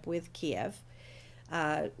relationship with Kiev.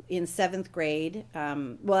 In seventh grade,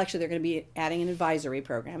 well, actually, they're going to be adding an advisory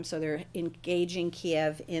program, so they're engaging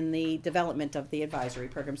Kiev in the development of the advisory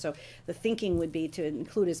program. So the thinking would be to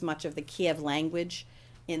include as much of the Kiev language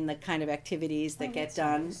in the kind of activities that get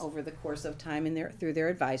done over the course of time through their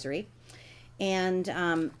advisory.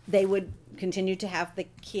 And they would continue to have the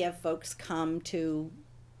Kiev folks come to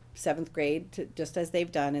seventh grade, just as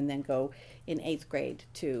they've done, and then go in eighth grade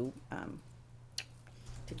to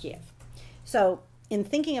Kiev. So in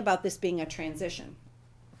thinking about this being a transition,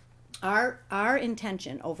 our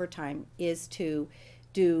intention over time is to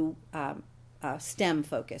do a STEM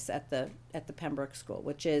focus at the Pembroke School,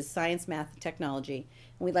 which is science, math, and technology.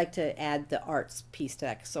 And we'd like to add the arts piece to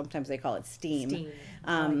that, 'cause sometimes they call it STEAM. STEAM.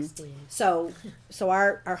 I like STEAM. So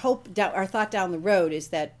our thought down the road is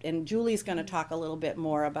that, and Julie's going to talk a little bit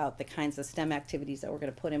more about the kinds of STEM activities that we're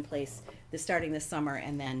going to put in place starting this summer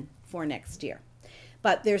and then for next year.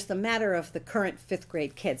 But there's the matter of the current fifth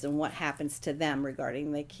grade kids and what happens to them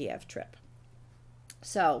regarding the Kiev trip.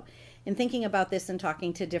 So in thinking about this and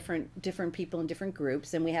talking to different people in different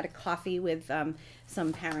groups, and we had a coffee with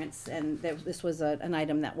some parents, and this was an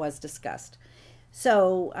item that was discussed.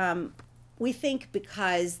 So we think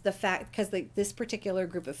because this particular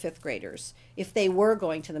group of fifth graders, if they were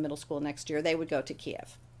going to the middle school next year, they would go to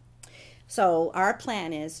Kiev. So our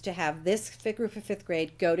plan is to have this group of fifth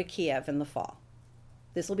grade go to Kiev in the fall.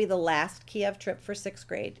 This will be the last Kiev trip for sixth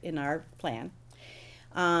grade in our plan.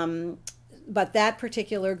 But that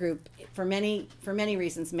particular group, for many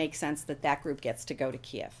reasons, makes sense that group gets to go to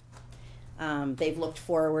Kiev. They've looked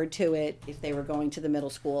forward to it. If they were going to the middle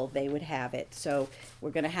school, they would have it. So we're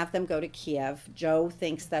going to have them go to Kiev. Joe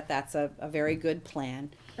thinks that that's a very good plan.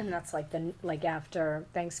 And that's like after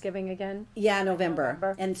Thanksgiving again? Yeah,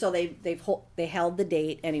 November. And so they held the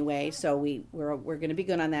date anyway. So we're going to be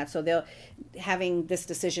good on that. So having this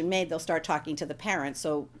decision made, they'll start talking to the parents.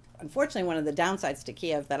 So unfortunately, one of the downsides to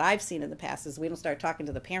Kiev that I've seen in the past is we don't start talking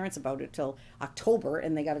to the parents about it till October,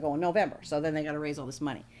 and they got to go in November. So then they got to raise all this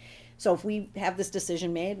money. So if we have this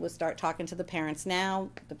decision made, we'll start talking to the parents now.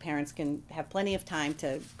 The parents can have plenty of time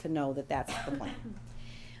to know that that's the plan.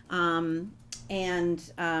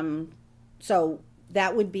 So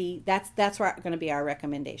that would be that's going to be our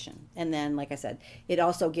recommendation. And then, like I said, it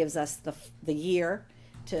also gives us the year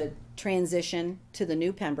to transition to the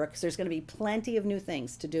new Pembroke, because there's gonna be plenty of new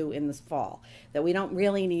things to do in this fall, that we don't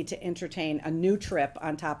really need to entertain a new trip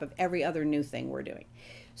on top of every other new thing we're doing.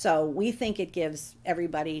 So we think it gives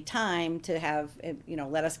everybody time to have,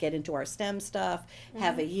 let us get into our STEM stuff,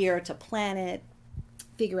 have a year to plan it,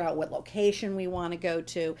 figure out what location we want to go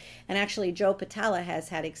to. And actually, Joe Patella has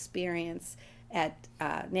had experience at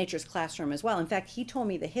Nature's Classroom as well. In fact, he told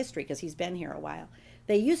me the history because he's been here a while.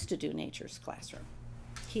 They used to do Nature's Classroom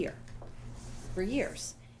here for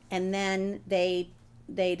years. And then they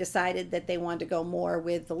decided that they wanted to go more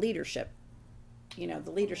with the leadership, the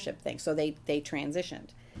leadership thing. So they transitioned.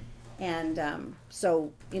 And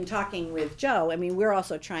so in talking with Joe, I mean, we're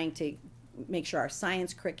also trying to make sure our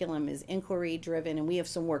science curriculum is inquiry driven, and we have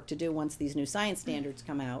some work to do once these new science standards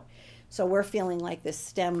come out. So we're feeling like this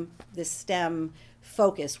STEM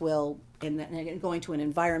focus will, and going to an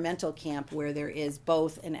environmental camp where there is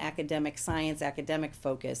both an academic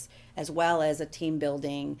focus, as well as a team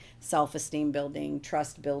building, self-esteem building,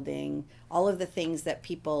 trust building, all of the things that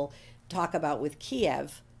people talk about with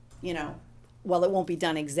Kiev, well, it won't be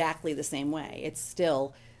done exactly the same way. It's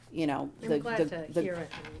still, I'm glad to hear it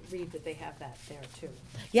and read that they have that there too.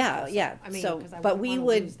 Yeah, So, yeah. I mean, So, 'cause I but wouldn't we wanna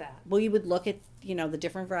would lose that. look at the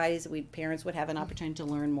different varieties. Parents would have an opportunity to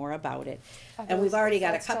learn more about it, Are and we've those- already is got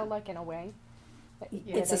a that still couple. like in a way?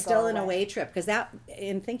 It's still an away trip, because that,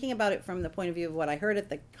 in thinking about it from the point of view of what I heard at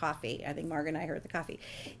the coffee, I think Margaret and I heard at the coffee,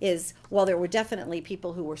 is while there were definitely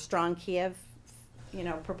people who were strong Kiev,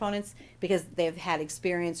 proponents, because they've had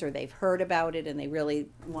experience or they've heard about it and they really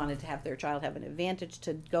wanted to have their child have an advantage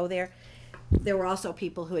to go there. There were also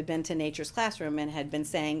people who had been to Nature's Classroom and had been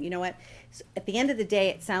saying, what, at the end of the day,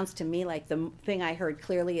 it sounds to me like the thing I heard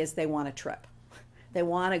clearly is they want a trip. They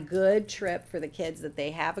want a good trip for the kids, that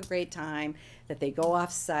they have a great time, that they go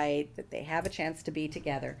off site, that they have a chance to be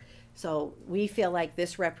together. So we feel like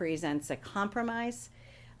this represents a compromise,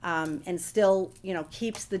 and still,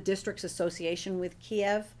 keeps the district's association with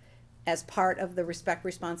Kiev as part of the respect,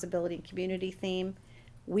 responsibility, and community theme.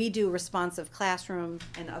 We do responsive classroom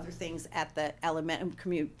and other things at the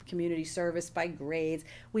community service by grades.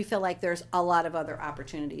 We feel like there's a lot of other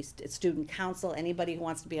opportunities. It's student council. Anybody who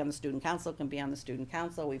wants to be on the student council can be on the student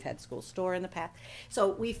council. We've had school store in the past. So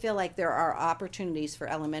we feel like there are opportunities for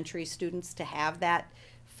elementary students to have that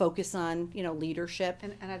focus on, leadership.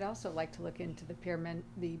 And I'd also like to look into the peer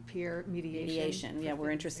mediation. Mediation, yeah, for we're fifth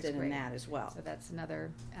and interested sixth in grade. that as well. So that's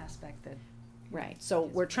another aspect that. Right, so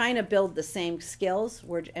we're trying to build the same skills,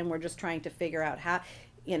 we're just trying to figure out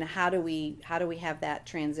how do we have that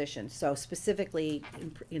transition? So specifically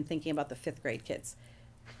in thinking about the fifth grade kids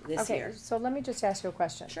this Okay, year. so let me just ask you a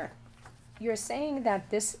question. Sure. You're saying that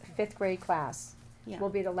this fifth grade class Yeah. will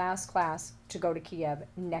be the last class to go to Kiev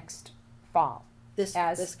next fall? This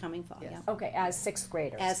coming fall, yeah. Okay, as sixth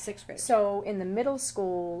graders. As sixth graders. So in the middle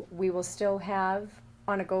school, we will still have,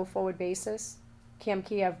 on a go-forward basis, Camp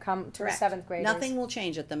Kiev come to the Correct. seventh graders? Nothing will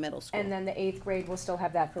change at the middle school. And then the eighth grade will still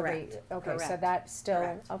have that for Correct. Okay, so Correct. that's still,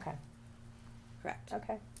 Correct. okay, Correct.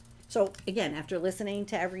 okay. So again, after listening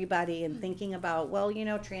to everybody and thinking about, well,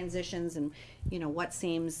 transitions and, what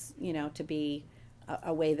seems, to be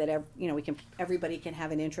a way that, everybody can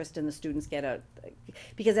have an interest and the students get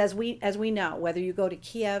because as we know, whether you go to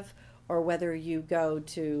Kiev or whether you go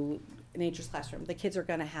to Nature's Classroom, the kids are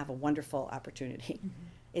gonna have a wonderful opportunity.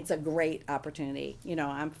 It's a great opportunity.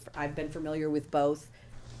 I've been familiar with both.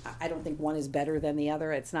 I don't think one is better than the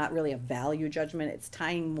other. It's not really a value judgment. It's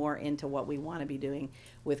tying more into what we want to be doing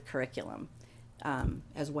with curriculum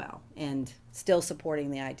as well, and still supporting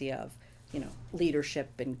the idea of leadership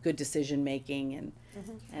and good decision making and Right.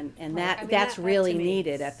 I mean, that's that really to me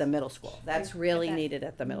needed is- at the middle school. That's At really that needed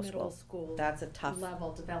at the middle school. school That's a tough.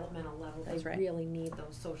 level, developmental level, That's they right. really need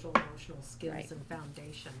those social emotional skills Right. and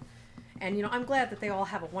foundation. And I'm glad that they all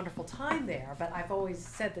have a wonderful time there, but I've always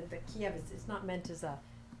said that the Kiev is not meant as a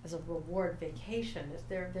reward vacation.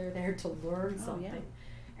 They're there to learn Oh, yeah. something.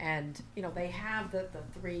 And they have the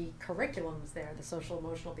three curriculums there: the social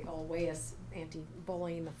emotional, the OAS,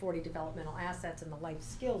 anti-bullying, the 40 developmental assets, and the life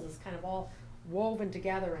skills is kind of all woven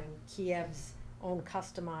together in Kiev's own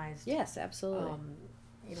customized Yes, absolutely.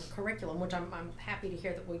 curriculum, which I'm happy to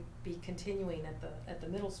hear that we'll be continuing at the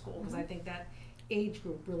middle school, because I think that age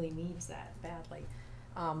group really needs that badly.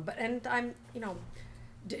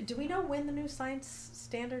 Do we know when the new science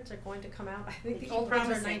standards are going to come out? I think They the keep old ones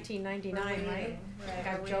are promising. 1999, right? Right, Like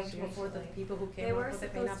we're I've joked waiting before that the usually. people who They came were up with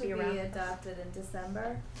it may not supposed be to around. be adopted in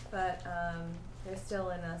December, but they're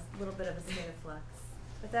still in a little bit of a state of flux.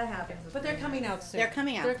 But that happens. with But they're new coming ones. out soon. They're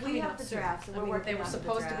coming out. They're We coming have out the soon. draft, so I we're mean, working they were on the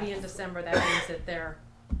supposed to be in draft. December, that means that they're,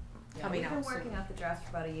 coming We've out been soon. working off the draft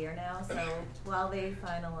for about a year now, so while they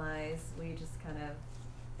finalize, we just kind of.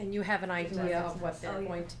 And you have an idea of what they're Oh, yeah.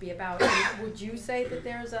 going to be about. And would you say that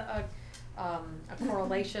there's a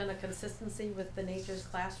correlation, a consistency with the Nature's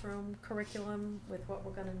Classroom curriculum, with what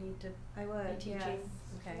we're gonna need to I would, be teaching? yes.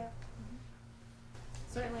 Okay. Yep.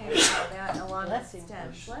 Certainly, I saw that along with Bless you.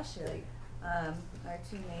 STEM, bless you, are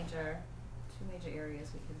two major areas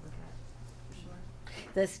we could look at, for sure.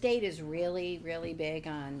 The state is really, really big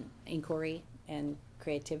on inquiry and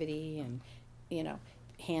creativity and, you know,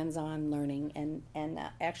 hands-on learning, and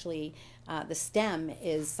actually, the STEM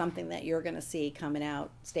is something that you're gonna see coming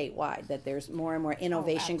out statewide, that there's more and more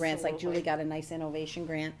innovation grants, like Julie got a nice innovation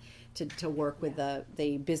grant to work with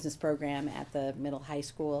the business program at the middle high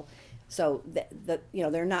school. So you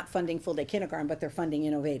know, they're not funding full-day kindergarten, but they're funding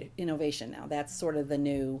innovation now. That's sort of the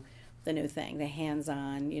new thing, the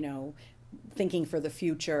hands-on, you know, thinking for the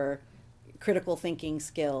future, critical thinking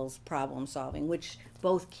skills, problem solving, which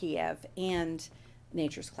both Kiev and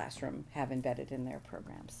Nature's Classroom have embedded in their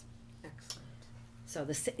programs. Excellent. So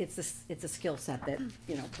it's a skill set that,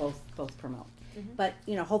 you know, both promote. But,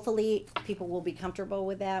 you know, hopefully people will be comfortable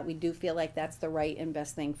with that. We do feel like that's the right and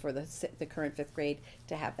best thing for the current fifth grade,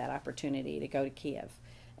 to have that opportunity to go to Kiev,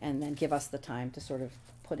 and then give us the time to sort of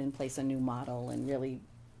put in place a new model and really,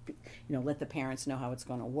 you know, let the parents know how it's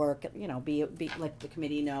gonna work, you know, let the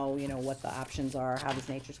committee know, you know, what the options are, how does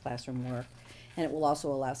Nature's Classroom work. And it will also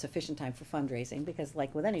allow sufficient time for fundraising, because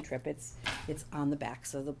like with any trip, it's on the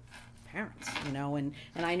backs of the parents, you know, and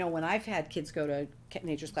I know when I've had kids go to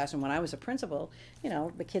Nature's Classroom when I was a principal, you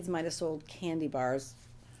know, the kids might have sold candy bars,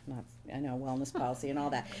 not, I know, wellness policy and all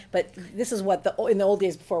that, but this is what in the old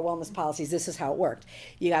days before wellness policies, this is how it worked.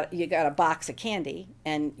 You got a box of candy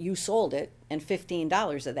and you sold it, and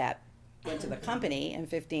 $15 of that went to the company and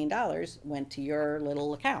 $15 went to your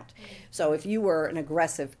little account. So if you were an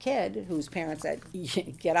aggressive kid whose parents said,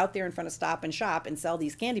 get out there in front of Stop and Shop and sell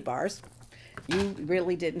these candy bars, you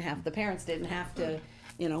really the parents didn't have to,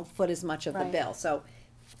 you know, foot as much of the Right. bill. So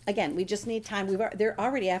again, we just need time. They're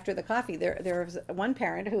already after the coffee. There was one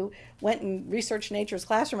parent who went and researched Nature's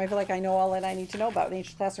Classroom. I feel like I know all that I need to know about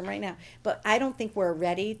Nature's Classroom right now. But I don't think we're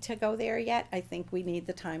ready to go there yet. I think we need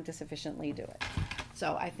the time to sufficiently do it.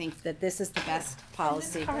 So I think that this is the best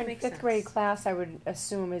policy. Current makes fifth grade sense. class, I would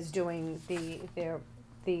assume, is doing the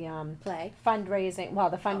Play. fundraising, well,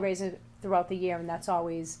 the fundraising throughout the year, and that's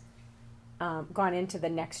always gone into the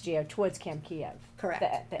next year towards Camp Kiev. Correct.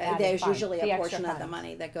 The added There's fund, usually the a extra portion of the funds,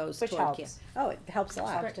 money that goes which toward helps. kids. Oh, it helps a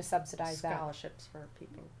lot. Help to subsidize that. Scholarships for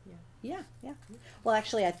people, yeah. Yeah. Well,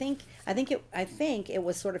 actually, I think it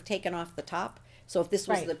was sort of taken off the top. So if this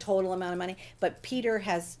was Right. the total amount of money, but Peter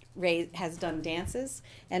has done dances,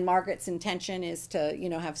 and Margaret's intention is to, you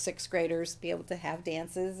know, have sixth graders be able to have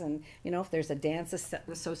dances, and, you know, if there's a dance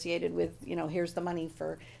associated with, you know, here's the money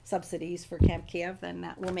for subsidies for Camp Kiev, then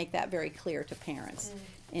that will make that very clear to parents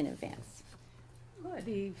in advance.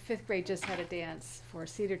 The fifth grade just had a dance for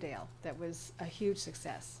Cedardale that was a huge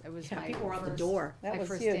success. It was Yeah, my people were on the first- door. That my was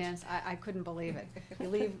first huge. dance. I couldn't believe it. You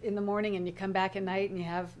leave in the morning and you come back at night and you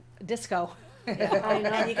have disco. I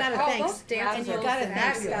know, and you gotta Oh, thank, those dances and you are gotta thank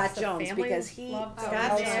fabulous. Scott The Jones, family because he, loved Scott going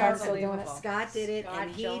Jones, there. Unbelievable. Scott did it, Scott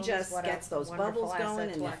and he Jones, just what a gets those wonderful bubbles asset going,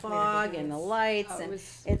 to and the our fog, community. and the lights, Oh, it and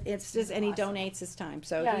was it's just, and he awesome. donates his time,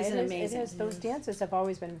 so Yeah, he's it an is, amazing. it is, those dances have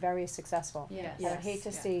always been very successful. Yes. I would hate to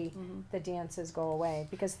Yes. see the dances go away,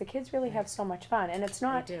 because the kids really have so much fun, and it's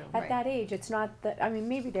not, They do. at Right. that age, it's not the, I mean,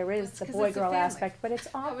 maybe there is It's the 'cause boy it's a girl family. aspect, but it's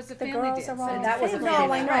all, it was a the family girls dance. are all. And that was a No,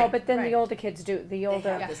 family, I know, right, but then right. the older kids do, the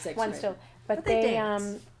older have the sixth ones grade. still, But but they they,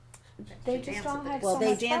 dance. they just all have Well, so they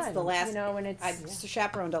much danced fun, the last, you know, and it's. I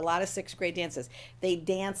chaperoned a lot of sixth grade dances. They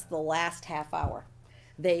danced the last half hour.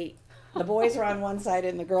 The boys are on one side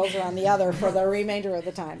and the girls are on the other for the remainder of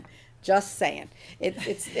the time. Just saying.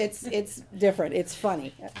 It's different. It's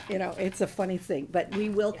funny. You know, it's a funny thing. But we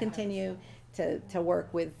will continue to work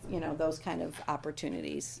with, you know, those kind of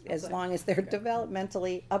opportunities as long as they're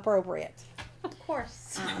developmentally appropriate. Of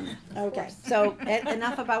course. Okay, so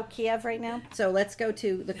enough about Kiev right now. So let's go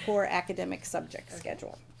to the core academic subject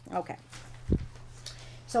schedule. Okay.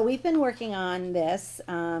 So we've been working on this,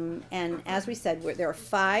 and as we said, there are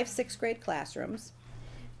 5 sixth grade classrooms.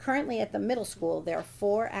 Currently at the middle school, there are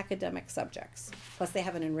 4 academic subjects, plus they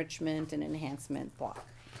have an enrichment and enhancement block.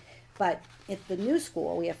 But at the new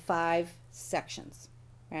school, we have 5 sections,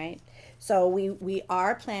 right? So we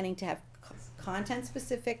are planning to have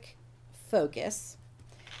content-specific focus.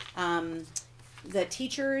 The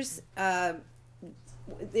teachers,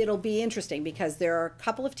 it'll be interesting because there are a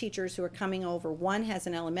couple of teachers who are coming over. One has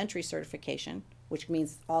an elementary certification, which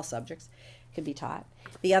means all subjects can be taught.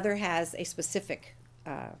 The other has a specific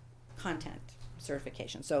content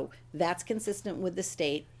certification. So that's consistent with the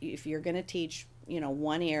state. If you're gonna teach,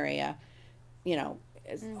 one area,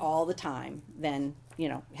 all the time, then,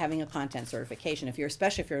 having a content certification,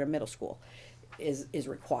 especially if you're at a middle school, is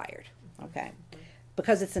required, okay?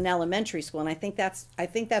 Because it's an elementary school, and I think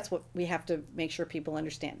that's what we have to make sure people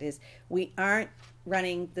understand, is we aren't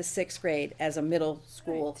running the sixth grade as a middle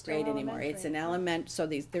school still grade anymore. It's elementary. so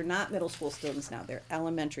they're not middle school students now, they're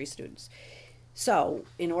elementary students. So,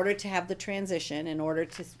 in order to have the transition, in order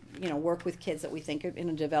to, work with kids that we think are in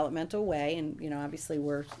a developmental way, and, obviously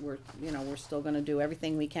we're still gonna do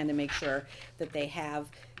everything we can to make sure that they have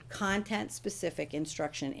content-specific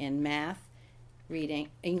instruction in math, reading,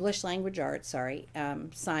 English language arts,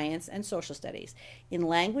 science, and social studies. In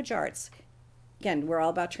language arts, again, we're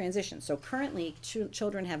all about transition. So currently,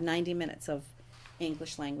 children have 90 minutes of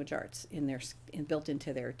English language arts built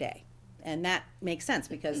into their day. And that makes sense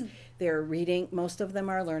because they're reading, most of them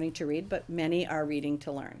are learning to read, but many are reading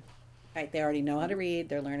to learn, right? They already know how to read,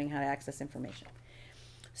 they're learning how to access information.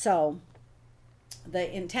 So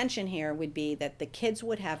the intention here would be that the kids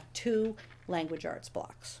would have 2 language arts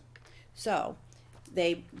blocks. So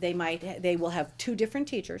they will have 2 different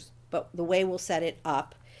teachers, but the way we'll set it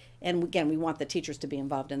up, and again, we want the teachers to be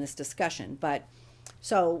involved in this discussion, but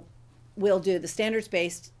so we'll do the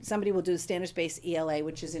standards-based, somebody will do the standards-based ELA,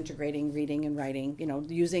 which is integrating reading and writing,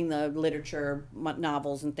 using the literature,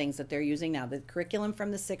 novels and things that they're using now. The curriculum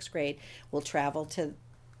from the 6th grade will travel to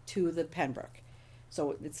the Pembroke.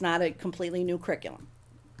 So it's not a completely new curriculum,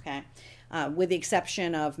 okay? With the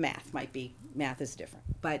exception of math is different.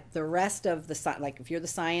 But the rest of like if you're the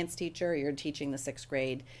science teacher, you're teaching the 6th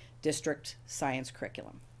grade district science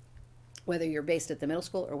curriculum, whether you're based at the middle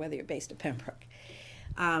school or whether you're based at Pembroke.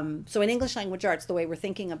 So in English language arts, the way we're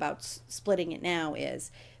thinking about splitting it now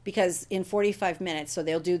is because in 45 minutes, so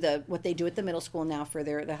they'll do what they do at the middle school now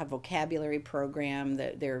they'll have vocabulary program,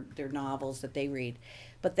 their novels that they read.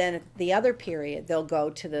 But then at the other period, they'll go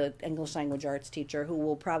to the English language arts teacher who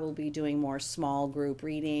will probably be doing more small group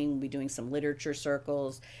reading, be doing some literature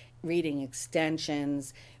circles, reading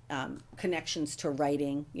extensions, connections to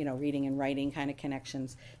writing, reading and writing kind of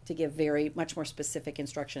connections to give much more specific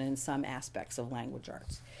instruction in some aspects of language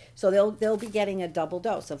arts. So they'll be getting a double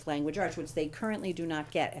dose of language arts, which they currently do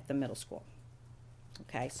not get at the middle school.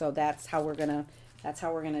 Okay, so that's how we're gonna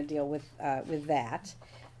deal with that.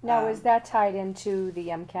 Now, is that tied into the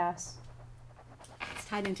MCAS? It's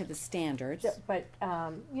tied into the standards. But,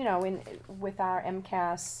 with our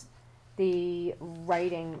MCAS, the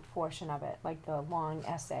writing portion of it, like the long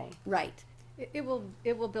essay. Right. It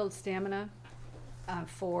will build stamina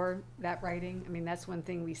for that writing. I mean, that's one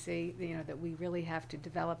thing we see, that we really have to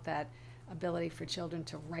develop that ability for children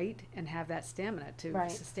to write and have that stamina to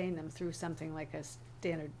Right. sustain them through something like a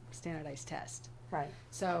standardized test. Right.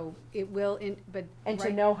 So it will, And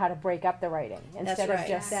to know how to break up the writing instead of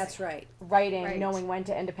just That's right. writing, Right. knowing when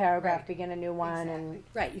to end a paragraph, Right. begin a new one, and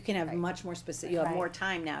Right, you can have much more specific, you'll have Right. more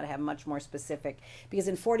time now to have much more specific, because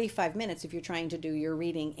in 45 minutes, if you're trying to do your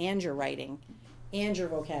reading and your writing, and your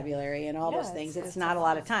vocabulary and all Yeah, those things, it's it's not a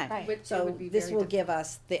lot of time. Right. It So would be this very will give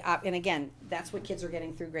us and again, that's what kids are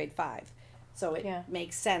getting through grade 5. So it Yeah.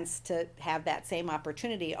 makes sense to have that same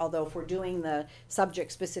opportunity, although if we're doing the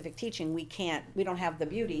subject-specific teaching, we don't have the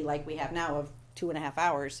beauty like we have now of 2.5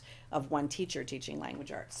 hours of one teacher teaching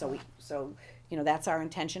language arts. So that's our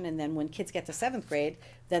intention, and then when kids get to 7th grade,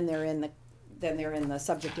 then they're in the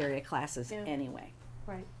subject area classes Yeah. anyway.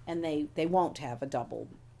 right. And they won't have a double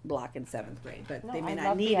block in 7th grade, but No, they may I not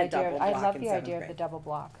love need the a idea. double block in 7th grade. I love the idea of the double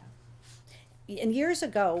block. And years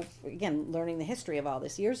ago, again, learning the history of all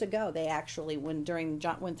this, years ago, they actually, one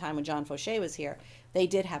time when John Fauché was here, they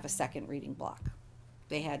did have a second reading block.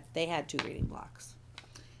 They had 2 reading blocks.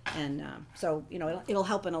 And so, it'll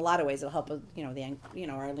help in a lot of ways. It'll help with,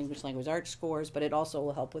 our language arts scores, but it also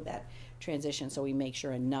will help with that transition, so we make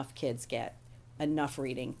sure enough kids get enough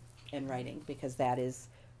reading and writing, because that is,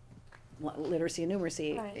 literacy and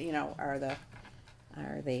numeracy, Right.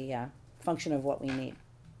 are the function of what we need.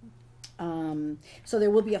 So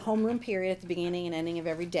there will be a homeroom period at the beginning and ending of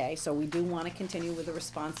every day, so we do want to continue with a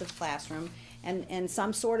responsive classroom and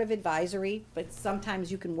some sort of advisory, but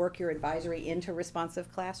sometimes you can work your advisory into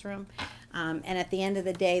responsive classroom. And at the end of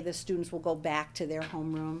the day, the students will go back to their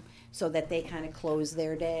homeroom so that they kind of close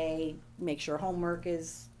their day, make sure homework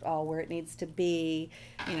is all where it needs to be,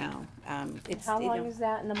 it's. How long is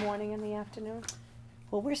that in the morning and the afternoon?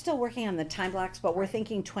 Well, we're still working on the time blocks, but we're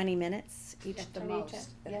thinking 20 minutes each. At the Each, most,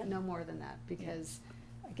 yeah. no more than that, because,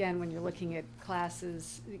 again, when you're looking at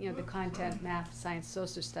classes, the content, math, science,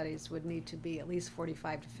 social studies would need to be at least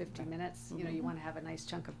 45 to 50 minutes. You wanna have a nice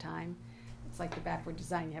chunk of time. It's like the backward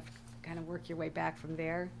design, you have kind of work your way back from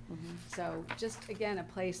there. So just, again, a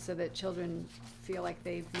place so that children feel like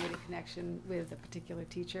they've made a connection with a particular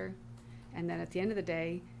teacher. And then at the end of the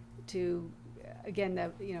day, to, again,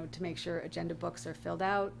 to make sure agenda books are filled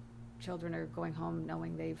out, children are going home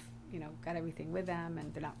knowing they've, got everything with them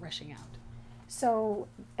and they're not rushing out. So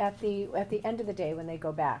at the end of the day, when they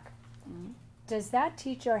go back, does that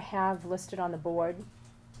teacher have listed on the board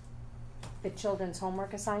the children's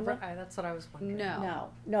homework assignment? That's what I was wondering.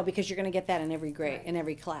 No, because you're gonna get that in every grade, in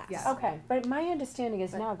every class. Yeah. Okay, but my understanding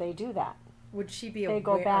is now they do that. Would she be They aware?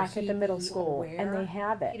 go back or at the he middle be school and aware? they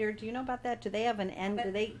have it. Peter, do you know about that? Do they have an end,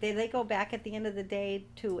 do they go back at the end of the day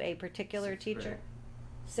to a particular teacher?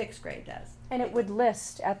 Sixth grade does. And it would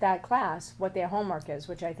list at that class what their homework is,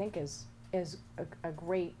 which I think is a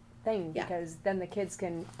great thing, Yeah. because then the kids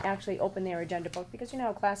can actually open their agenda book, because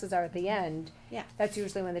how classes are at the end. Yeah. That's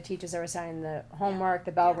usually when the teachers are assigned the homework,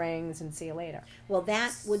 the bell rings, and see you later. Well,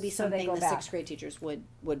 that would be So they something go the back. sixth grade teachers would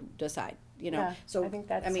decide, Yeah, so, I think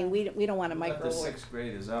that's, I mean, we don't wanna Let the micro. sixth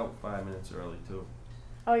grade is out 5 minutes early too.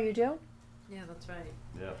 Oh, you do? Yeah, that's right.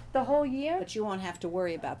 Yeah. The whole year? But you won't have to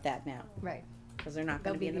worry about that now, Right. cause they're not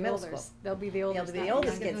They'll gonna be be in the the middle olders. school. They'll be the oldest. be the not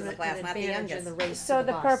oldest young. kids in the class, not the youngest. So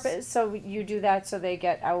the purpose, so you do that so they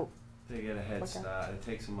get out. They get a head Okay. start. It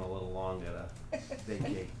takes them a little longer to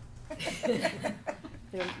vacate.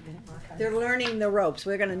 They're learning the ropes.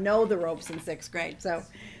 We're gonna know the ropes in sixth grade. So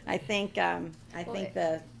I think,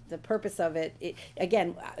 the purpose of it,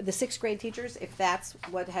 again, the sixth grade teachers, if that's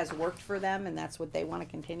what has worked for them and that's what they wanna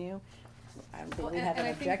continue, I don't think we have an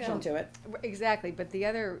objection to it. Exactly, but the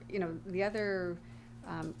other,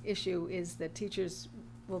 issue is that teachers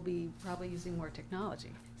will be probably using more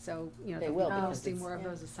technology. So, They they'll will, be because posting it's- more of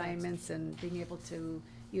those assignments and being able to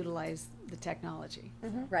utilize the technology.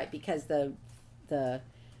 Right, because the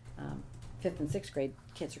fifth and sixth grade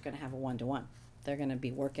kids are gonna have a one-to-one. They're gonna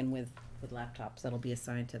be working with laptops that'll be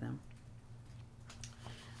assigned to them.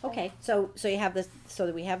 Okay, so you have this, so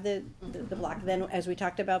that we have the block, then as we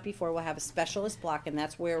talked about before, we'll have a specialist block, and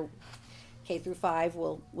that's where K through 5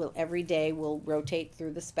 will every day will rotate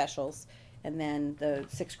through the specials, and then the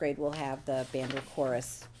sixth grade will have the band or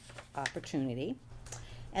chorus opportunity.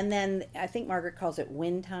 And then I think Margaret calls it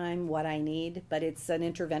win time, what I need, but it's an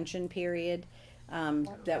intervention period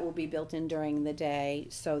that will be built in during the day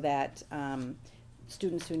so that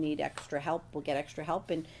students who need extra help will get extra help,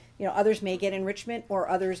 and others may get enrichment, or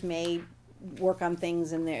others may work on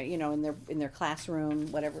things in their in their classroom,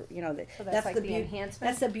 whatever. So that's like the beauty. enhancement?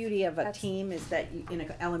 That's the beauty of a That's- team, is that in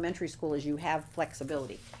an elementary school is you have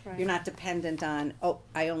flexibility. Right. You're not dependent on,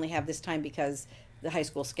 I only have this time because the high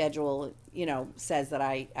school schedule says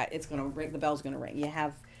that it's gonna ring, the bell's gonna ring. You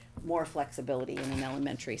have more flexibility in an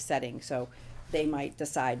elementary setting, so they might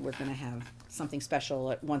decide we're gonna have something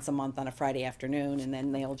special once a month on a Friday afternoon, and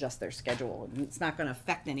then they'll adjust their schedule, and it's not gonna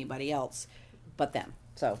affect anybody else but them.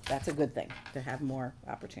 So that's a good thing, to have more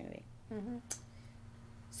opportunity.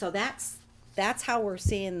 So that's how we're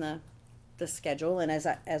seeing the schedule, and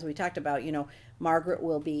as we talked about, Margaret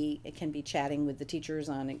can be chatting with the teachers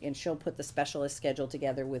and she'll put the specialist schedule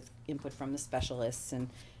together with input from the specialists, and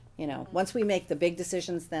once we make the big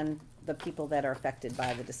decisions, then the people that are affected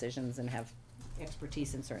by the decisions and have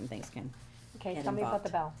expertise in certain things can Okay, get tell me about the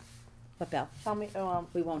involved. bell. What bell? Tell me,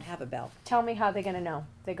 We won't have a bell, tell me how they're gonna know.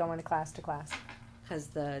 They go into class to class. because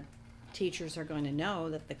the teachers are going to know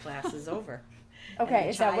that the class is over. Okay, the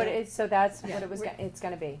is that what child- it is? So that's Yeah. what it's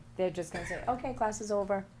gonna be. They're just gonna say, okay, class is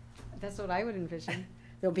over. That's what I would envision.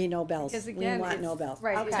 There'll be no bells. Because We again, want it's- no bells.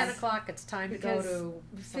 right, At it's- 10 o'clock, it's time to go Because to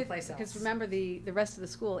someplace else. Because remember, the rest of the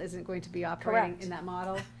school isn't going to be operating Correct. in that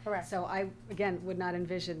model. Correct. So I, again, would not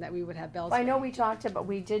envision that we would have bells. Well, I know ringing.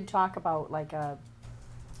 we did talk about like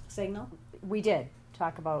Signal? we did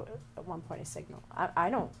talk about at one point a signal. I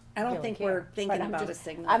don't I don't really think care, we're but thinking I'm about a just-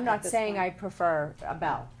 signal I'm at not this saying point. I prefer a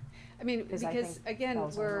bell. I mean, I because think again,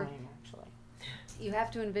 bells are we're, annoying, actually. you have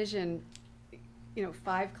to envision,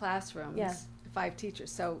 5 classrooms, Yeah. 5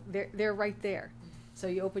 teachers, so they're right there. So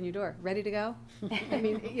you open your door, ready to go? I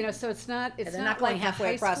mean, so it's not They're not going like a halfway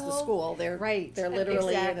high across the school. They're Right. They're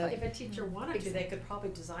literally in Exactly. a, If a teacher wanted to, they could probably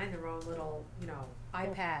design their own little,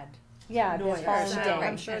 iPad. Yeah, Noise. their phone Sure, ding.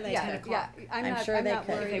 I'm sure they Yeah, could. yeah, I'm I'm sure they not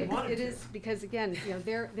could. worried. If they wanted It to. is, because again,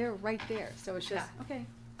 they're right there, so it's just, okay,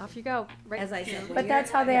 off you go. Right, As I said, But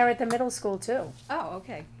that's how they are at the middle school too. Oh,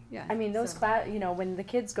 okay, yeah. I mean, those so- when the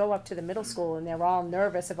kids go up to the middle school and they're all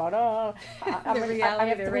nervous about, I reality,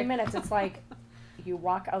 have they're 3 right. minutes, it's like, you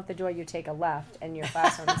walk out the door, you take a left, and your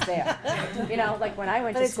classroom is there. Like when I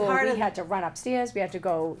went But to it's school, part we of- had to run upstairs, we had to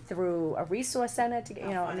go through a resource center to,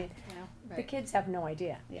 I mean, The kids have no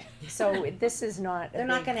idea. Yeah. So this is not. a They're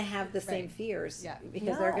not big- gonna have the same Right. fears, Yeah.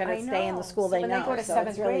 because they're No, gonna I stay in the know. school So they when they know, go to so seventh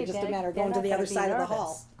it's really grade, just a they're- matter of they're going to not the gonna other be side of the nervous.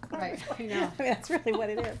 hall. Right, I know. I mean, that's really what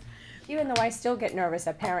it is. Even though I still get nervous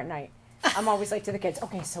at parent night, I'm always like to the kids,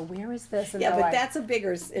 okay, so where is this? And Yeah, they're but like, that's a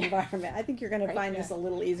bigger environment. I think you're gonna Right, find yeah. this a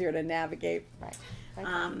little easier to navigate. Right.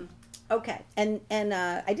 Okay, and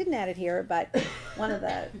I didn't add it here, but one of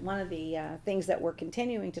the things that we're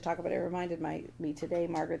continuing to talk about, it reminded me today,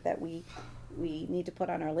 Margaret, that we need to put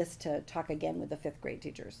on our list to talk again with the fifth grade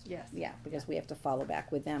teachers. Yes. Yeah, because we have to follow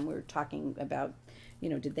back with them. We were talking about,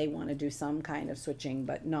 did they wanna do some kind of switching,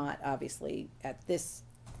 but not obviously at this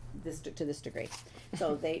to this degree.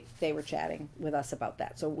 So they were chatting with us about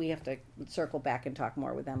that, so we have to circle back and talk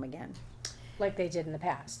more with them again. like they did in the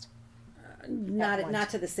past. Not one not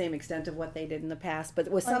to the same extent of what they did in the past, but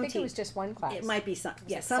with Well, I some think it was just one class. it might be some, Was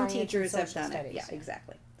yeah, it some science and teachers have social done it, studies? yeah,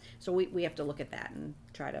 exactly. So we have to look at that and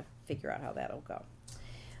try to figure out how that'll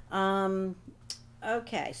go.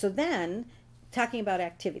 Okay, so then, talking about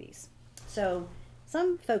activities. So,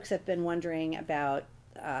 some folks have been wondering about,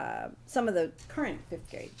 some of the current fifth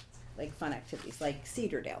grade, like fun activities, like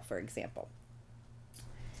Cedardale, for example.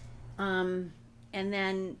 And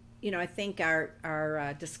then, I think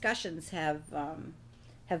our discussions have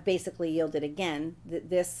basically yielded again, that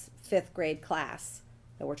this fifth grade class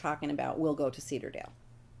that we're talking about will go to Cedardale.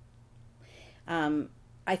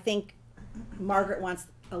 I think Margaret wants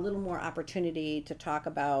a little more opportunity to talk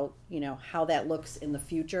about, how that looks in the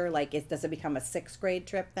future, like, does it become a sixth grade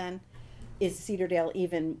trip then? Is Cedardale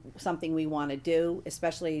even something we wanna do,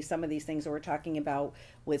 especially some of these things that we're talking about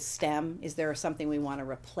with STEM? Is there something we wanna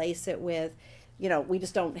replace it with? We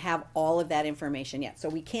just don't have all of that information yet, so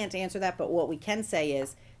we can't answer that, but what we can say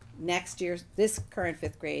is, next year, this current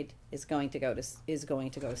fifth grade is going to go to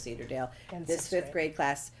Cedardale. And This sixth fifth grade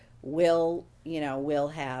class will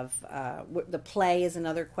have, the play is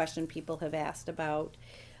another question people have asked about.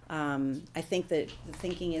 I think that the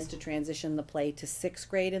thinking is to transition the play to sixth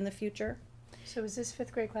grade in the future. So is this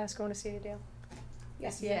fifth grade class going to Cedardale?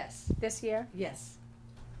 Yes. This year? Yes.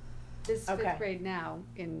 This Okay. fifth grade now,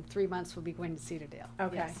 in 3 months, will be going to Cedardale.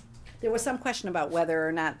 Okay. Yes. There was some question about whether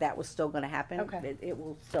or not that was still gonna happen. Okay. It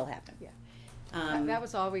will still happen. Yeah. Um, That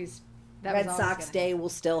was always, that Red was always Sox gonna Day will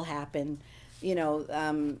still happen.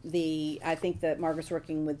 I think that Margaret's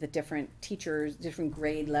working with the different teachers, different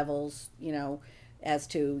grade levels, as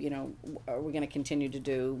to, are we gonna continue to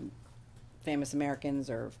do Famous Americans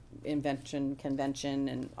or Invention Convention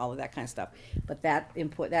and all of that kind of stuff. But that's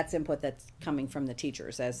input that's coming from the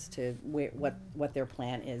teachers as to what their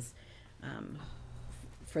plan is,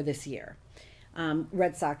 for this year.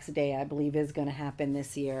 Red Sox Day, I believe, is gonna happen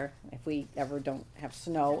this year, if we ever don't have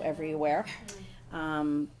snow everywhere.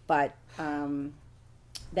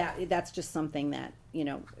 That's just something that,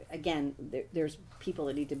 again, there's people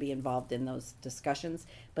that need to be involved in those discussions,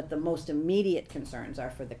 but the most immediate concerns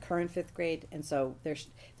are for the current fifth grade, and so there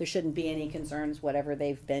shouldn't be any concerns, whatever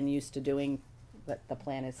they've been used to doing, but the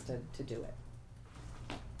plan is to do it.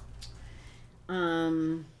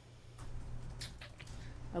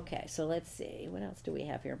 Okay, so let's see, what else do we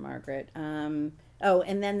have here, Margaret? And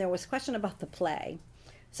then there was a question about the play.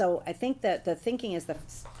 So I think that the thinking is the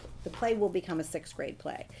play will become a sixth grade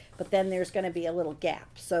play, but then there's gonna be a little gap.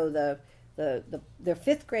 So the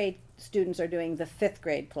fifth grade students are doing the fifth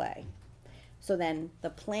grade play. So then the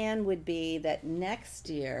plan would be that next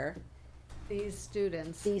year, These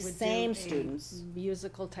students These would same do a students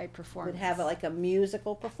musical type performance. would have like a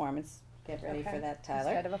musical performance. Get ready for Okay. that,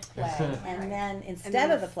 Tyler. Instead of a play. And then, instead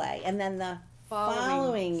then of the the play, and then the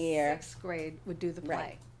following year, Sixth grade would do the play.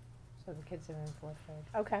 Right. So the kids are in fourth grade.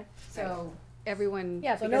 Okay. So everyone.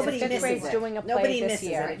 Yeah, so because nobody the fifth misses grade's it. doing a play Nobody this misses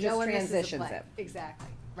year. it, Right, it no just one misses the transitions play. it. Exactly,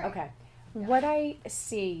 right. Okay. What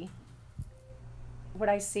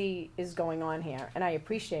I see is going on here, and I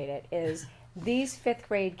appreciate it, is these fifth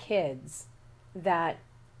grade kids that,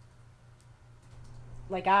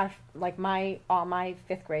 all my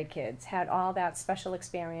fifth grade kids had all that special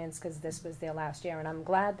experience because this was their last year, and I'm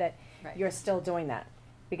glad that Right. you're still doing that,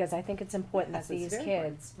 because I think it's important that Yes, it's these very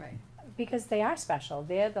important. kids, Right, because they are special,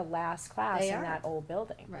 they're the last class They in are. that old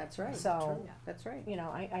building. right. That's right. So, Yeah. That's right.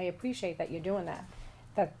 I appreciate that you're doing that,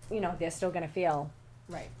 they're still gonna feel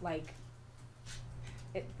Right, like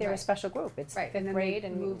they're a Right. special group. It's right. fifth And then grade they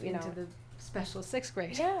and, move into the special sixth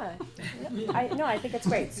grade. Yeah. I think it's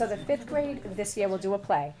great. So the fifth grade this year will do a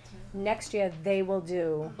play. Next year they will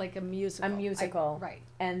do, Like a musical. A musical. Right.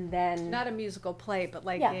 and then, Not a musical play, but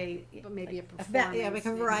like Yeah. maybe a A performance. yeah, like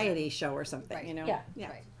a variety show or something, Right. Yeah.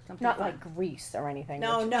 Right. something not fun. like Grease or anything.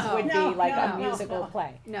 No, which no, would no, be like no, a musical no.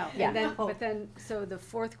 play. No, Yeah. and then, No. but then, so the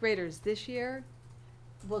fourth graders this year,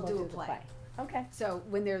 will do a play. Okay. So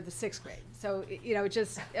when they're the sixth grade, so, you know,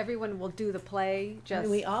 just, everyone will do the play, I just.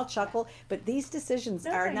 mean, we all chuckle, but these decisions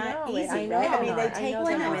No, are I not know it. easy, I right? know I mean, they that. I take know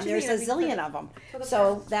time, that. and there's a zillion of them.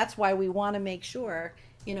 So that's why we wanna make sure,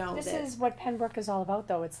 you know, This that, is what Pembroke is all about,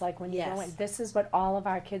 though. It's like when you go in, Yes. this is what all of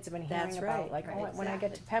our kids have been hearing That's about. right, Like, right, oh, when I get to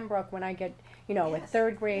exactly. Pembroke, when I get, you know, with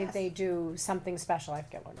third grade, yes. they do something special. I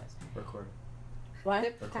forget what it is. Record.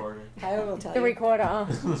 What? Recording. Tyler will tell The you. recorder.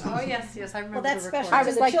 Oh, yes, yes, I remember that's the special. recording. I To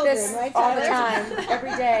was the like children, this right, all the Tyler? time,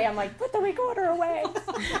 every day. I'm like, put the recorder away.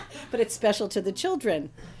 But it's special to the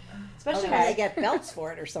children, especially when Okay. they get belts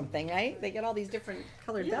for it or something, right? They get all these different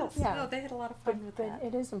colored belts. Yeah. No, they had a lot of fun with But that.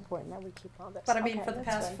 it is important that we keep all this. But I mean, Okay, for the that's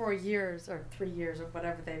past good. 4 years or 3 years or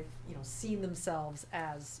whatever, they've, you know, seen themselves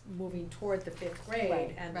as moving toward the fifth grade,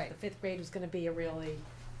 Right. and Right. the fifth grade was gonna be a really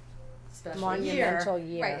special Monumental year.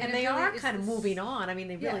 year. Right, And And they it really are is kind of this- moving on, I mean,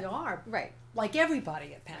 they really Yeah. are, Right. like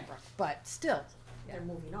everybody at Pembroke, but still, they're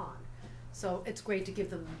moving on. So it's great to give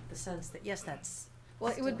them the sense that, yes, that's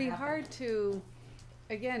Well, it would be still happening. hard to,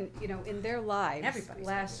 again, you know, in their lives, Everybody's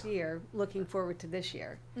last year, looking forward to this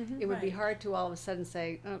year. Mm-hmm. It would be Right. hard to all of a sudden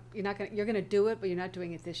say, oh, you're gonna do it, but you're not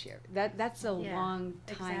doing it this year. That's a Yeah, long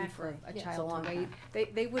time for exactly. a Yeah, it's a child long to wait. time.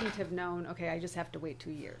 They wouldn't have known, okay, I just have to wait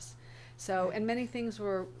 2 years. So, and many things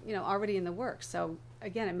were, you know, already in the works. So,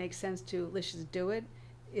 again, it makes sense to, let's just do it.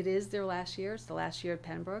 It is their last year, it's the last year at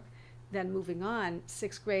Pembroke. Then moving on,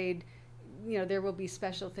 sixth grade, you know, there will be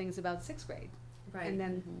special things about sixth grade. Right. And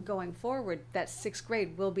then going forward, that sixth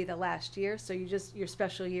grade will be the last year, so your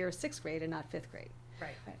special year is sixth grade and not fifth grade.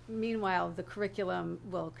 Right. Meanwhile, the curriculum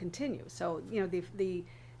will continue, so, you know,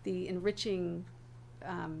 the enriching,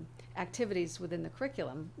 activities within the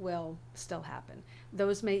curriculum will still happen.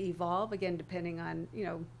 Those may evolve, again, depending on, you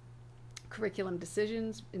know, curriculum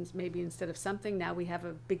decisions, maybe instead of something, now we have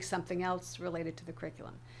a big something else related to the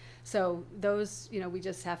curriculum. So those, you know, we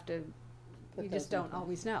just have to, Put you those just in don't place.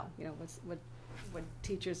 always know, you know, what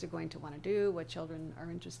teachers are going to wanna do, what children are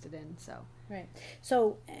interested in, so. Right.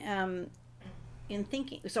 So, in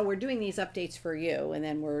thinking, so we're doing these updates for you, and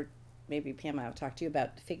then maybe Pam, I'll talk to you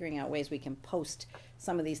about figuring out ways we can post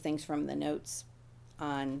some of these things from the notes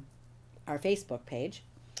on our Facebook page.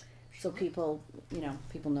 So people, you know,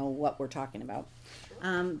 people know what we're talking about.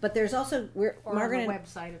 But there's also, Or on the Margaret and-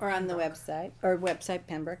 website of or on the Pembroke. website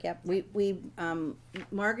Pembroke, yep.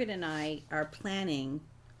 Margaret and I are planning,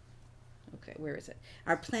 okay, where is it?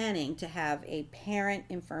 Are planning to have a parent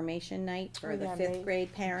information night for Oh, the yeah, fifth May-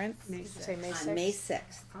 grade parents Say May on May 6th.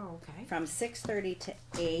 6th, Oh, okay. from 6:30 to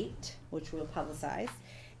 8, which we'll publicize.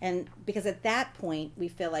 And because at that point, we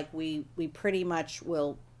feel like we pretty much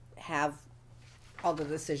will have all the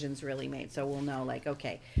decisions really made, so we'll know, like,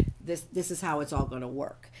 okay, this is how it's all gonna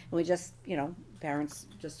work. And we just, you know, parents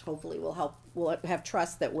just hopefully will have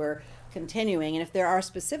trust that we're continuing, and if there are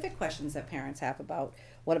specific questions that parents have about,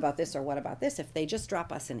 what about this or what about this, if they just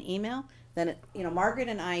drop us an email, then, you know, Margaret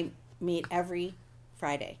and I meet every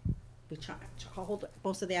Friday. We hold,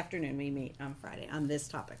 most of the afternoon we meet on Friday on this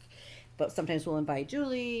topic. But sometimes we'll invite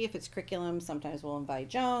Julie if it's curriculum, sometimes we'll invite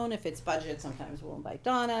Joan if it's budget, sometimes we'll invite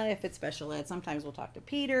Donna if it's special ed, sometimes we'll talk to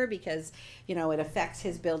Peter because, you know, it affects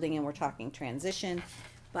his building and we're talking transition.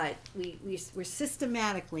 But we're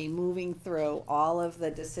systematically moving through all of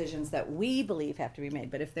the decisions that we believe have to be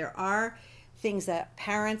made. But if there are things that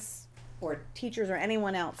parents or teachers or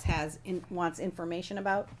anyone else wants information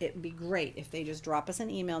about, it'd be great if they just drop us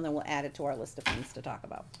an email and then we'll add it to our list of things to talk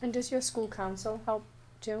about. And does your school council help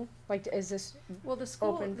too? Like, is this Well, the school,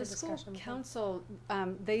 open for the school discussion with them? council,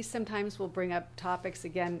 they sometimes will bring up topics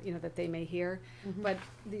again, you know, that they may hear. Mm-hmm. But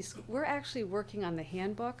we're actually working on the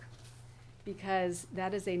handbook because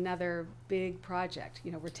that is another big project.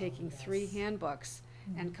 You know, we're taking 3 handbooks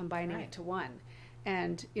and combining Right. it to one.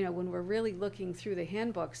 And, you know, when we're really looking through the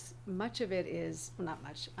handbooks, much of it is, well, not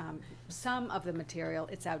much, some of the material,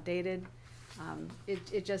 it's outdated.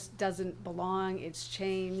 It just doesn't belong, it's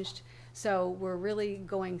changed. So we're really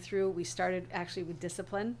going through, we started actually with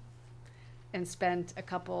discipline and spent a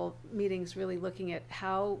couple meetings really looking at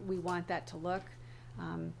how we want that to look.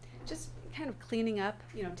 Just kind of cleaning up,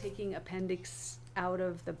 you know, taking appendix out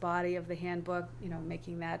of the body of the handbook, you know,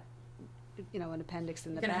 making that, you know, an appendix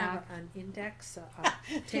in the You're gonna back. have an index,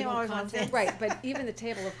 a table always of wants contents. Right, but even the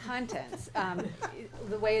table of contents,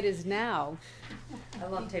 the way it is now, I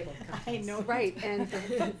love table of contents. I know. right,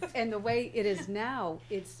 and the way it is now,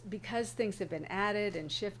 it's because things have been added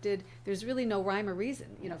and shifted, there's really no rhyme or reason.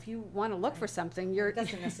 You know, if you wanna look for something, you're. It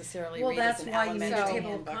doesn't necessarily Well, read as that's an why you need a elementary table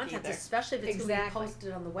of handbook contents, either. especially if it's gonna be Exactly.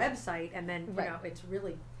 posted on the website, and then, you Right. know, it's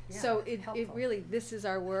really, yeah, So it helpful. really, this is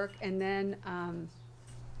our work, and then,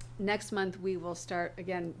 next month we will start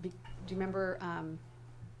again, do you remember,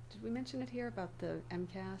 did we mention it here about the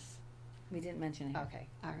MCAS? We didn't mention it. Okay,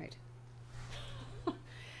 all right.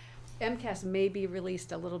 MCAS may be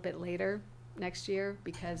released a little bit later next year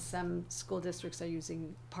because some school districts are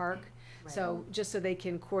using Park. So just so they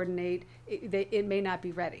can coordinate, it may not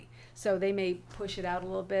be ready. So they may push it out a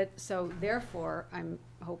little bit. So therefore, I'm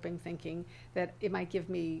thinking that it might give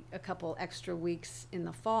me a couple extra weeks in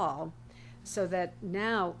the fall so that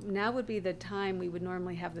now would be the time we would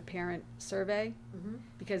normally have the parent survey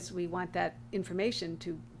because we want that information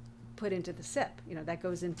to put into the SIP. You know, that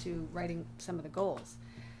goes into writing some of the goals.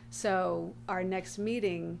 So our next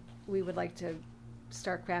meeting, we would like to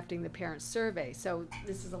start crafting the parent survey. So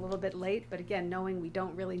this is a little bit late, but again, knowing we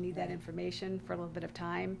don't really need that information for a little bit of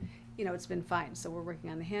time, you know, it's been fine. So we're working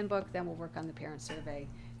on the handbook, then we'll work on the parent survey,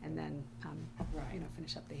 and then, you know,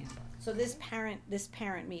 finish up the handbook. So this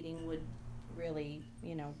parent meeting would really,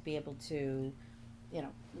 you know, be able to, you know,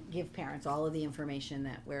 give parents all of the information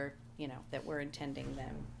that we're, you know, that we're intending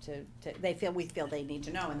them to we feel they need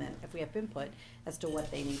to know, and then if we have input as to what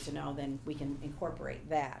they need to know, then we can incorporate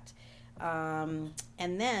that.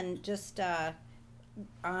 And then just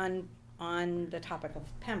on the topic of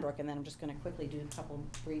Pembroke, and then I'm just going to quickly do a couple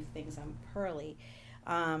brief things on Pearlie.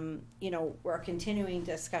 You know, our continuing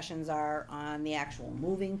discussions are on the actual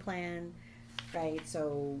moving plan, right?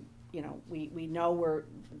 So, you know, we know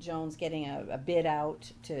Joan's getting a bid out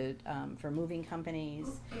to for moving companies,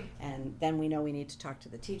 and then we know we need to talk to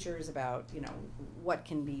the teachers about, you know, what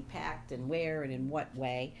can be packed and where and in what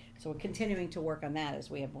way. So we're continuing to work on that as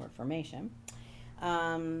we have more information.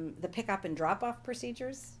 The pickup and drop-off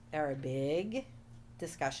procedures are a big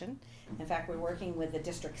discussion. In fact, we're working with the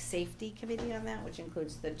district safety committee on that, which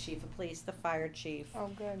includes the chief of police, the fire chief,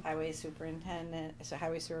 highway superintendent, so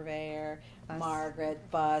highway surveyor, Margaret,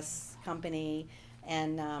 bus company,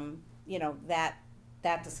 and you know, that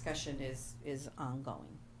discussion is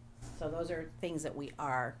ongoing. So those are things that we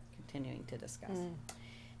are continuing to discuss.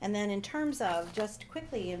 And then in terms of, just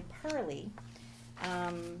quickly in Pearlie,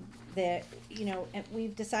 you know,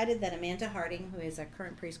 we've decided that Amanda Harding, who is a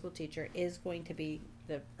current preschool teacher, is going to be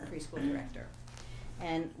the preschool director.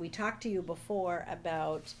 And we talked to you before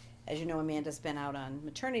about, as you know, Amanda's been out on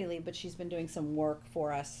maternity leave, but she's been doing some work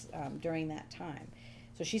for us during that time.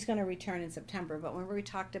 So she's going to return in September. But remember we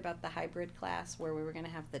talked about the hybrid class where we were going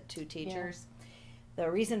to have the 2 teachers? Yeah.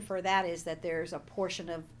 The reason for that is that there's a portion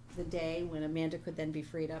of the day when Amanda could then be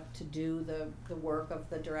freed up to do the work of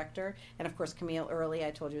the director. And of course, Camille Early,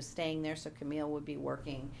 I told you, is staying there, so Camille would be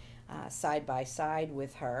working side by side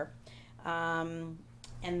with her.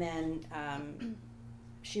 And then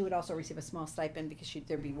she would also receive a small stipend because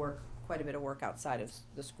there'd be quite a bit of work outside of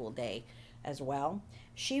the school day as well.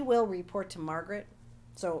 She will report to Margaret.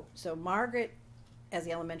 So Margaret, as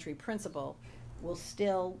the elementary principal, will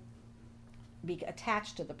still be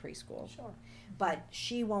attached to the preschool. Sure. But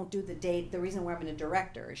she won't do the reason we're having a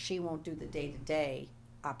director is she won't do the day-to-day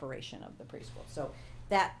operation of the preschool. So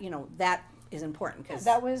that, you know, that is important because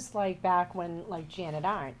that was like back when like Janet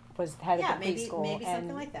Arndt was head of the preschool. Maybe something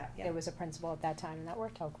and like that. Yeah. There was a principal at that time, and that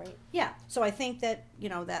worked out great. Yeah. So I think that, you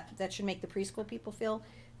know, that should make the preschool people feel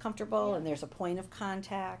comfortable, and there's a point of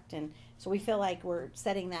contact, and so we feel like we're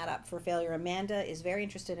setting that up for failure. Amanda is very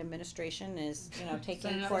interested in administration, is, you know,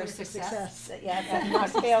 taking course for success. Yeah, Not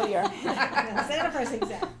failure. Set it up for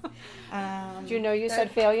success. Do you know you said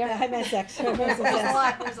failure? I meant sex. There's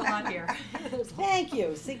a lot here. Thank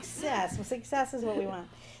you. Success. Well, success is what we want.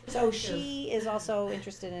 So she is also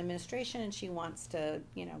interested in administration, and she wants to,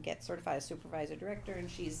 you know, get certified as supervisor director, and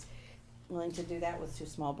she's willing to do that with 2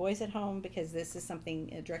 small boys at home because this is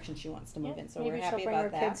a direction she wants to move in. So we're happy about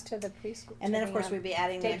that. Maybe she'll bring her kids to the preschool. And then of course we'd be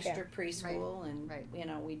adding the daycare. extra preschool, and you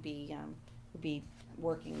know, we'd be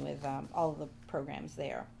working with all of the programs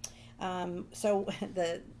there. So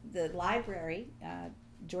the library,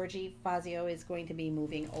 Georgie Fazio is going to be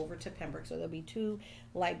moving over to Pembroke. So there'll be 2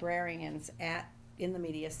 librarians in the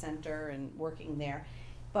media center and working there.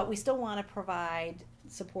 But we still want to provide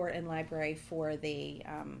support in library for the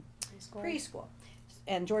preschool.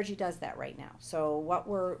 And Georgie does that right now. So what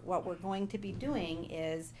we're going to be doing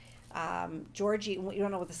is Georgie, we don't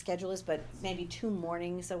know what the schedule is, but maybe 2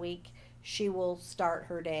 mornings a week she will start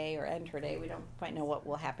her day or end her day. We don't quite know what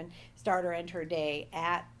will happen. Start or end her day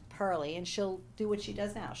at Pearlie, and she'll do what she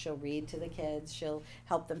does now. She'll read to the kids. She'll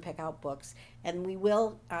help them pick out books, and we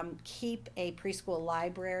will keep a preschool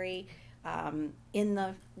library in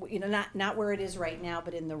the, you know, not where it is right now,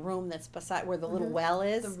 but in the room that's beside where the little well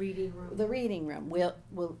is. The reading room. The reading room. We'll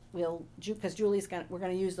because we're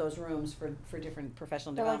gonna use those rooms for different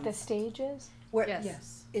professional They're like development. the stages? Where,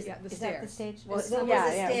 Yes. Is, Yeah, the is that the stairs. stage? Well, Well, it's- Yeah,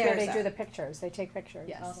 the yeah, where stairs they do are. the pictures, they take pictures.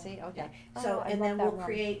 Yes. I'll see, okay. Yeah. So, Oh, I and love then that we'll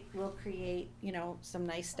room. create, you know, some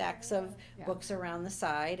nice stacks of Yeah. books around the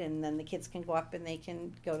side, and then the kids can go up and they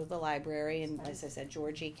can go to the library, and as I said,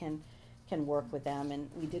 Georgie can work with them, and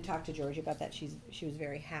we did talk to Georgie about that, she was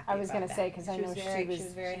very happy I was about gonna that. say, cause I know was she very- was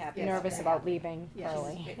very happy nervous that. about leaving Yes.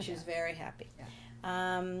 early. She was very happy.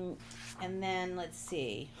 And then, let's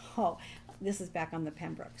see, this is back on the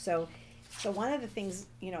Pembroke, so one of the things,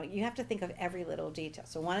 you know, you have to think of every little detail,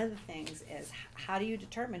 so one of the things is, how do you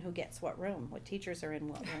determine who gets what room, what teachers are in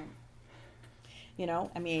what room? You know,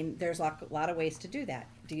 I mean, there's a lot of ways to do that.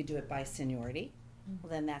 Do you do it by seniority?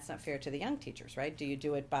 Well, then that's not fair to the young teachers, right? Do you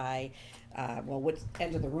do it by, what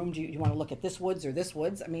end of the room do you wanna look at, this woods or this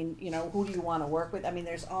woods? I mean, you know, who do you wanna work with? I mean,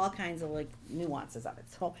 there's all kinds of like nuances of it.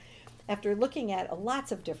 So after looking at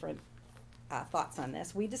lots of different thoughts on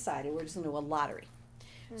this, we decided we're just gonna do a lottery.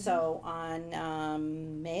 So on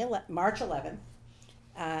March 11th,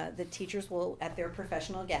 the teachers will, at their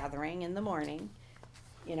professional gathering in the morning,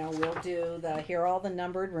 you know, we'll do here are all the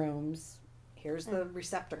numbered rooms, here's the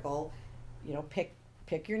receptacle, you know, pick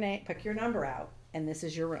your name, pick your number out, and this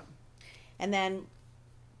is your room. And then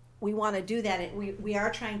we want to do that, and we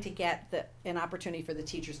are trying to get an opportunity for the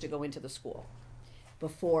teachers to go into the school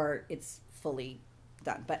before it's fully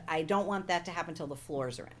done. But I don't want that to happen till the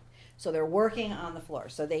floors are in. So they're working on the floor.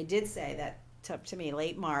 So they did say that to me,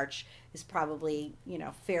 late March is probably, you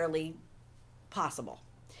know, fairly possible.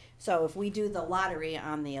 So if we do the lottery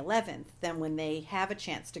on the 11th, then when they have a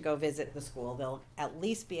chance to go visit the school, they'll at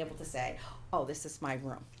least be able to say, oh, this is my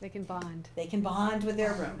room. They can bond. They can bond with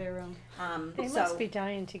their room. Their room. They So- must be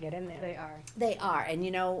dying to get in there. They are. They are, and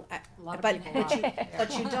you know, A lot of but people but are. you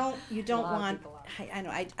but you don't A lot of want. people are. I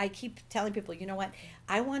know. I keep telling people, you know what?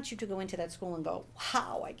 I want you to go into that school and go,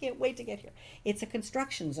 wow! I can't wait to get here. It's a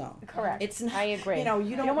construction zone. Correct. It's not. I agree. You know,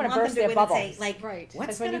 you don't wanna want them burst to their go in and say bubbles. like, Right. what's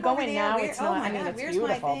 'Cause when gonna you go go over in there? now, Where- it's oh not- my I mean, God, it's where's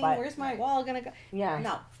beautiful, my thing? but- Where's my wall gonna go? Yeah.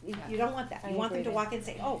 No, you don't want that. I You want them agree to there. walk in and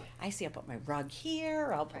say, oh, I see. I'll put my rug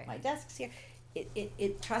here. I'll put Right. my desks here.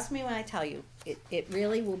 It trust me when I tell you, it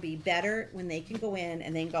really will be better when they can go in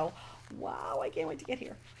and then go, wow, I can't wait to get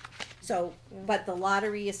here. So, but the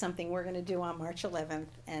lottery is something we're gonna do on March 11th,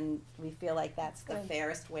 and we feel like that's the Good.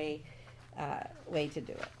 fairest way to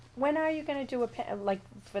do it. When are you gonna do like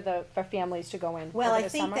for families to go in? Well, Over I the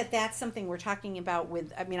think summer? that's something we're talking about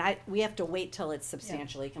with, I mean, we have to wait till it's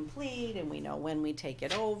substantially complete and we know when we take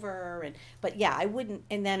it over but yeah, I wouldn't,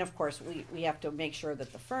 and then of course, we have to make sure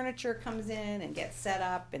that the furniture comes in and gets set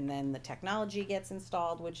up and then the technology gets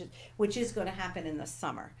installed, which is gonna happen in the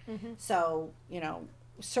summer. Mhm. So, you know,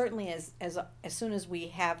 certainly as soon as we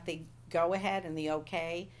have the go-ahead and the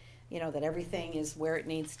okay, you know, that everything is where it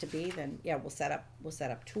needs to be, then yeah, we'll set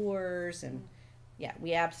up tours and yeah,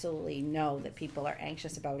 we absolutely know that people are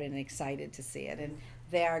anxious about it and excited to see it, and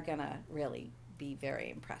they are gonna really be very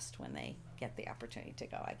impressed when they get the opportunity to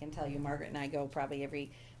go. I can tell you, Margaret and I go probably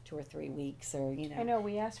every 2 or 3 weeks, or you know. I know,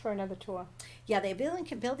 we asked for another tour. Yeah, the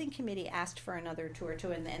building committee asked for another tour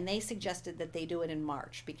too, and they suggested that they do it in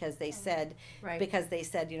March because they said Right.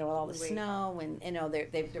 you know, all the Wait. snow and you know they're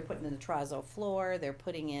putting in the terrazzo floor, they're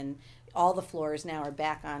putting in all the floors now are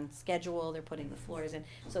back on schedule. They're putting the floors in,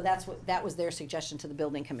 so that was their suggestion to the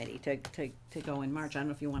building committee to go in March. I don't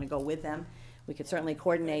know if you want to go with them. We could certainly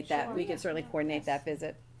coordinate that. We could certainly coordinate that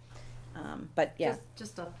visit. But yeah.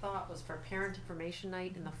 Just a thought was for parent information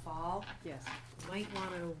night in the fall. Yes. You might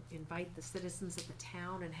wanna invite the citizens of the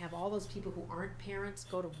town and have all those people who aren't parents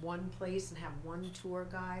go to one place and have one tour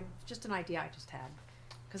guide. Just an idea I just had.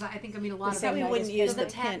 Cause I think, I mean, a lot We of. said we wouldn't use the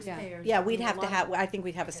pin. taxpayers. Yeah, we'd I mean, have a to lot have, of- I think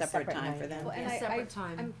we'd have a separate separate time night. for them. Well, and A separate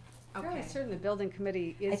time. I'm fairly Okay. certain the building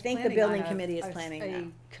committee is I think the planning building on committee is planning a that.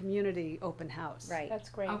 community open house. Right. That's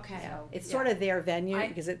great. Okay. So, It's Yeah. sort of their venue I-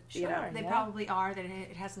 because it, you know. Sure. They Yeah. probably are, that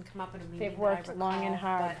it hasn't come up in a meeting They've that I worked long and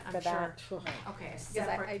recall, hard but for I'm sure. that. Okay, a I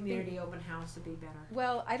separate think- community open house would be better.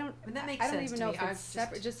 Well, I don't, And that makes I don't sense even to know me. if I've it's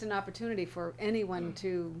separate, just- just an opportunity for anyone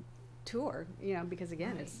to tour, you know, because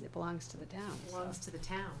again, it belongs to the town. so. Belongs to the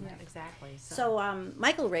town, Yeah. exactly, So,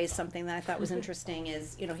 Michael raised something that I thought was interesting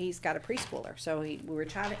is, you know, he's got a preschooler. So we were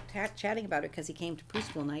chatting about it because he came to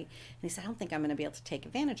preschool night and he said, I don't think I'm gonna be able to take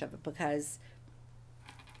advantage of it because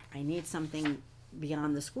I need something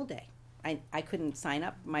beyond the school day. I couldn't sign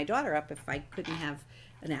up my daughter up if I couldn't have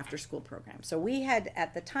an after-school program. So we had,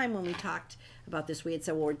 at the time when we talked about this, we had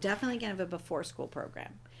said, well, we're definitely gonna have a before-school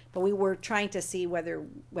program. But we were trying to see whether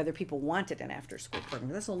people wanted an after-school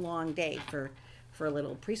program. That's a long day for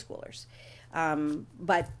little preschoolers.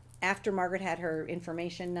 But after Margaret had her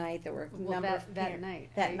information night, there were a Well, number of that parent- night.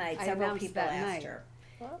 That I- night, I several announced people that asked night. her.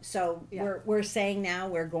 So Yeah. we're saying now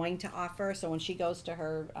we're going to offer, so when she goes to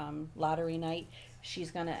her, lottery night,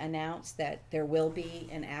 she's gonna announce that there will be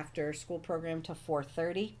an after-school program till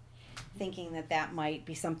 4:30, thinking that that might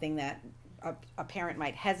be something that a parent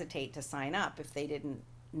might hesitate to sign up if they didn't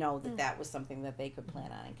know that that was something that they could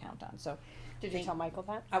plan on and count on, so. Did you tell Michael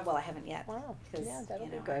that? Well, I haven't yet. Wow, 'Cause, yeah, that'll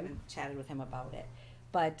you be know, I good. haven't chatted with him about it.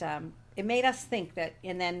 But, it made us think that,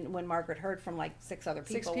 and then when Margaret heard from like 6 other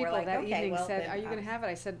Six people, we're people like, that okay, evening well, said, then, "Are you gonna have it?"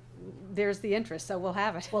 I said, "There's the interest, so we'll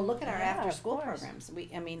have it." Well, look at our Yeah, of after-school course. programs.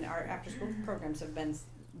 Our after-school programs have been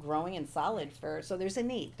growing and solid so there's a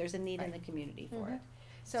need in the community for it.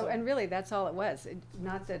 So, and really, that's all it was.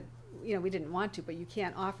 Not that, you know, we didn't want to, but you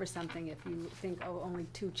can't offer something if you think, oh, only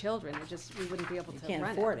 2 children. We wouldn't be able You to can't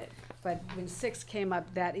run afford it. But when 6 came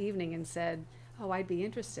up that evening and said, oh, I'd be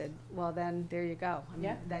interested, well, then, there you go. I mean,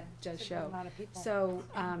 Yeah. that does It's a good show. amount of people. So,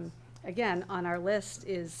 again, on our list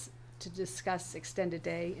is to discuss extended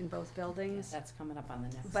day in both buildings. That's coming up on the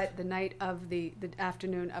next. But the night of the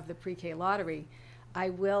afternoon of the pre-K lottery, I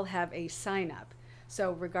will have a sign-up.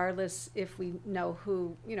 So regardless if we know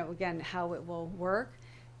who, you know, again, how it will work,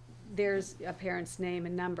 there's a parent's name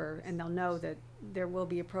and number, and they'll know that there will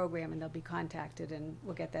be a program, and they'll be contacted, and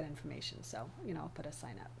we'll get that information. So, you know, I'll put a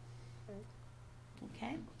sign-up.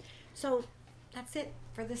 Okay, so that's it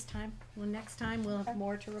for this time. Well, next time we'll have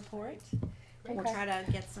more to report. We'll Okay. try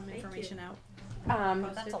to get some information out.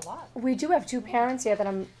 That's a lot. We do have 2 parents here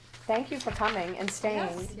that thank you for coming and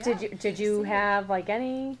staying. Yes, Did you have like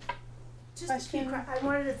any? Just a few, I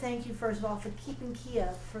wanted to thank you first of all for keeping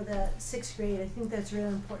Kia for the 6th grade. I think that's really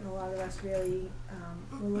important. A lot of us really,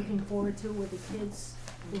 we're looking forward to it with the kids.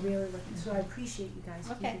 We're really looking, so I appreciate you guys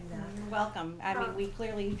Okay, keeping that. you're welcome. I mean, we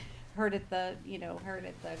clearly heard at the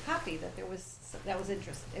copy that it was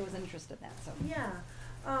interest in that, so.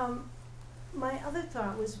 Yeah. My other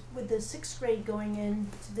thought was with the 6th grade going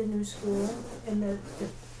into the new school and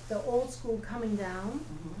the old school coming down,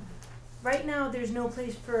 right now there's no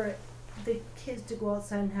place for the kids to go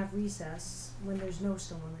outside and have recess when there's no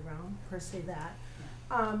snow on the ground, per se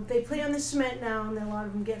that. They play on the cement now and a lot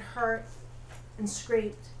of them get hurt and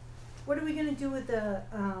scraped. What are we gonna do with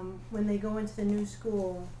when they go into the new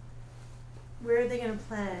school? Where are they gonna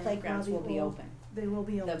play? Playgrounds will be open. They will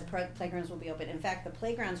be open. The playgrounds will be open. In fact, the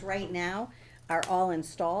playgrounds right now are all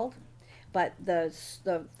installed, but the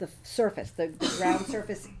surface, the ground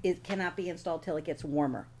surface, it cannot be installed till it gets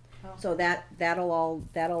warmer. So that'll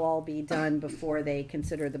all be done before they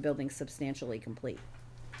consider the building substantially complete.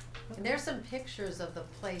 And there's some pictures of the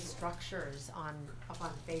play structures up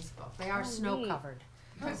on Facebook. They are snow covered,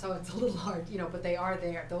 so it's a little hard, you know, but they are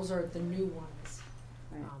there. Those are the new ones.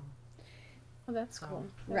 Right. Oh, that's cool.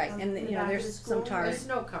 Right, and you know, there's some They're tars.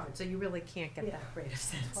 snow covered, so you really can't get that great a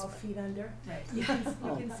sense. 12 feet under. You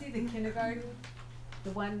can see the kindergarten.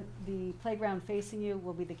 The playground facing you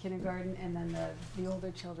will be the kindergarten, and then the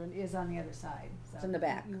older children is on the other side. So It's in the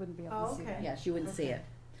back. You wouldn't be able to see that. Yes, you wouldn't see it.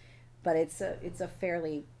 But it's a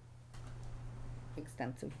fairly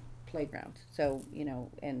extensive playground. So, you know,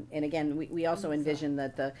 and again, we also envision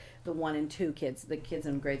that the 1 and 2 kids, the kids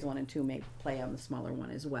in grades 1 and 2 may play on the smaller one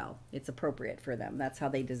as well. It's appropriate for them. That's how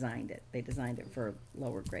they designed it. They designed it for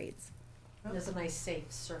lower grades. There's a nice safe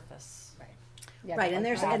surface. Right. Yeah, Right, but and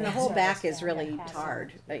like and the that whole surface, back is yeah, really yeah,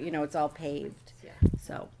 tarred, you know, it's all paved. Yeah.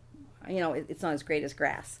 So, you know, it's not as great as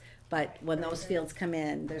grass, but when those fields come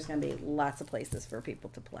in, there's gonna be lots of places for people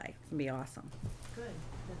to play. It's gonna be awesome. Good,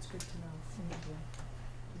 that's good to know. Thank you.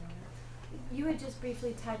 You had just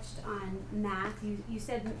briefly touched on math. You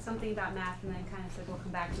said something about math and then kind of said we'll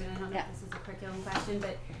come back to it. I don't know Yeah. if this is a curriculum question,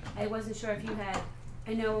 but I wasn't sure if you had,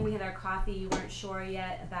 I know when we had our coffee, you weren't sure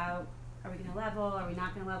yet about, are we gonna level, are we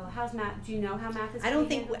not gonna level? How's math, do you know how math is I gonna don't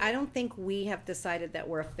think, handle? we have decided that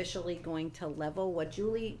we're officially going to level. What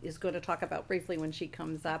Julie is gonna talk about briefly when she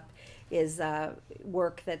comes up is,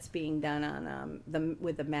 work that's being done on,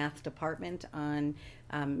 with the math department on,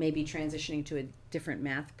 maybe transitioning to a different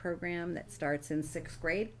math program that starts in 6th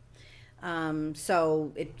grade.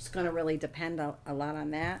 So it's gonna really depend a lot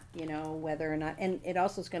on that, you know, whether or not, and it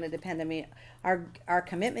also is gonna depend, I mean, our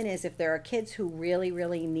commitment is if there are kids who really,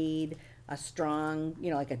 really need a strong, you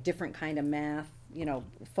know, like a different kind of math, you know,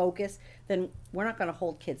 focus, then we're not gonna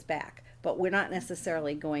hold kids back. But we're not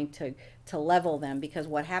necessarily going to level them, because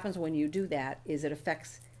what happens when you do that is it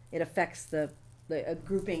affects the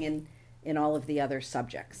grouping in all of the other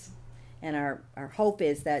subjects. And our hope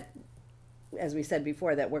is that, as we said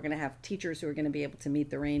before, that we're gonna have teachers who are gonna be able to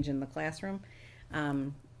meet the range in the classroom.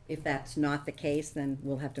 If that's not the case, then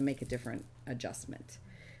we'll have to make a different adjustment.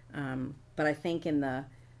 But I think in the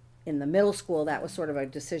middle school, that was sort of a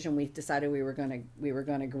decision we decided we were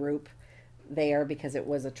gonna group there because it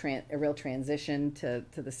was a real transition to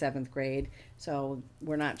the seventh grade. So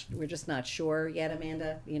we're just not sure yet,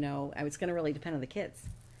 Amanda, you know, it's gonna really depend on the kids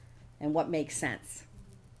and what makes sense.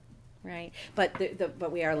 Right, but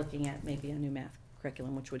but we are looking at maybe a new math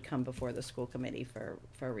curriculum, which would come before the school committee for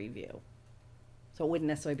review. So it wouldn't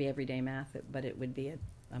necessarily be everyday math, but it would be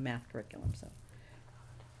a math curriculum, so.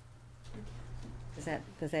 Does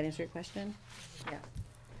that answer your question? Yeah.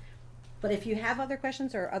 But if you have other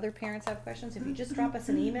questions or other parents have questions, if you just drop us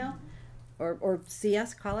an email or see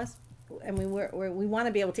us, call us, and we want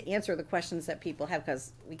to be able to answer the questions that people have,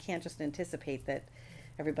 because we can't just anticipate that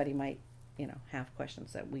everybody might, you know, have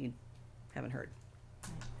questions that we haven't heard.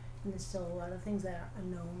 And there's still a lot of things that are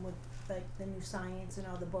unknown with like the new science and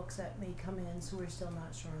all the books that may come in, so we're still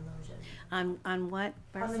not sure on those yet. On what?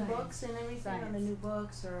 On the books and everything, on the new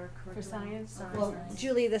books or curriculum. science? Well,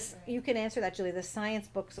 Julie, you can answer that, Julie. The science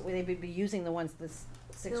books, they would be using the ones the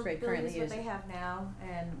sixth grade currently They'll use what using. they have now,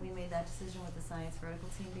 and we made that decision with the science vertical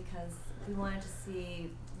team because we wanted to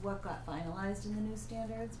see what got finalized in the new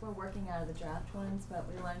standards. We're working out of the draft ones, but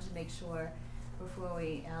we wanted to make sure before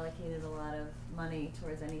we allocated a lot of money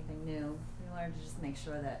towards anything new, we wanted to just make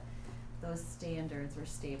sure that those standards were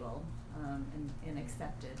stable and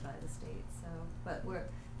accepted by the state. So, but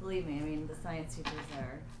believe me, I mean, the science teachers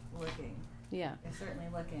are looking. Yeah. They're certainly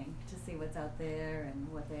looking to see what's out there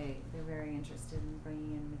and what they're very interested in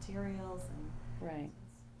bringing in materials and. Right.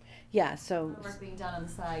 Yeah, so. Work being done on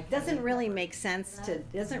the side. Doesn't really make sense to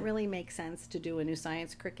do a new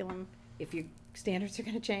science curriculum if your standards are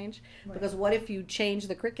gonna change. Right. Because what if you change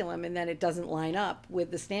the curriculum and then it doesn't line up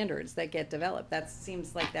with the standards that get developed? That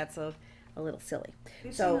seems like that's a little silly.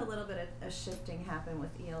 We've So- seen a little bit of a shifting happen with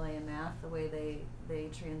ELA and math, the way they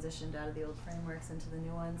transitioned out of the old frameworks into the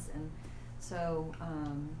new ones, and so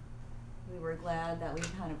we were glad that we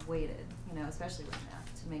kind of waited, you know, especially with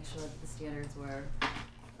math, to make sure that the standards were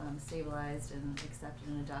stabilized and accepted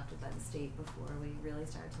and adopted by the state before we really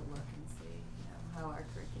started to look and see, you know, how our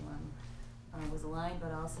curriculum was aligned,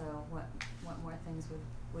 but also what more things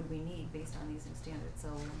would we need based on these new standards. So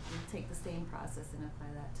we take the same process and apply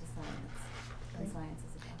that to science, and science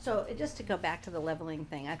is adopted. So just to go back to the leveling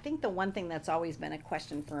thing, I think the one thing that's always been a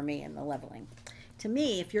question for me in the leveling, to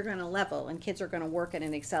me, if you're gonna level and kids are gonna work at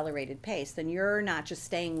an accelerated pace, then you're not just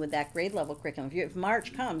staying with that grade level curriculum. If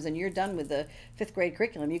March comes and you're done with the fifth grade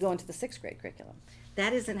curriculum, you go into the sixth grade curriculum.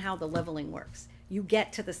 That isn't how the leveling works. You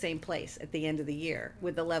get to the same place at the end of the year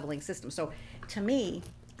with the leveling system. So to me,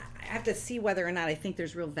 I have to see whether or not I think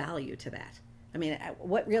there's real value to that. I mean,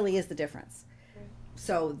 what really is the difference?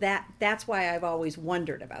 So that's why I've always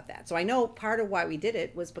wondered about that. So I know part of why we did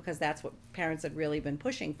it was because that's what parents had really been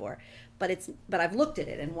pushing for. But I've looked at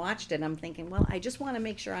it and watched it and I'm thinking, well, I just want to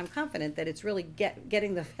make sure I'm confident that it's really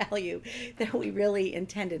getting the value that we really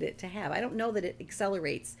intended it to have. I don't know that it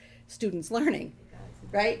accelerates students' learning.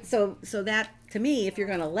 Right? So that, to me, if you're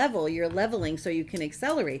gonna level, you're leveling so you can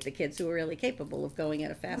accelerate the kids who are really capable of going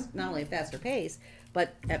at not only a faster pace,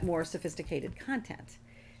 but at more sophisticated content.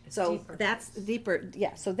 So deeper. that's deeper,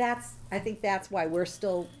 yeah, so I think that's why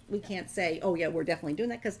we can't say, oh yeah, we're definitely doing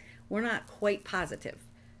that, because we're not quite positive.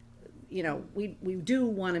 You know, we do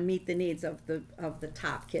wanna meet the needs of the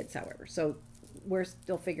top kids, however, so we're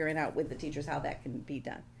still figuring out with the teachers how that can be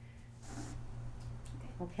done.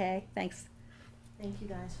 Okay, thanks. Thank you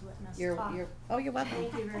guys for letting us You're talk. you're welcome.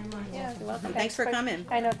 Thank you very much. Yeah, you're welcome. Thanks for coming.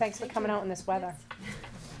 I know, thanks for coming out in this weather.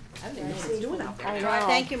 I don't even know what it's doing out there. I know.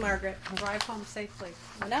 Thank you, Margaret. Drive home safely.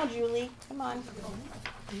 Well, now, Julie, come on.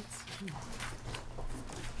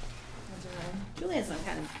 Julie has some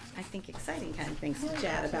kind of, I think, exciting kind of things to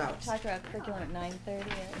chat about. Talked about curriculum at 9:30.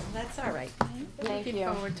 That's all right. Thank Looking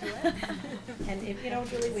you. forward to it. And if, you know,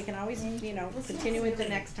 Julie, we can always, you know, continue it the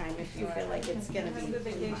next time if you feel like it's gonna be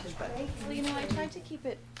too much, but. Well, you know, I tried to keep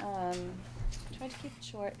it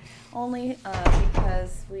short, only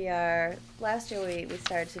because last year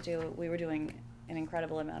we were doing an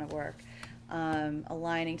incredible amount of work,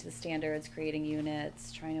 aligning to the standards, creating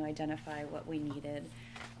units, trying to identify what we needed.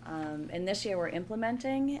 And this year we're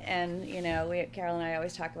implementing, and you know, Carol and I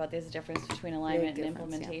always talk about there's a difference between alignment and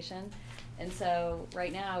implementation. And so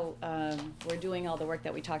right now, we're doing all the work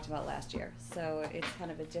that we talked about last year. So it's kind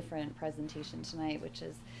of a different presentation tonight, which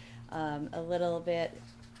is a little bit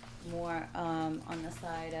more on the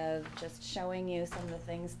side of just showing you some of the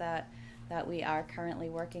things that we are currently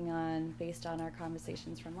working on based on our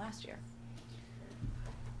conversations from last year.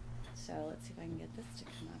 So let's see if I can get this to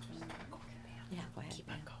come up. Yeah, go ahead. Keep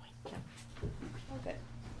on going. Oh, good.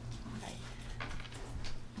 Okay.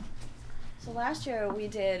 So last year we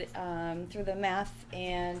did, through the math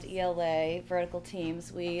and ELA vertical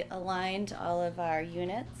teams, we aligned all of our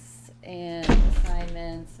units and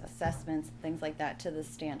assignments, assessments, things like that to the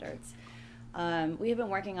standards. We have been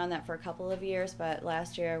working on that for a couple of years, but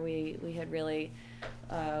last year we had really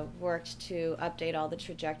worked to update all the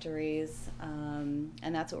trajectories, and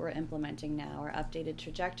that's what we're implementing now. Our updated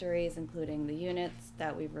trajectories, including the units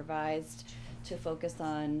that we've revised to focus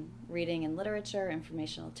on reading and literature,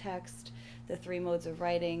 informational text, the 3 modes of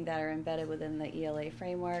writing that are embedded within the ELA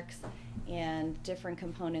frameworks, and different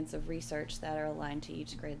components of research that are aligned to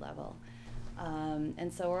each grade level.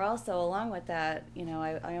 And so we're also, along with that, you know,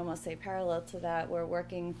 I almost say parallel to that, we're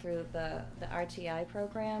working through the RTI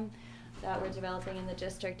program that we're developing in the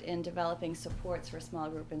district in developing supports for small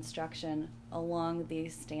group instruction along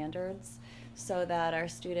these standards, so that our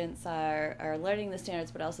students are learning the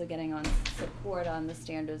standards but also getting on support on the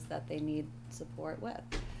standards that they need support with.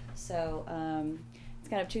 So it's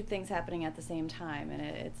kind of 2 things happening at the same time, and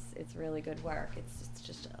it's really good work. It's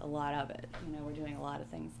just a lot of it. You know, we're doing a lot of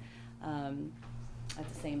things at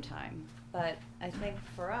the same time. But I think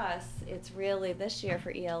for us, it's really, this year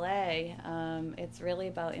for ELA, it's really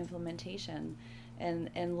about implementation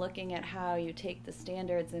and looking at how you take the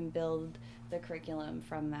standards and build the curriculum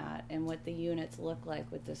from that, and what the units look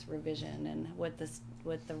like with this revision, and what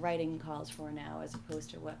the writing calls for now as opposed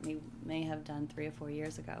to what we may have done 3 or 4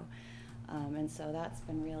 years ago. And so that's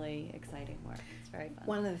been really exciting work. It's very fun.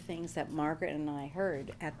 One of the things that Margaret and I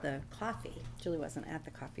heard at the coffee, Julie wasn't at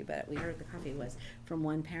the coffee, but we heard at the coffee, was from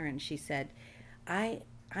one parent. She said, I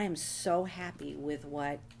am so happy with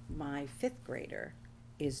what my 5th grader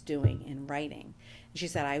is doing in writing. She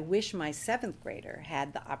said, I wish my 7th grader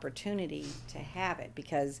had the opportunity to have it,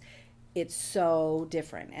 because it's so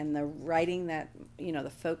different, and the writing that, you know, the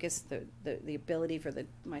focus, the ability for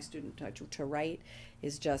my student to write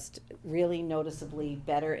is just really noticeably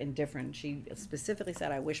better and different. She specifically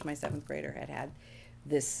said, I wish my 7th grader had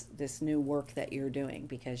this new work that you're doing,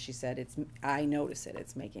 because she said, I notice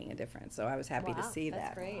it's making a difference. So I was happy to see that's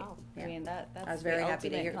that. great. Wow. I mean, that's I was the very happy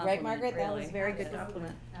to ultimate hear. Right, compliment, Margaret? That was really. a very good Absolutely.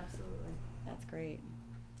 compliment. Absolutely. That's great.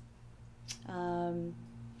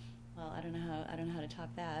 Well, I don't know how to top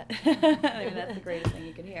that. I mean, that's the greatest thing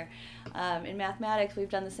you can hear. In mathematics, we've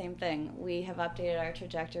done the same thing. We have updated our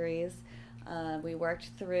trajectories. We worked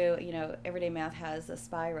through, you know, Everyday Math has a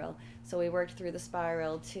spiral. So we worked through the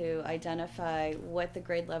spiral to identify what the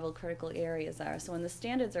grade level critical areas are. So when the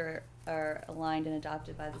standards are aligned and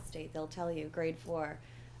adopted by the state, they'll tell you, grade 4,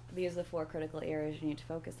 these are the 4 critical areas you need to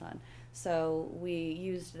focus on. So we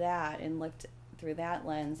used that and looked through that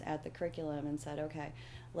lens at the curriculum and said, okay,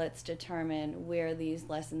 let's determine where these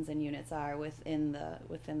lessons and units are within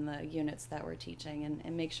the units that we're teaching,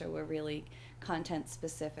 and make sure we're really content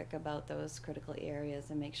specific about those critical areas,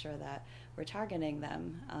 and make sure that we're targeting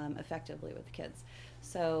them effectively with kids.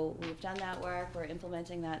 So we've done that work. We're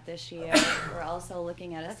implementing that this year. We're also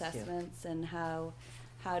looking at assessments and how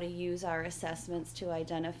to use our assessments to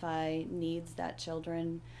identify needs that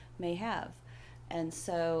children may have. And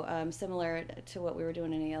so, similar to what we were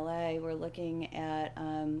doing in ELA, we're looking at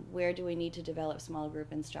where do we need to develop small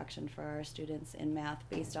group instruction for our students in math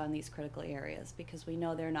based on these critical areas, because we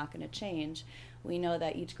know they're not going to change. We know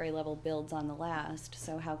that each grade level builds on the last,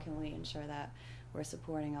 so how can we ensure that we're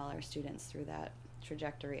supporting all our students through that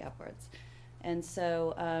trajectory upwards? And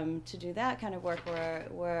so to do that kind of work,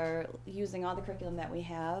 we're using all the curriculum that we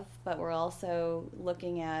have, but we're also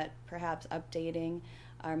looking at perhaps updating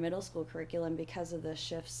our middle school curriculum because of the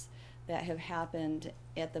shifts that have happened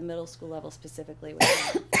at the middle school level specifically with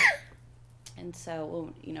math. And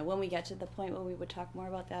so, when we get to the point where we would talk more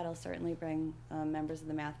about that, I'll certainly bring members of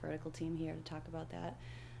the math vertical team here to talk about that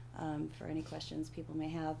for any questions people may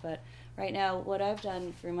have. But right now, what I've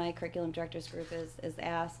done through my curriculum directors group is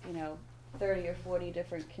ask, 30 or 40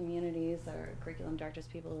 different communities or curriculum directors,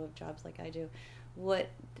 people who have jobs like I do,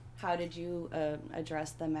 how did you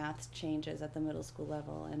address the math changes at the middle school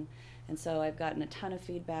level? And so I've gotten a ton of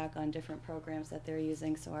feedback on different programs that they're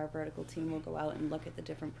using, so our vertical team will go out and look at the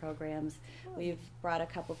different programs. We've brought a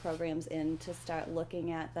couple programs in to start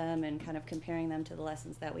looking at them and kind of comparing them to the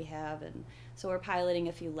lessons that we have, and so we're piloting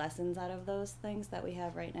a few lessons out of those things that we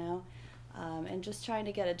have right now, and just trying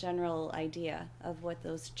to get a general idea of what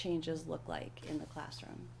those changes look like in the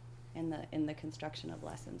classroom, in the construction of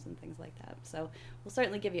lessons and things like that. So we'll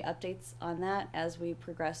certainly give you updates on that as we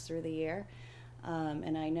progress through the year.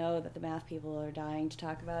 And I know that the math people are dying to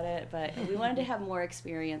talk about it, but we wanted to have more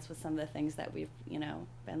experience with some of the things that we've,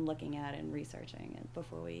 been looking at and researching, and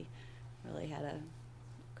before we really had a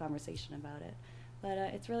conversation about it. But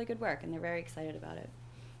it's really good work, and they're very excited about it.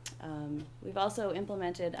 We've also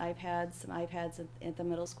implemented some iPads at the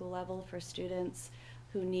middle school level for students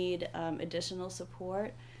who need additional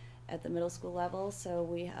support at the middle school level. So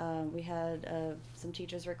we had some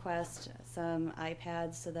teachers request some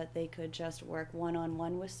iPads so that they could just work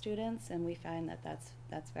one-on-one with students, and we find that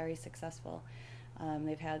that's very successful.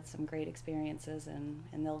 They've had some great experiences,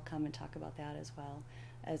 and they'll come and talk about that as well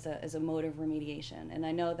as a mode of remediation. And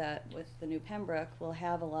I know that with the new Pembroke, we'll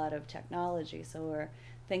have a lot of technology, so we're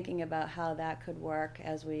thinking about how that could work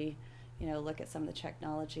as we, look at some of the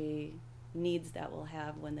technology needs that we'll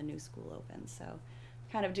have when the new school opens. So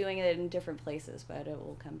kind of doing it in different places, but it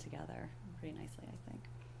will come together pretty nicely, I think.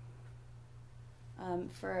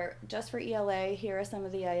 For ELA, here are some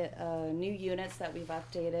of the new units that we've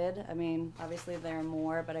updated. I mean, obviously there are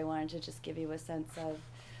more, but I wanted to just give you a sense of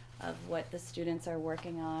what the students are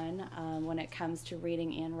working on when it comes to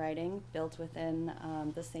reading and writing built within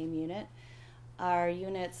the same unit. Our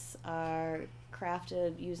units are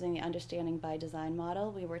crafted using the Understanding by Design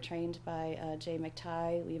model. We were trained by Jay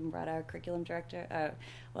McTighe. We even brought our curriculum director,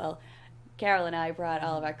 Carol and I brought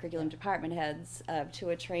all of our curriculum department heads to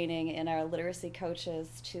a training, and our literacy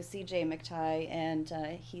coaches to see Jay McTighe,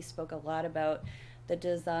 and he spoke a lot about the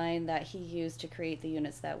design that he used to create the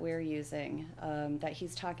units that we're using, that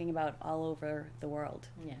he's talking about all over the world.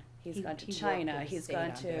 Yeah. He's gone to China, he's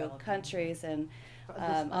gone to countries and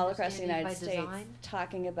all across the United States,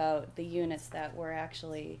 talking about the units that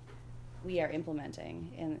we are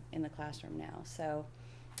implementing in the classroom now. So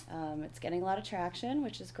it's getting a lot of traction,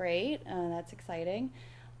 which is great. That's exciting.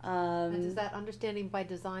 And does that Understanding by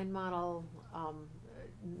Design model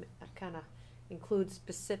kind of include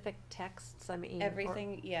specific texts? I mean,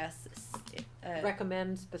 everything, yes.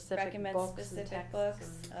 Recommend specific books and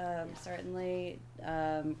texts. Certainly,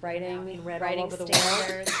 writing all over the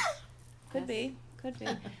standards. Could be.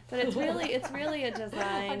 But it's really a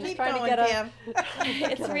design. I'm just trying to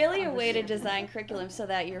get it's really a way to design curriculum so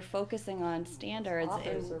that you're focusing on standards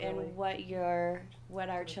and what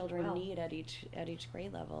our children need at each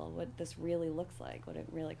grade level, what this really looks like, what it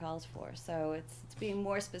really calls for. So it's being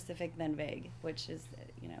more specific than vague, which is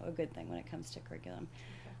a good thing when it comes to curriculum.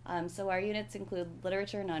 So our units include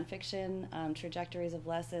literature, nonfiction, trajectories of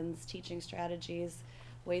lessons, teaching strategies,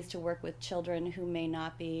 ways to work with children who may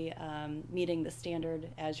not be meeting the standard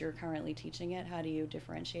as you're currently teaching it. How do you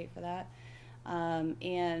differentiate for that?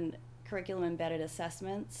 And curriculum embedded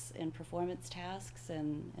assessments and performance tasks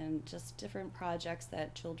and just different projects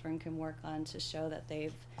that children can work on to show that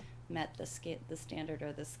they've met the standard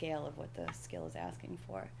or the scale of what the skill is asking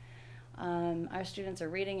for. Our students are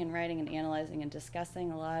reading and writing and analyzing and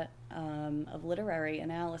discussing a lot of literary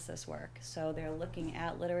analysis work. So they're looking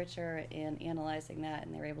at literature and analyzing that,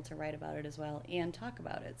 and they're able to write about it as well and talk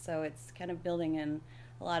about it. So it's kind of building in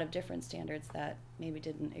a lot of different standards that maybe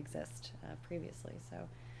didn't exist previously.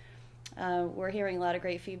 So we're hearing a lot of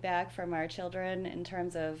great feedback from our children in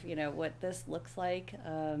terms of what this looks like.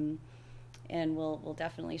 And we'll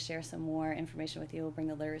definitely share some more information with you. We'll bring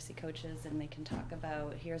the literacy coaches, and they can talk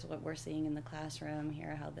about here's what we're seeing in the classroom.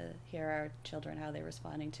 Here are our children, how they're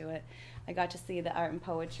responding to it. I got to see the art and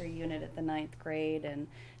poetry unit at the 9th grade, and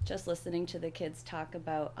just listening to the kids talk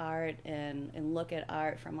about art and look at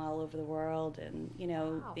art from all over the world, and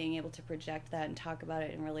Wow. being able to project that and talk about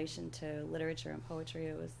it in relation to literature and poetry.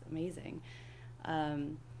 It was amazing.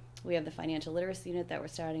 We have the financial literacy unit that we're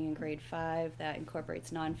starting in grade 5 that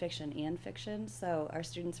incorporates nonfiction and fiction. So our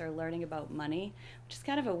students are learning about money, which is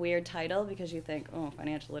kind of a weird title because you think, oh,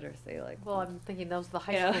 financial literacy, like. Well, I'm thinking those are the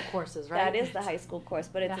high school courses, right? That is the high school course,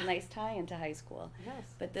 but it's Yeah. a nice tie into high school.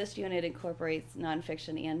 Yes. But this unit incorporates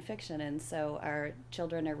nonfiction and fiction, and so our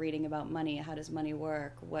children are reading about money. How does money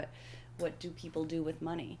work? What do people do with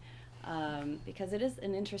money? Because it is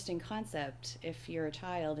an interesting concept if you're a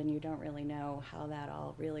child and you don't really know how that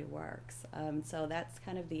all really works. So that's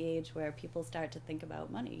kind of the age where people start to think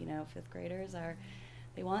about money. 5th graders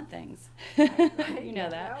they want things. You know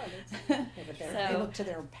that. They look to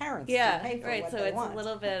their parents Yeah, to pay for right. what So they it's want. a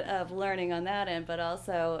little bit of learning on that end, but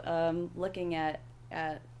also looking at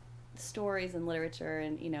stories and literature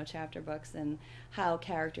and chapter books and how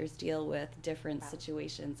characters deal with different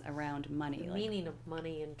situations around money, The like, meaning of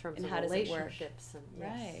money in terms and of how does it work? relationships and yes.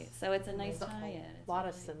 Right. So it's a nice There's tie-in. A lot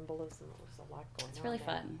of symbolism. There's a lot going on. It's really there.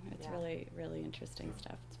 fun. It's Yeah. really, really interesting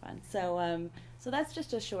stuff. It's fun. So, so that's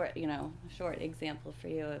just a short example for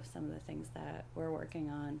you of some of the things that we're working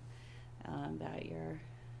on, that your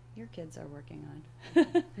kids are working on.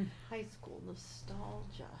 High school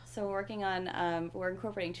nostalgia. So we're working on, we're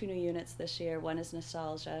incorporating 2 new units this year. One is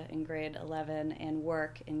nostalgia in grade 11 and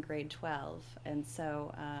work in grade 12. And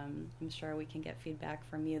so I'm sure we can get feedback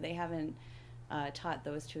from you. They haven't taught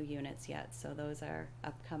those 2 units yet, so those are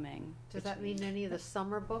upcoming. Does that mean any of the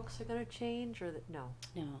summer books are going to change, or no?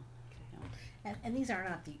 No. And these are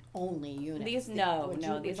not the only units. These- that- no, what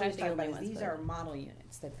no, what these Julie's aren't the talking about only is ones, These but- are model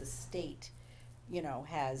units that the state,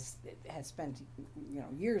 has spent,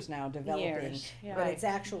 years now developing. Years, yeah. But it's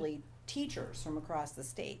actually teachers from across the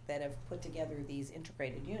state that have put together these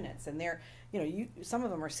integrated units, and they're, some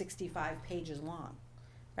of them are 65 pages long.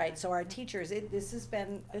 Right, so our teachers, this has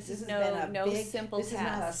been This is has no- been a no big, simple this is not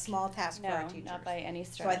a task. small task for our No, teachers. not by any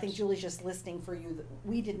So I think stretch. Julie's just listing for you that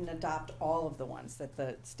we didn't adopt all of the ones that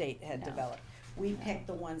the state had No. developed. We picked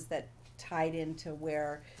the ones that tied into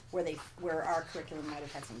where our curriculum might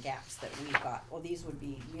have had some gaps that we thought, well, these would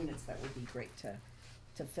be units that would be great to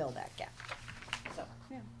fill that gap. So,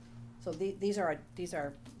 Yeah. so these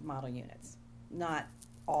are model units, not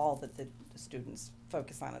all that the students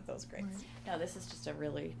focus on at those grades. No, this is just a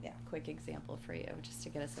really Yeah. quick example for you, just to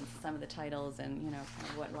get a sense of some of the titles and, kind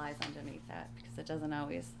of what lies underneath that, because it doesn't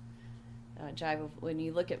always jive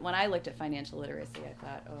with, when I looked at financial literacy, I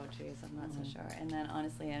thought, oh geez, I'm not so sure. And then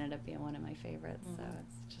honestly, it ended up being one of my favorites, so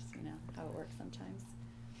it's just, how it works sometimes.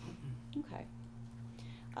 Okay.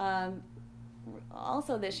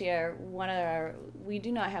 Also this year, we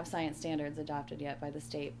do not have science standards adopted yet by the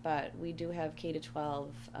state, but we do have K-12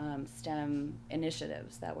 STEM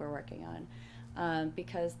initiatives that we're working on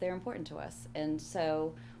because they're important to us. And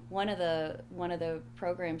so one of the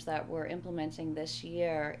programs that we're implementing this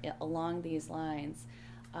year along these lines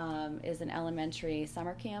is an elementary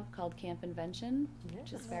summer camp called Camp Invention,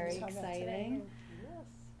 which is very exciting.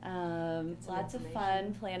 Lots of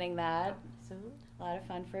fun planning that. A lot of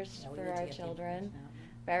fun for our children.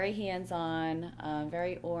 Very hands-on,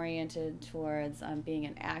 very oriented towards being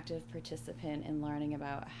an active participant in learning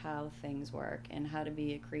about how things work and how to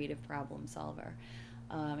be a creative problem solver.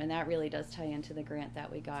 And that really does tie into the grant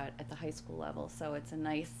that we got at the high school level. So it's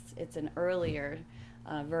an earlier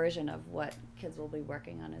version of what kids will be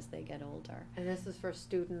working on as they get older. And this is for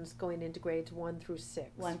students going into grades 1 through 6,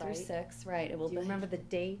 1 through right? 6, right. It will Do you be, remember the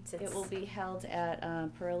dates? it will be held at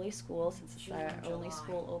Pearly School, since it's our only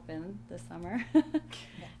school open this summer.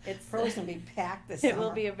 It's Pearl's gonna be packed this It will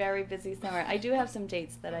summer. be a very busy summer. I do have some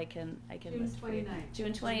dates that I can June list for you. 29th.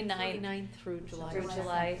 June 29th 29th through July. through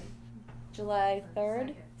second. July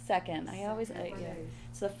 3rd, 2nd. I always, yeah.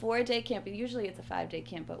 It's a 4-day camp, but usually it's a 5-day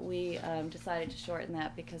camp, but we decided to shorten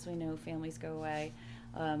that because we know families go away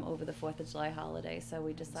over the 4th of July holiday, so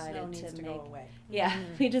we decided Snow needs to make, go away. yeah,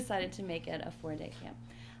 we decided to make it a 4-day camp.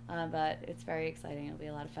 But it's very exciting. It'll be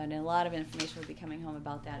a lot of fun, and a lot of information will be coming home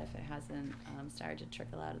about that if it hasn't started to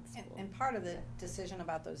trickle out of the school. And part of the decision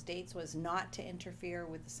about those dates was not to interfere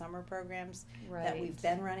with the summer programs that we've Right.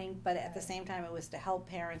 been running, but at the same time, it was to help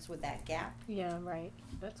parents with that gap. Yeah, right,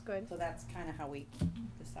 that's good. So that's kinda how we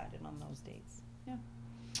decided on those dates.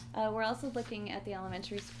 We're also looking at the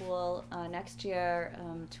elementary school next year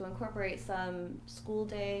to incorporate some school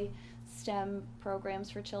day STEM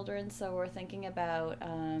programs for children. So we're thinking about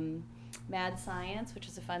Mad Science, which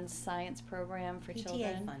is a fun science program for PTA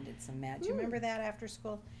children. funded some MAD. Do you remember that after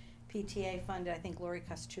school? PTA funded, I think Lori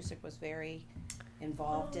Kosciuszek was very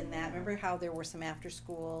involved in that. Remember how there were some after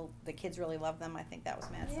school, the kids really loved them? I think that was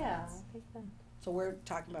Mad Science. So we're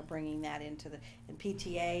talking about bringing that into and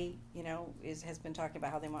PTA, has been talking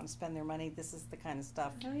about how they want to spend their money. This is the kind of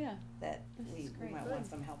stuff Oh yeah. that This we is great. might want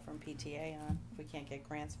some help from PTA on, if we can't get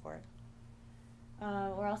grants for it.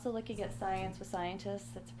 We're also looking at Science with Scientists.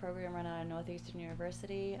 It's a program run out of Northeastern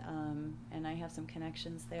University, and I have some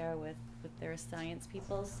connections there with their science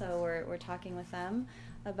people. So we're talking with them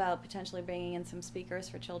about potentially bringing in some speakers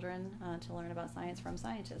for children to learn about science from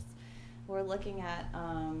scientists. We're looking at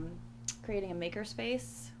creating a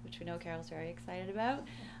makerspace, which we know Carol's very excited about.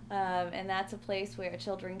 And that's a place where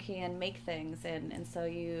children can make things, and so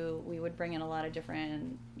we would bring in a lot of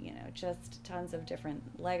different, just tons of different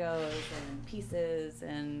Legos and pieces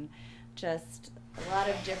and just a lot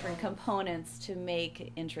of different components to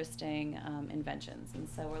make interesting inventions. And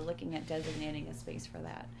so we're looking at designating a space for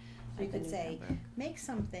that. So you at the could new say, campus. make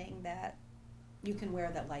something that you can wear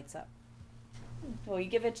that lights up. Well, you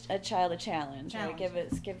give a child a challenge, or Challenge.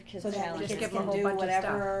 give kids So a that the challenge. kids give them a can whole do bunch of stuff.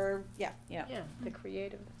 whatever, yeah. Yeah. Yeah, the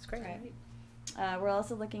creative, that's great. Right. We're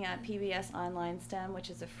also looking at PBS Online STEM, which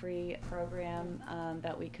is a free program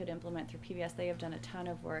that we could implement through PBS. They have done a ton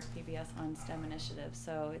of work, PBS, on STEM initiatives,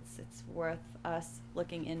 so it's worth us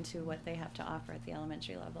looking into what they have to offer at the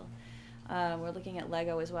elementary level. We're looking at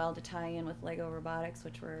Lego as well to tie in with Lego Robotics,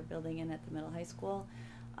 which we're building in at the middle high school.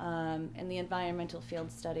 And the environmental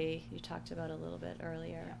field study you talked about a little bit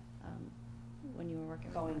earlier when you were working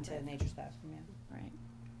with Going Margaret. to nature's classroom, yeah. Right.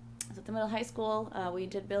 So at the middle high school, we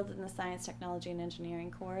did build in the science, technology, and engineering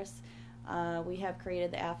course. We have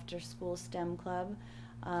created the after-school STEM club.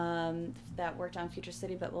 that worked on Future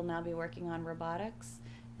City, but will now be working on robotics.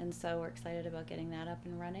 And so we're excited about getting that up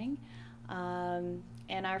and running.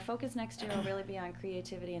 And our focus next year will really be on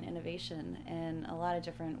creativity and innovation and a lot of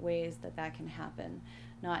different ways that that can happen,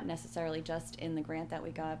 not necessarily just in the grant that we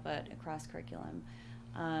got, but across curriculum.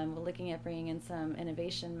 We're looking at bringing in some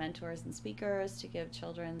innovation mentors and speakers to give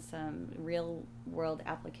children some real world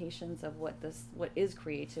applications of what is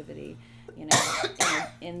creativity, you know,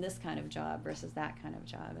 in this kind of job versus that kind of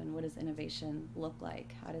job, and what does innovation look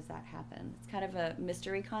like? How does that happen? It's kind of a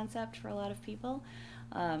mystery concept for a lot of people.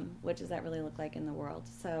 What does that really look like in the world?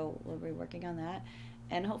 So we'll be working on that.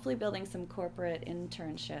 And hopefully building some corporate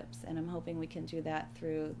internships, and I'm hoping we can do that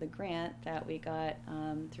through the grant that we got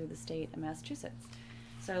through the state of Massachusetts.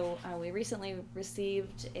 So we recently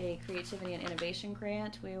received a creativity and innovation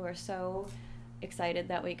grant. We were so excited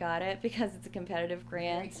that we got it because it's a competitive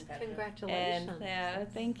grant. Congratulations. And yeah,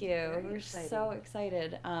 thank you. Very We're exciting. so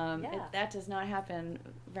excited. Yeah. That does not happen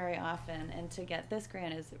very often, and to get this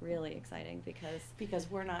grant is really exciting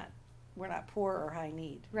because we're not poor or high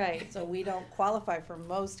need. Right. So we don't qualify for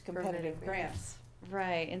most competitive grants.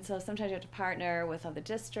 Right, and so sometimes you have to partner with other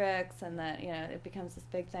districts, and that, you know, it becomes this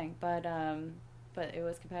big thing. But it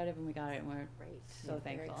was competitive, and we got it, and we're so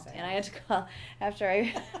thankful. And I had to call after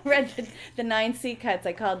I read the 9 seat cuts.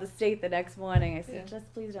 I called the state the next morning. I said,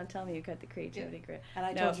 "Just please don't tell me you cut the creativity grant." And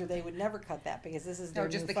I told you they would never cut that because this is their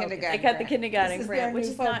just new the focus. kindergarten They cut the grant. kindergarten This is grant, their which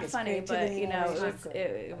new is not focus, funny, but creativity you know, and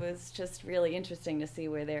it was just really interesting to see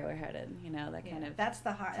where they were headed. You know, that kind of That's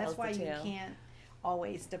the hard. That's tells the why you tale. can't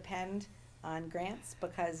always depend on grants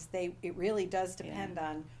because it really does depend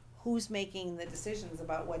on who's making the decisions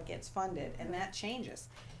about what gets funded, and that changes.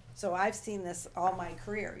 So I've seen this all my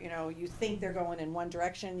career. You know, you think they're going in one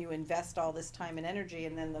direction, you invest all this time and energy,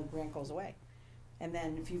 and then the grant goes away. And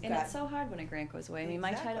then if you've And got it's so hard when a grant goes away. I mean,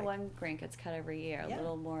 my Title I grant gets cut every year, Yeah. a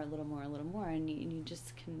little more, and you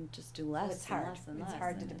just can just do less it's and hard. less and It's less.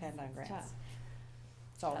 hard to and depend on grants. tough.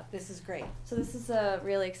 So Tough. this is great. So this is a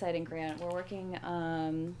really exciting grant. We're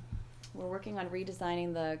working on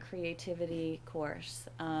redesigning the creativity course,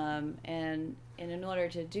 and in order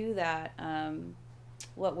to do that,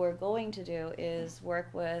 what we're going to do is work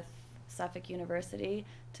with Suffolk University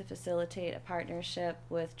to facilitate a partnership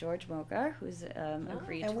with George Mocha, who's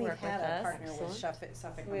agreed And to we've work with had a us. partner with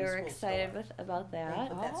Suffolk We on the were school excited store. about They that.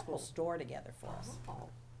 put that school store together for us.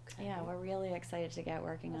 Yeah, we're really excited to get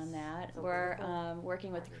working on that. That's a We're wonderful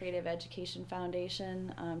working with the Creative Education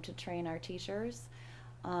Foundation to train our teachers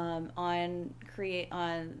on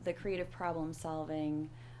the creative problem solving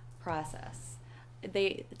process.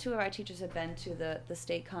 Two of our teachers have been to the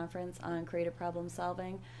state conference on creative problem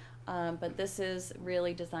solving, but this is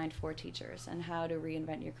really designed for teachers and how to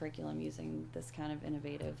reinvent your curriculum using this kind of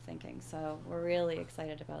innovative thinking. So we're really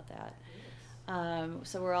excited about that.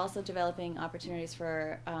 So we're also developing opportunities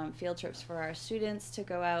for field trips for our students to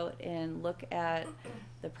go out and look at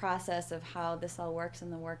the process of how this all works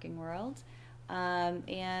in the working world.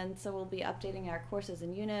 And so we'll be updating our courses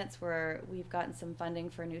and units where we've gotten some funding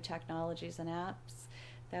for new technologies and apps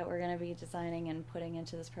that we're going to be designing and putting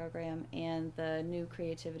into this program, and the new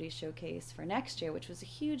creativity showcase for next year, which was a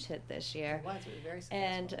huge hit this year. It was very successful.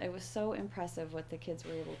 And it was so impressive what the kids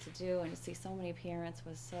were able to do, and to see so many parents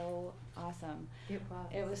was so awesome.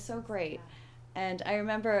 It was so great. And I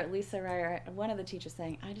remember Lisa Ryer, one of the teachers,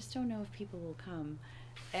 saying, "I just don't know if people will come."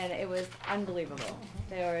 And it was unbelievable.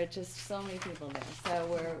 There were just so many people there.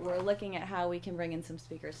 So we're looking at how we can bring in some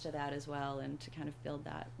speakers to that as well, and to kind of build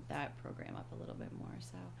that program up a little bit more.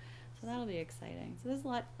 So that'll be exciting. So there's a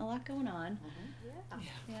lot going on.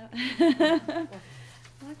 Yeah. A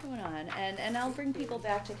lot going on. And I'll bring people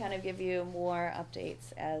back to kind of give you more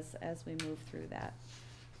updates as we move through that.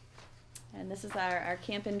 And this is our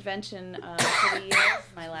camp invention for the year. This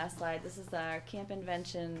is my last slide. This is our camp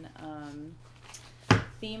invention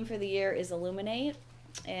theme for the year is Illuminate.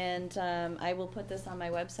 And I will put this on my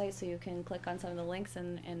website so you can click on some of the links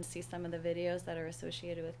and see some of the videos that are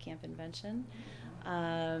associated with Camp Invention.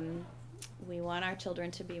 We want our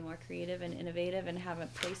children to be more creative and innovative and have a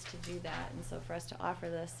place to do that. And so for us to offer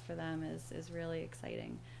this for them is really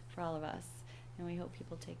exciting for all of us. And we hope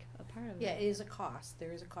people take a part of it. Yeah, it is a cost.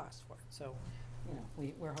 There is a cost for it. So, you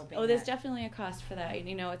know, we're hoping. Oh, there's that- definitely a cost for that.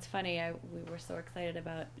 You know, it's funny. We were so excited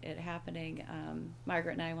about it happening.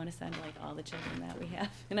 Margaret and I want to send like all the children that we have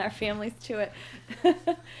in our families to it.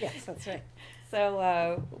 Yes, that's right.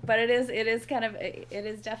 So, but it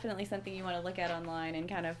is definitely something you want to look at online and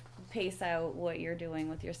kind of pace out what you're doing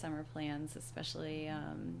with your summer plans, especially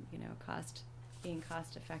you know, being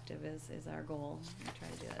cost effective is our goal. We try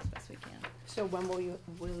to do that as best we can. So when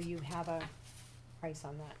will you have a price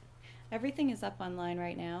on that? Everything is up online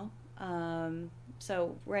right now.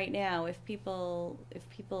 So right now, if people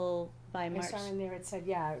by I March. saw in there, it said,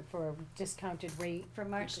 yeah, for a discounted rate. For by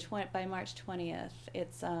March 20th,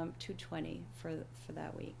 it's $220 for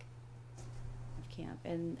that week of camp,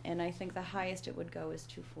 and I think the highest it would go is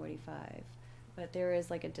 $245, but there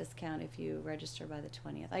is like a discount if you register by the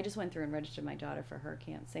 20th. I just went through and registered my daughter for her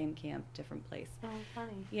camp, same camp, different place. Oh,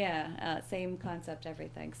 funny. Yeah, same concept,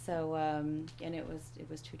 everything. So and it was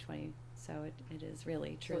 $220. So it is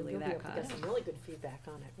really truly that cost. You'll get some really good feedback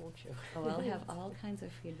on it, won't you? Oh, I'll have all kinds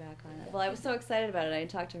of feedback on it. Well, I was so excited about it. I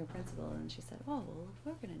talked to her principal, and she said, "Oh, well,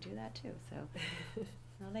 we're going to do that too." So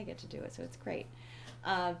now they get to do it, so it's great.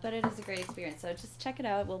 But it is a great experience. So just check it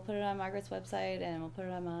out. We'll put it on Margaret's website, and we'll put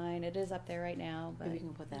it on mine. It is up there right now. But Maybe we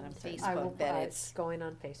can put that on Facebook. I will bet it's going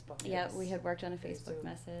on Facebook. Yeah, Yes. we had worked on a Very Facebook soon.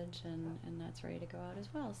 message, and that's ready to go out as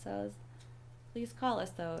well. So please call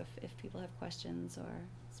us though if people have questions or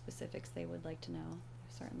specifics they would like to know.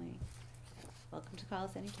 You're certainly welcome to call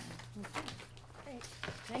us anytime. Great.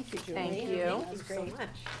 Thank you, Julie. Thank you. That was so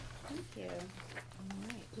much. Thank you. All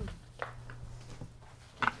right.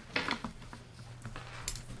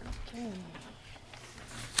 Okay.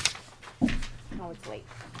 Oh, it's late.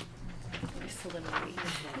 It's a little late.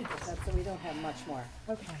 That's, so we don't have much more.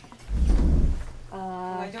 Okay. Well,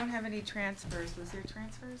 I don't have any transfers. Was there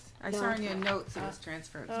transfers? I saw in your notes it was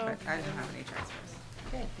transfers, but I don't have any transfers.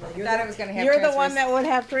 Okay. I thought I was gonna have You're transfers. the one that would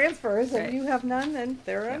have transfers, Right. if you have none, then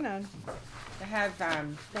there are none. I have,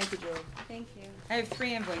 Thank you, Julie. Thank you. I have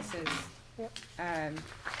 3 invoices. Yep.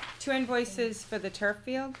 2 invoices for the turf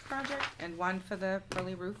field project and 1 for the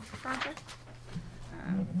Burley roof project.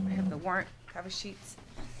 I have the warrant cover sheets.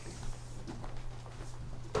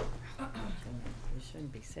 You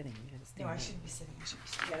shouldn't be sitting, you gotta stand No, up. I shouldn't be sitting, I should be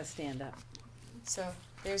standing. You gotta stand up. So,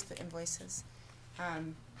 there's the invoices. I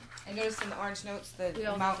noticed in the orange notes the We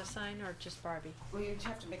all amount. need to sign, or just Barbie? Well, you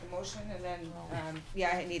have to make a motion and then,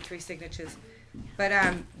 yeah, I need 3 signatures. But,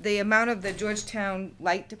 the amount of the Georgetown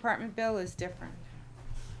Light Department bill is different.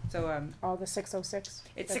 So, All the 606?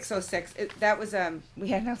 it's 606. That was, we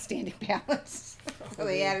had an outstanding balance, so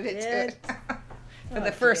they added it to it. For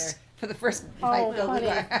the first light Oh, bill we honey.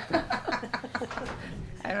 got.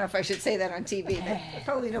 I don't know if I should say that on TV, but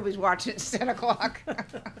probably nobody's watching, it's 10 o'clock.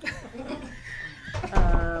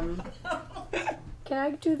 Can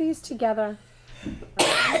I do these together? You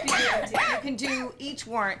can do each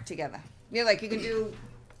warrant together. Yeah, like you can do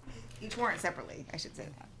each warrant separately, I should say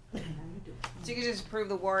that. So you can just approve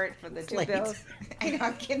the warrant for the 2 late. bills. I know,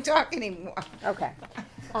 I can't talk anymore. Okay.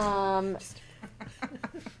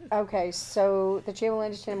 Okay, so the chair will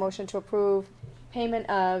entertain a motion to approve payment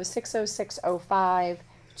of 60605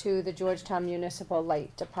 to the Georgetown Municipal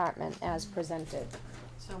Light Department as presented.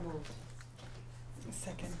 So moved.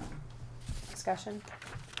 Second. Discussion?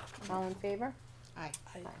 All in favor? Aye.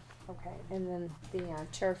 Okay, and then the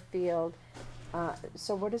turf field,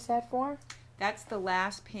 so what is that for? That's the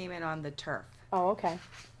last payment on the turf. Oh, okay.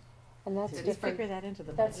 And that's Did you different. figure that into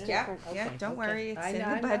the That's budget? Yeah, different. yeah, Okay, don't okay. worry, it's I in know, the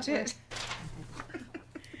I'm not budget.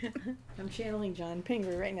 I'm channeling John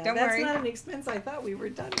Pinger right now. Don't That's worry. not an expense. I thought we were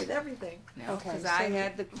done with everything. No, Okay, cause so I you-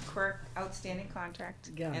 had the clerk outstanding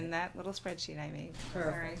contract Got in it. that little spreadsheet I made.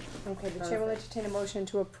 Perfect. All right. Okay, the chair will entertain a motion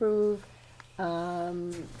to approve,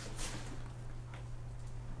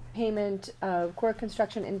 payment of Core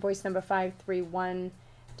Construction invoice number 531-08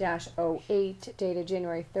 dated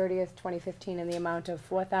January 30th, 2015 in the amount of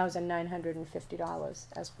 $4,950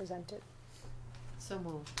 as presented. So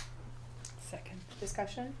moved. Second.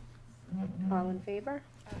 Discussion? All in favor?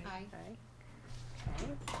 Aye. Okay.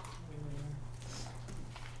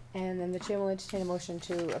 And then the chair will entertain a motion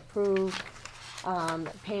to approve,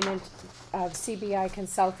 payment of CBI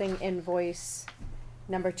Consulting invoice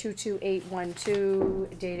number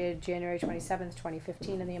 22812 dated January 27th,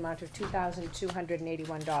 2015 in the amount of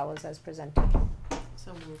 $2,281 as presented.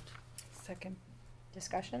 So moved. Second.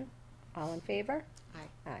 Discussion? All in favor? Aye.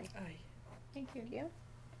 Aye. Aye. Thank you. Why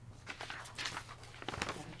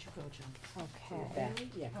don't you go, John? Okay. Back.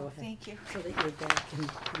 Yeah, go Oh, ahead. thank you. So that you're back and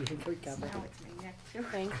you recover. Now it's my neck too.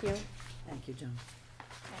 Thank you. Thank you, John.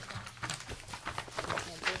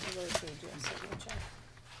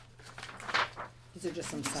 These are just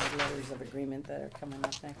some side letters of agreement that are coming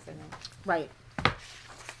up next, I think. Right.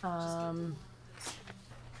 Oh,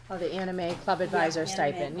 the anime club advisor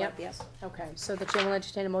stipend, yep. Okay, so the chair will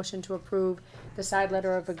entertain a motion to approve the side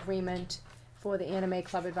letter of agreement for the anime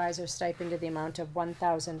club advisor stipend to the amount of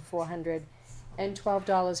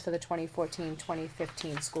 $1,412 for the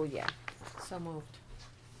 2014-2015 school year. So moved.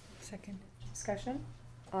 Second. Discussion?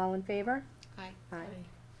 All in favor? Aye. Aye.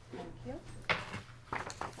 Thank you.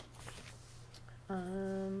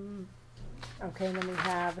 Okay, and then we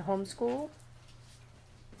have the homeschool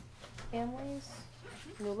families,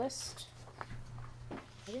 new list.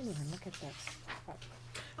 I didn't even look at this. but-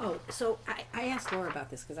 Oh, so I asked Laura about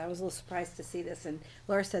this, cause I was a little surprised to see this, and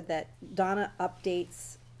Laura said that Donna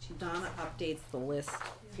updates the list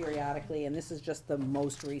periodically, and this is just the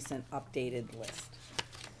most recent updated list.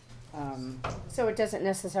 So it doesn't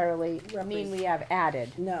necessarily mean we have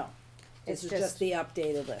added, No, It's this is just the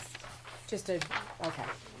updated list. just a, okay.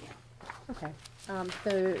 Okay,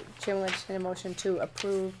 the chair will entertain a motion to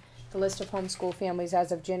approve the list of homeschool families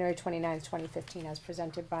as of January 29th, 2015, as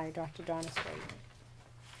presented by Dr. Donna Slade.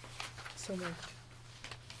 So moved.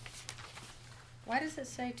 Why does it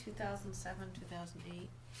say 2007, 2008?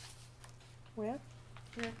 Where?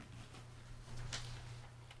 Yeah.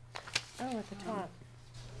 Oh, at the top.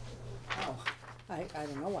 Oh, I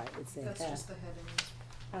don't know why it would say that. That's just the headings.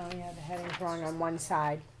 Oh, yeah, the heading's wrong on one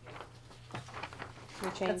side. We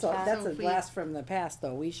change That's a, that? that's So a if we- blast from the past,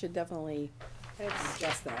 though, we should definitely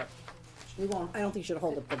adjust that. We won't, I don't think we should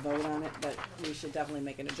hold up the vote on it, but we should definitely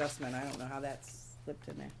make an adjustment, I don't know how that's slipped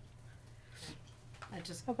in there. That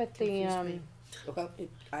just Oh, but the, confused me. Well,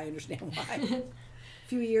 I understand why.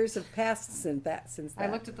 Few years have passed since that. I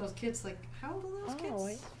looked at those kids like, how old are those kids? Oh,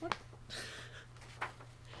 wait.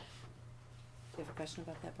 Do you have a question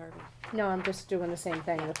about that, Barbie? No, I'm just doing the same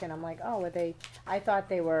thing, looking, I'm like, oh, were they, I thought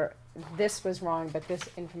they were, this was wrong, but this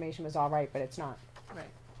information was all right, but it's not. Right.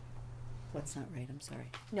 What's not right, I'm sorry.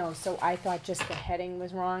 No, so I thought just the heading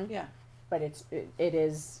was wrong. Yeah. But it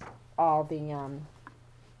is all the,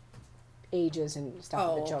 ages and stuff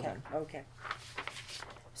of the children. Okay.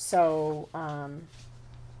 So,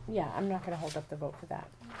 yeah, I'm not gonna hold up the vote for that.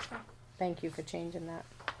 Thank you for changing that,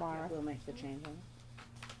 Laura. We'll make the change on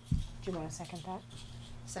it. Do you wanna second that?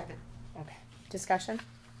 Second. Okay. Discussion?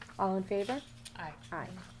 All in favor? Aye. Aye.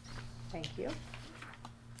 Thank you.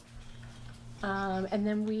 And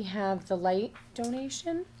then we have the light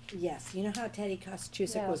donation. Yes, you know how Teddy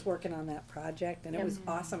Kosciuszek Yeah. was working on that project, and it Yep. was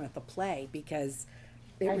awesome at the play, because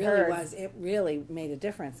it I really heard. was, it really made a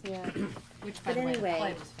difference. Yeah. Which, by But the way, the anyway,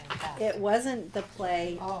 play was fantastic. It wasn't the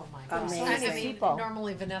play. Oh, my God. Amazing. I mean, People.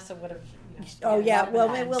 normally Vanessa would have, Oh, yeah, well,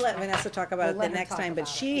 maybe we'll let Vanessa talk about We'll it let the her next talk time, but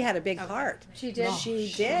about she it. had a big Okay. part. She did?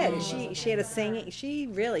 She did, she had a singing, she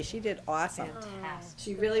did awesome. Fantastic.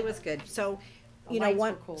 She really was good, so, The you know, lights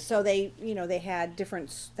one, were cool. so they, you know, they had different,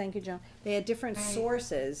 thank you, Joan, they had different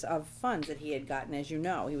sources of funds that he had gotten, as you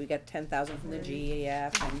know, he would get 10,000 from the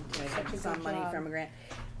GEF and, you know, Such a had some good money job. from a grant.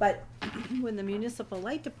 But when the municipal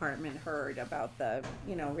light department heard about the,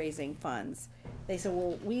 you know, raising funds, they said,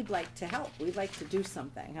 well, we'd like to help, we'd like to do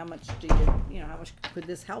something, how much do you, how much could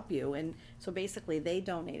this help you? And so basically, they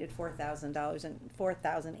donated $4,000 and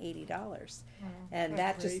 $4,080. And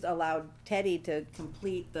that just allowed Teddy to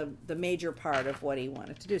complete the major part of what he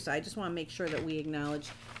wanted to do. So I just wanna make sure that we acknowledge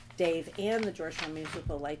Dave and the Georgetown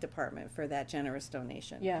Municipal Light Department for that generous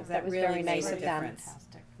donation. Yeah, 'cause that was really very nice made a of them. difference.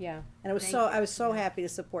 Fantastic. Yeah. And it was Thank so, you. I was so happy to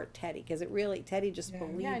support Teddy, cause Teddy just Yeah,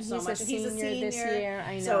 believed and so he's a much. And he's a senior this senior. year,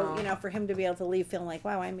 I So, know. for him to be able to leave feeling like,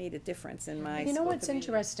 wow, I made a difference in my You know school what's community.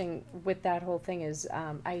 interesting with that whole thing is,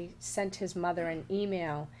 I sent his mother an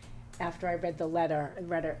email after I read the letter,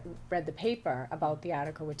 read the paper about the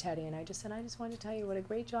article with Teddy, and I just said, I just wanted to tell you what a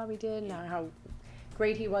great job he did, and how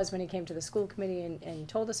great he was when he came to the school committee and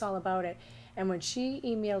told us all about it. And when she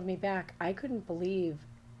emailed me back, I couldn't believe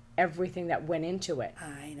everything that went into it.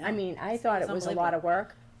 I know. I mean, I thought it It's was a lot of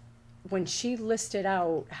work. When she listed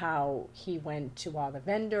out how he went to all the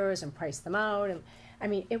vendors and priced them out, and, I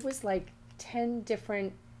mean, it was like 10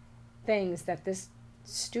 different things that this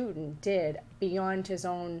student did beyond his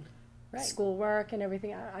own Right. schoolwork and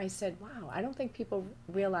everything. I said, wow, I don't think people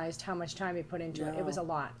realized how much time he put into it. It was a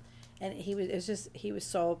lot. And he was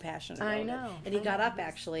so passionate about I it. know. And he got up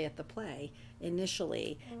actually at the play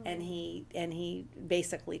initially, and he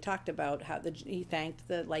basically talked about how he thanked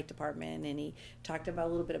the light department, and he talked about a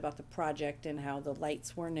little bit about the project and how the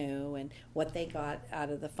lights were new and what they got out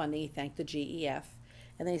of the funding. He thanked the GEF.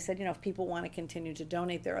 And then he said, if people want to continue to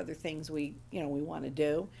donate, there are other things we want to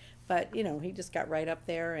do. But, he just got right up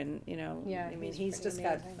there and, Yeah, I mean, he's he's pretty just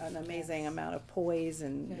got amazing. an amazing amount of poise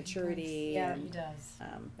and Yeah, he maturity. does. And, He does.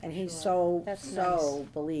 and he Sure. so That's so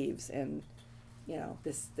believes in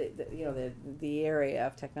the area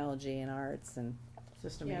of technology and arts, and it's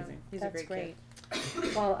just amazing. He's That's a great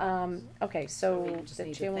kid. Well, okay, So we so just the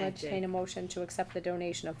need to chair will thank entertain Dave. a motion to accept the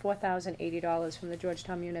donation of $4,080 from the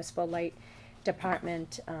Georgetown Municipal Light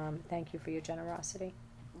Department. Thank you for your generosity.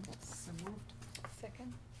 So moved.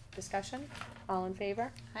 Second? Discussion? All in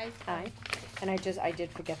favor? Aye. Aye. And I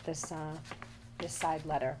did forget this, this side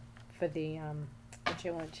letter for the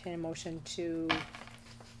chair will entertain a motion to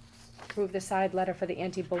approve the side letter for the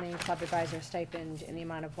anti-bullying club advisor stipend in the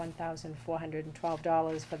amount of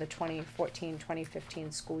 $1,412 for the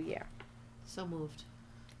 2014-2015 school year. So moved.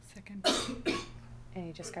 Second.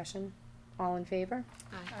 Any discussion? All in favor?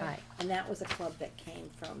 Aye. And that was a club that came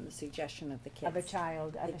from the suggestion of the kids. Of a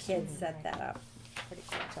child, of The a kids student, set right. that up. Pretty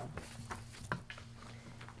cool, so.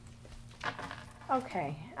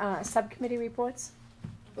 Okay, subcommittee reports?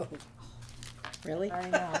 Really? I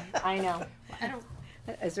know, I know. I don't,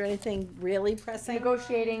 Is there anything really pressing?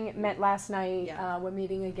 Negotiating met last night, Yeah. we're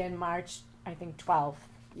meeting again March, I think, 12th,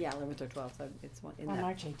 Yeah, 11th or 12th, so it's one, in or that.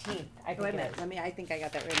 March 18th, I Wait a think it minute, is. I think I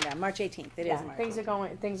got that written down, March 18th, it is Yeah, March.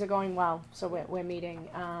 things are going well, so we're meeting.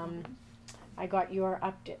 I got your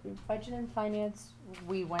update, budget and finance,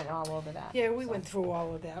 we went all over that. Yeah, we so. went through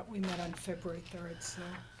all of that. We met on February 3rd, so.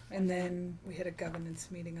 And then we had a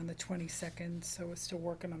governance meeting on the 22nd, so we're still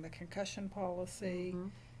working on the concussion policy,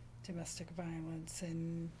 domestic violence,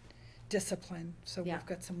 and discipline. So Yeah. we've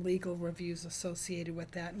got some legal reviews associated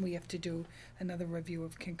with that, and we have to do another review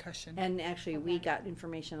of concussion. And actually, we got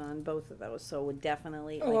information on both of those, so would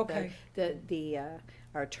definitely, Oh, like, okay.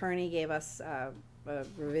 our attorney gave us,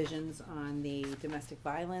 revisions on the domestic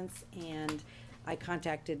violence, and I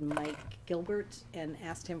contacted Mike Gilbert and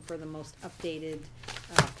asked him for the most updated,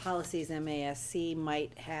 policies MASC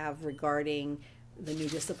might have regarding the new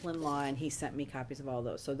discipline law, and he sent me copies of all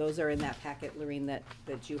those. So those are in that packet, Lorene, that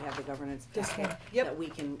you have the governance This packet one, yep. that we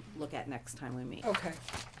can look at next time we meet. Okay.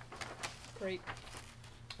 Great.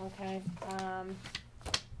 Okay,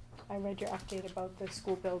 I read your update about the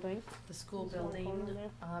school building. the school Is there a building, phone in there?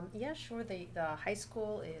 yeah, sure, the high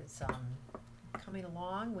school is, coming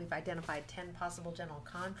along. We've identified 10 possible general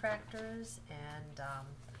contractors, and,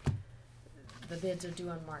 the bids are due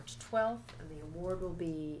on March 12th, and the award will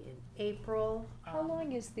be in April. How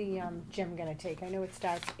long is the, gym gonna take? I know it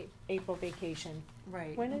starts April vacation.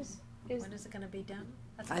 Right. When is When is it gonna be done?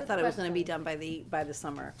 That's a I good thought it was gonna be question. done by the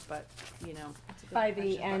summer, but, you know. That's a good by the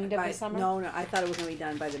question. end of By- the summer? No, I thought it was gonna be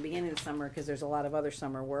done by the beginning of the summer, cause there's a lot of other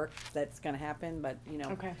summer work that's gonna happen, but, you know.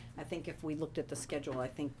 Okay. I think if we looked at the schedule, I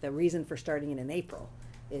think the reason for starting it in April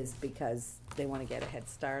is because they wanna get a head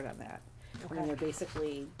start on that. I mean, Okay. they're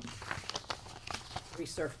basically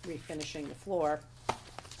refinishing the floor,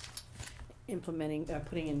 implementing,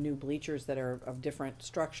 putting in new bleachers that are of different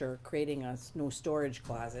structure, creating a new storage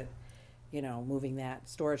closet, you know, moving that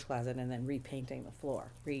storage closet and then repainting the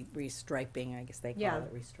floor, restriping, I guess they call Yeah.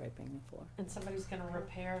 it, restriping the floor. And somebody's gonna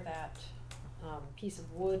repair that, piece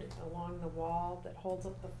of wood along the wall that holds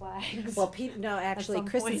up the flags. Well, no, actually, some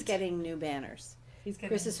Chris is point. getting new banners. He's getting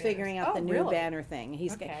Chris new is figuring banners. out the Oh, new really? banner thing.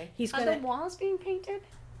 He's Okay. he's Are gonna. the walls being painted?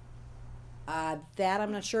 That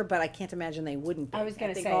I'm not sure, but I can't imagine they wouldn't be. I was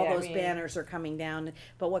gonna think say, all I those mean- banners are coming down,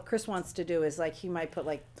 but what Chris wants to do is like, he might put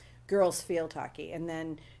like girls field hockey, and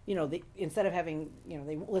then, you know, instead of having, you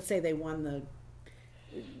know, let's say they won the,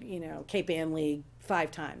 you know, Cape Ann League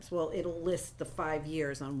 5 times, well, it'll list the 5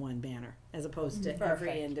 years on one banner, as opposed to every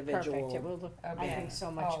Perfect, individual. Perfect, it will look, I Okay. think,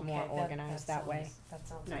 so much Oh, more okay, organized that way. That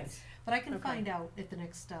sounds Nice. nice. But I can Okay. find out at the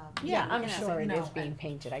next, Yeah, I'm we can sure it no, is being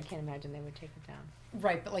painted, I can't imagine they would take it down.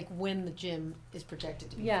 Right, but like when the gym is projected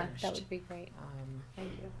to be Yeah, finished. that would be great, thank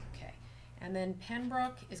you. Okay, and then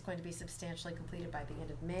Pembroke is going to be substantially completed by the end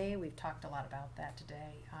of May. We've talked a lot about that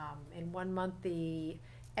today. In 1 month, the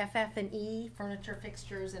FF&E, furniture,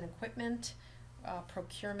 fixtures, and equipment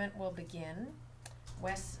procurement will begin.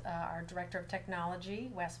 Wes, our Director of Technology,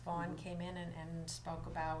 Wes Vaughn, came in and spoke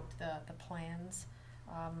about the plans.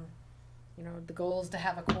 You know, the goal is to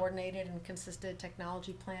have a coordinated and consistent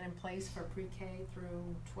technology plan in place for pre-K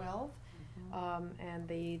through 12. And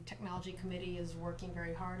the technology committee is working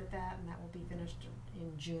very hard at that, and that will be finished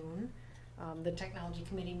in June. The technology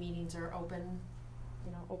committee meetings are open,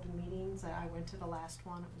 you know, open meetings. I went to the last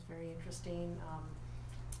one, it was very interesting.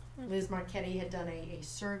 Liz Marquetti had done a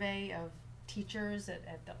survey of teachers at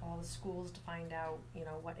all the schools to find out, you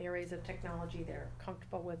know, what areas of technology they're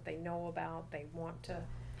comfortable with, they know about, they want to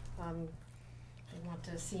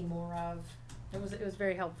see more of. It was a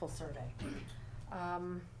very helpful survey.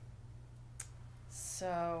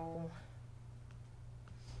 So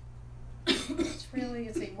it's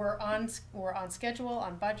really, we're on schedule,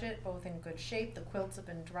 on budget, both in good shape. The quilts have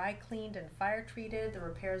been dry cleaned and fire treated. The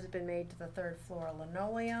repairs have been made to the 3rd floor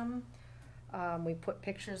linoleum. We put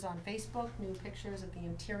pictures on Facebook, new pictures of the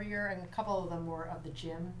interior, and a couple of them were of the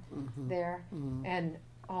gym there. And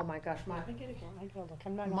oh my gosh, I gotta look,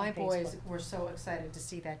 I'm not on my boys Facebook. were so excited to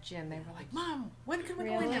see that gym. They were like, "Mom, when can we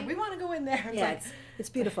go in there? We want to go in there." It's Yeah, like, it's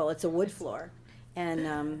beautiful. It's a wood floor, and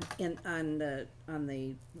on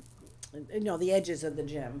the you know, the edges of the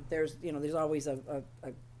gym, there's always an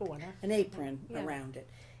apron Yeah. around it,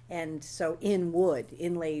 And so in wood,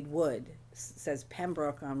 inlaid wood, says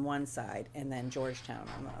Pembroke on one side and then Georgetown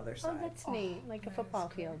on the other Oh, side. that's neat, like a football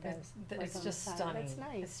field does. like It's on the just side. stunning. That's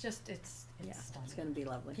nice. It's just, it's Yeah, stunning. it's gonna be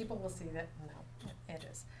lovely. People will see that, no, it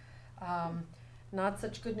is. Not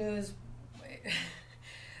such good news.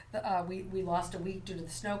 We lost a week due to the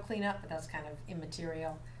snow cleanup, but that's kind of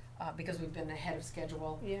immaterial, because we've been ahead of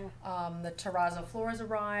schedule. Yeah. The terrazzo floors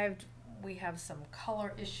arrived, we have some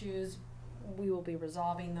color issues, we will be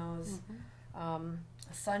resolving those.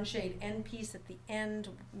 A sunshade end piece at the end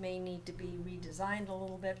may need to be redesigned a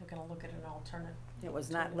little bit, we're gonna look at an alternate. It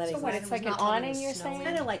was not letting. So what, it's like an awning, you're saying?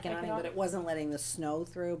 Kind of like an Like an awning, but it wasn't letting the snow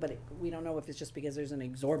through, but we don't know if it's just because there's an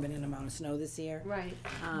exorbitant amount of snow this year. Right.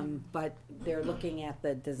 But they're looking at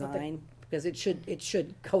the design, because it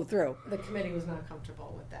should go through. The committee was not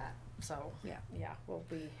comfortable with that, so, Yeah. we'll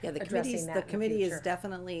be Yeah, the addressing that in the committee is future.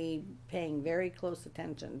 definitely paying very close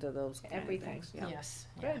attention to those kind of Everything. things. Yeah. Yes.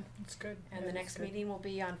 Good. It's good. And the next meeting will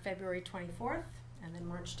be on February 24th and then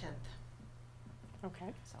March 10th.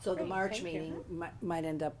 Okay. So the Great, March thank you. meeting might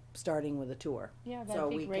end up starting with a tour. Yeah, So that'd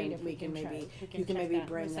be we great can- if we can try- maybe- we can You can check maybe that.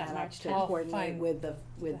 bring Was that up March to 10th? coordinate fine. with the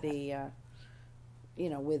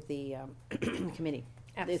committee.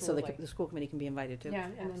 So Absolutely. the school committee can be invited too. Yeah,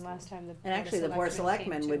 and then last time the. And actually, the board of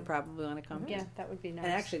selectmen came would too. probably wanna come. Yeah, that would be nice.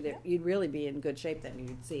 And actually, you'd really be in good shape then,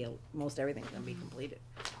 you'd see most everything's gonna be completed.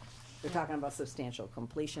 They're talking about substantial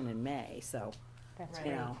completion in May, so, That's Right.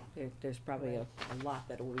 you great. know, there's probably a lot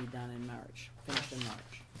that will be done in March, finished in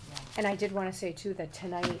March. And I did wanna say too, that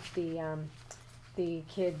tonight, the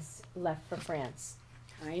kids left for France.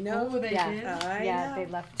 I know. Oh, they Yeah. did? Yeah, they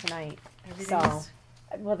left tonight, so, Everything's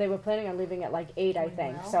well, they were planning on leaving at like 8, I Going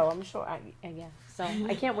think, well. so I'm sure, yeah, so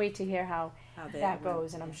I can't wait to hear how How that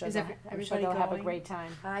goes, and I'm sure Is they'll, every- I'm sure everybody they'll have a going? great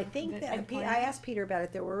time. I think Good. that, And I asked Peter about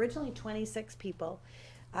it, there were originally 26 people.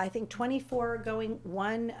 I think 24 are going,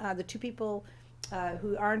 the two people,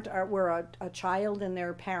 who were a child and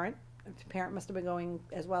their parent. The parent must have been going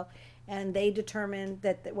as well, and they determined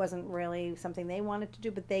that it wasn't really something they wanted to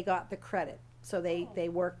do, but they got the credit. So they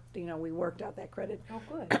worked, we worked out that credit Oh,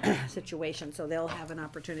 good. situation, so they'll have an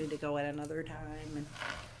opportunity to go at another time,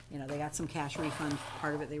 and, they got some cash refund,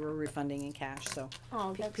 part of it they were refunding in cash, so.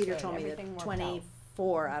 Oh, that's Peter good. told me that Everything worked out.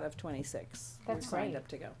 24 out of 26 were That's signed great. up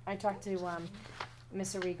to go. I talked to,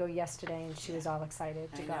 Miss Arrigo yesterday, and she was all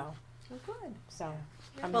excited to I go, know. well, good, so,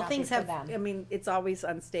 I'm Well, happy things for have, them. it's always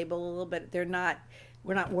unstable a little bit,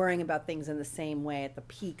 we're not worrying about things in the same way at the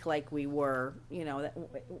peak like we were,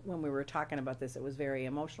 when we were talking about this, it was very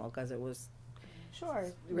emotional, cause it was Sure.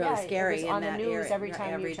 really Yeah, scary it was in on that the news area, every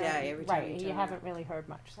time every you turn, day, every time right, you you turn haven't really heard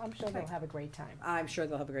much, so I'm sure they'll have a great time. I'm sure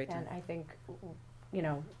they'll have a great time. And I think,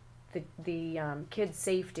 the kids'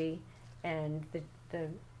 safety and the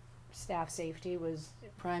staff safety was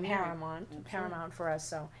Primary. paramount for us,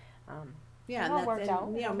 so, Yeah, it and all that's, worked out. It all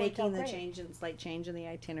worked making out the great. slight change in the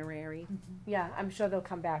itinerary. yeah, I'm sure they'll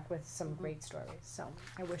come back with some great stories, so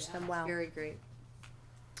I wish them well. Very great.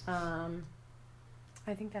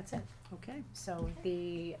 I think that's it. Okay. So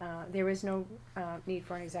there is no, need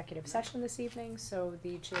for an executive session this evening, so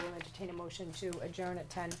the chair will entertain a motion to adjourn at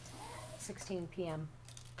 10:16 PM.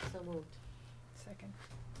 So moved. Second.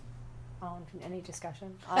 Any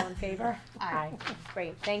discussion? All in favor? Aye.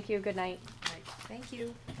 Great, thank you, good night. Right. Thank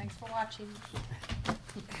you. Thanks for watching.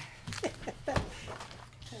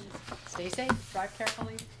 Stay safe, drive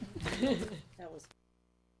carefully.